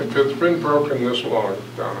revisited. if it's been broken this long,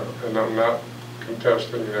 Donna, and I'm not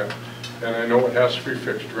contesting that, and I know it has to be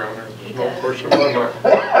fixed around there, there's no question in my mind.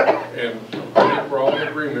 And I think we're all in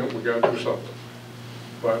agreement, we gotta do something.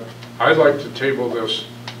 But I'd like to table this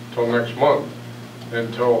till next month,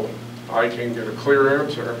 until I can get a clear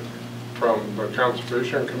answer from the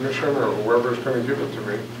Conservation Commission or whoever's gonna give it to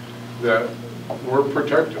me, that we're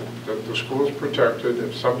protected, that the school's protected.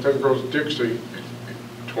 If something goes Dixie,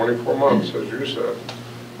 24 months, as you said,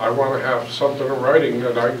 I want to have something in writing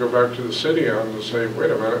that I can go back to the city on and say, wait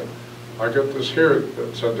a minute, I got this here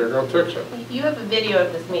that said they're going to fix it. You have a video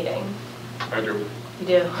of this meeting. I do. You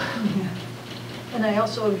do. And I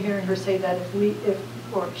also am hearing her say that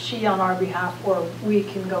or she on our behalf, or we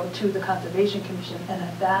can go to the Conservation Commission and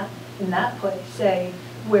in that place say,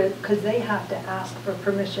 because they have to ask for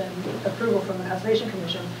permission, approval from the Conservation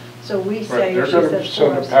Commission. So we say, Right, she they're going to says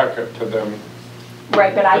send for a us. packet to them.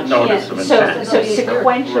 Right, but I The notice can't, of so intent. so I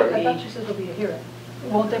sequentially. thought you said there'll be a hearing.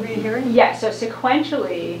 Won't there be a hearing? Yeah, so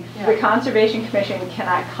sequentially, the Yeah. Conservation Commission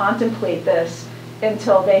cannot contemplate this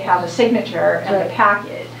until they have a signature and Right. the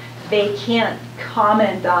packet. They can't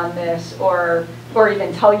comment on this or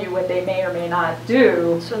even tell you what they may or may not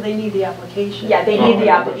do. So they need the application. Yeah, they need the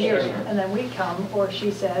Oh, application. And then we come, or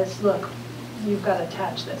she says, look, you've got to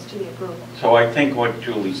attach this to the approval. So I think what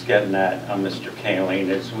Julie's getting at, Mr. Kaling,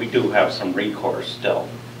 is we do have some recourse still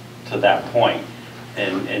to that point.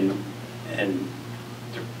 And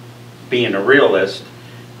being a realist,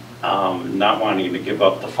 not wanting to give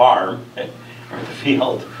up the farm or the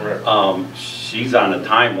field, Correct. she's on a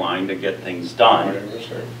timeline to get things I done.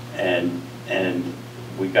 understand. And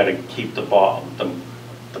we got to keep the ball,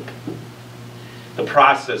 the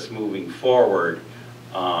process moving forward.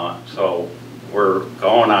 So we're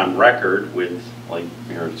going on record with, like,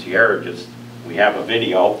 here Sierra just, we have a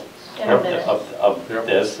video And a minute. of Yep.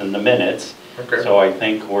 this in the minutes. Okay. So I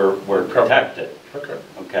think we're protected, Okay.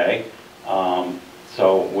 okay?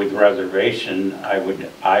 So with reservation, I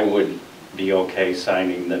would be okay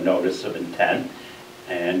signing the notice of intent,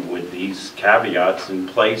 and with these caveats in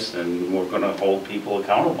place, and we're going to hold people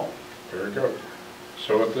accountable. Very good.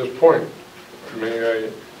 So at this point, may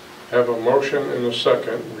I Have a motion and a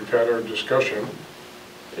second. We've had our discussion.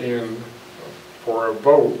 And for a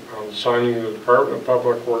vote on signing the Department of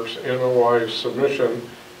Public Works NOI submission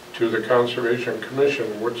to the Conservation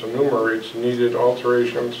Commission, which enumerates needed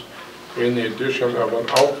alterations in the addition of an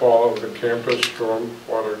outfall of the campus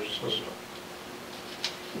stormwater system.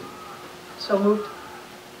 So moved.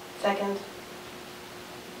 Second.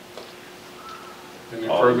 Any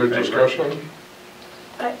All further in favor? discussion?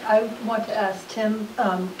 I want to ask Tim,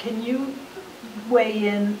 can you weigh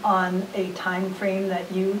in on a time frame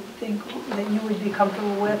that you think that you would be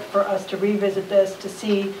comfortable with for us to revisit this to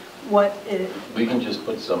see what it? We can just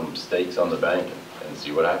put some stakes on the bank and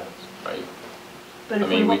see what happens, right? But I if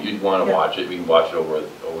mean, want- we'd want to yeah. watch it, we can watch it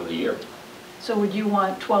over the year. So would you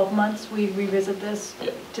want 12 months, we revisit this?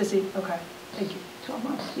 Yeah. To see, okay, thank you. 12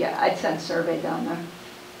 months. Yeah, I'd send survey down there,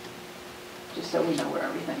 just so we know where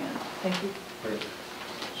everything is. Thank you. Right.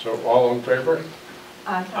 So all in favor?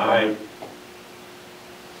 Aye.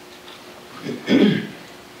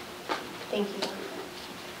 Thank you.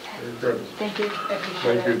 Very good. Thank you, I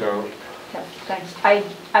appreciate it. Thank you, Donna. Okay, thanks.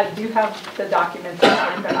 I do have the documents in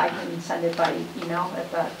hand, but I can send it by email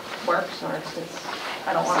if that works, or if it's,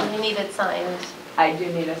 I don't So want you to. need it signed. I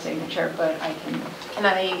do need a signature, but I can, Can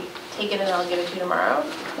I take it and I'll give it to you tomorrow?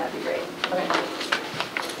 that'd be great. Okay.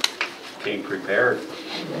 Came prepared.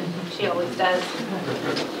 She always does.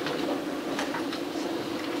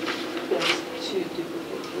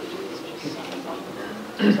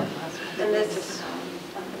 And this,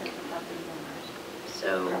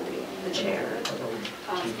 so the chair.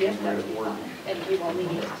 Yes, that would be fine. And you only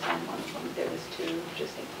need to sign one from, there was two,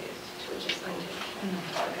 just in case. We'll just sign it.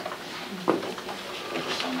 Thank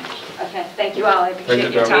you so much. Okay, thank you all, I Thank appreciate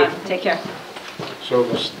you, your Donna. time. Take care. So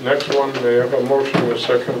this next one, may I have a motion and a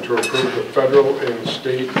second to approve the federal and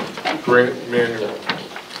state grant manual?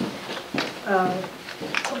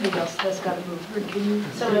 Somebody else has got to move. Rick, can you?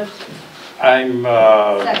 So moved.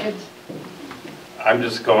 Second. I'm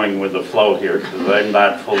just going with the flow here because I'm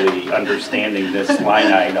not fully understanding this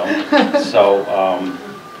line item. So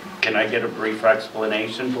can I get a brief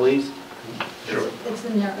explanation, please? Sure. It's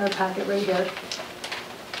in your packet right here.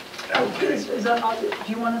 Is that,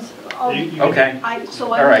 do you want us? Okay.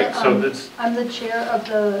 All right, so that's, I'm the chair of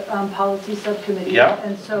the policy subcommittee. Yeah.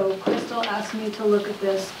 And so Crystal asked me to look at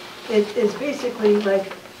this. It is basically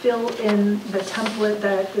like fill in the template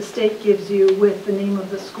that the state gives you with the name of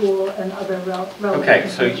the school and other relevant okay,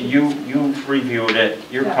 so information. you've reviewed it,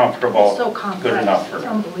 you're Yeah. comfortable, It's so complex. good enough for It's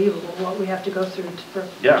me. unbelievable what we have to go through for.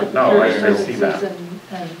 Yeah, to no, procure I see services that.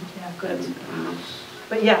 And yeah, good.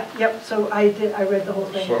 But yeah, yep, so I read the whole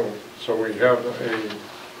thing. So we have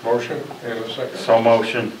a motion and a second? So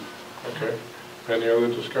motion. Okay. Any other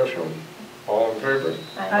discussion? All in favor?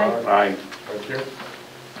 Aye. Aye. Thank you.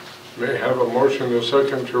 May I have a motion and a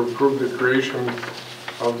second to approve the creation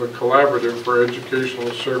of the Collaborative for Educational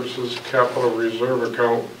Services Capital Reserve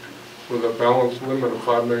Account with a balance limit of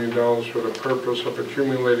 $5 million for the purpose of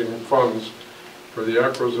accumulating funds for the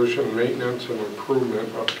acquisition, maintenance, and improvement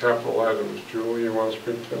of capital items. Julie, you want to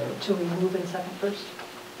speak to that? Should we move in second first?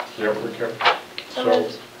 Yeah, we can. So So,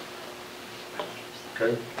 moved.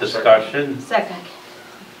 okay. Discussion? Second.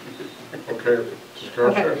 Okay,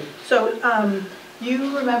 discussion? Okay, so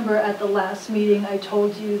you remember at the last meeting, I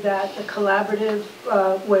told you that the collaborative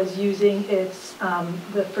was using its,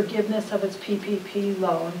 the forgiveness of its PPP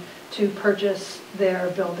loan to purchase their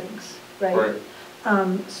buildings, right?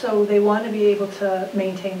 Right. So they want to be able to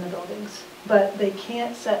maintain the buildings, but they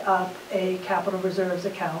can't set up a capital reserves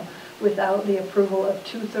account without the approval of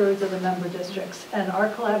 2/3 of the member districts. And our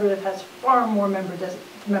collaborative has far more member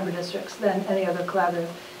districts than any other collaborative.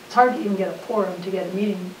 It's hard to even get a quorum to get a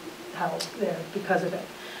meeting held there because of it.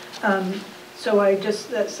 So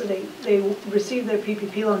they received their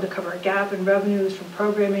PPP loan to cover a gap in revenues from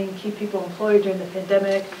programming, keep people employed during the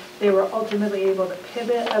pandemic. They were ultimately able to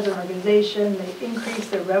pivot as an organization. They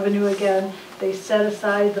increased their revenue again. They set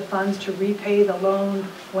aside the funds to repay the loan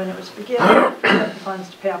when it was forgiven, the funds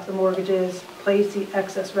to pay off the mortgages, place the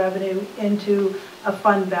excess revenue into a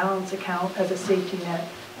fund balance account as a safety net,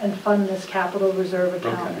 and fund this capital reserve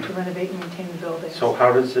account Okay. to renovate and maintain the buildings. So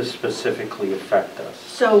how does this specifically affect us?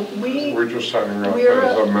 So we're We're just signing up We're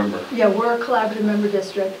as a member. Yeah, we're a collaborative member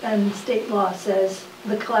district, and state law says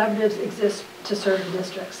the collaboratives exist to serve the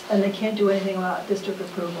districts, and they can't do anything without district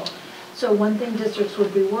approval. So one thing districts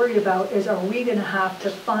would be worried about is, are we gonna have to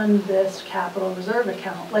fund this capital reserve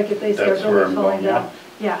account? Like if they see our That's where buildings I'm falling going, down.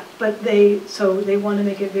 Yeah, but so they wanna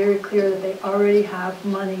make it very clear that they already have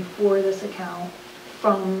money for this account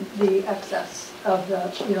from the excess of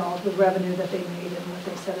the revenue that they made and what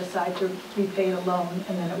they set aside to repay the loan,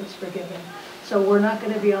 and then it was forgiven. So we're not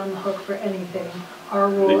going to be on the hook for anything. Our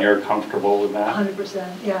role. Then you're comfortable with that?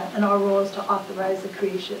 100%, yeah, and our role is to authorize the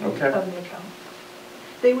creation of Okay. the account.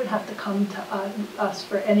 They would have to come to us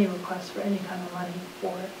for any request for any kind of money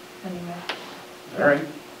for it anyway. All right.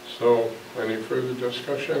 So, any further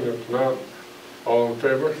discussion? If not, all in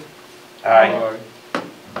favor? Aye.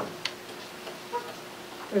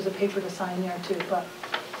 There's a paper to sign there too, but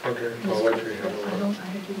Okay, I'll let you I handle it. don't, I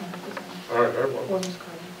think you might have to sign it. All right, I will. Or Ms.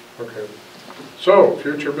 Carter. Okay. So,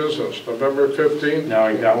 future business, November 15th. No,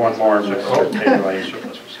 you got one more, Mr. Taylor.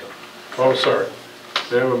 Oh, sorry.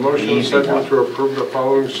 They have a motion and Easy one. second to approve the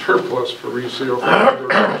following surplus for reseal for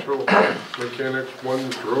agricultural mechanics, one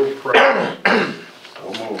drill press.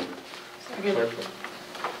 So moved. Second.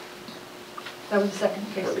 That was the second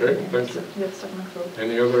case. Okay, thank you. That's second vote.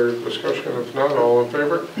 Any other discussion? If not, all in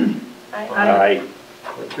favor? Aye.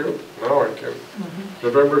 Thank you. Now I can. Mhm.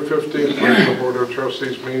 November 15th, regular Board of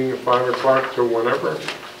Trustees meeting at 5 o'clock to whenever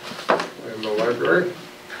in the library.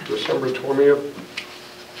 December 20th,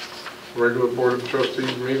 regular Board of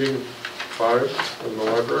Trustees meeting 5 in the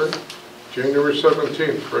library. January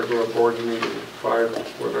 17th, regular board meeting 5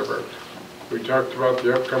 whenever. We talked about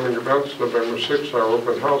the upcoming events. November 6th, our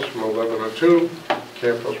open house from 11 to 2,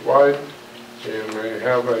 campus-wide. And I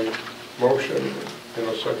have a motion and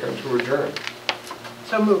a second to adjourn.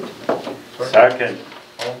 So moved. Second.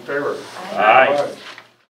 All in favor?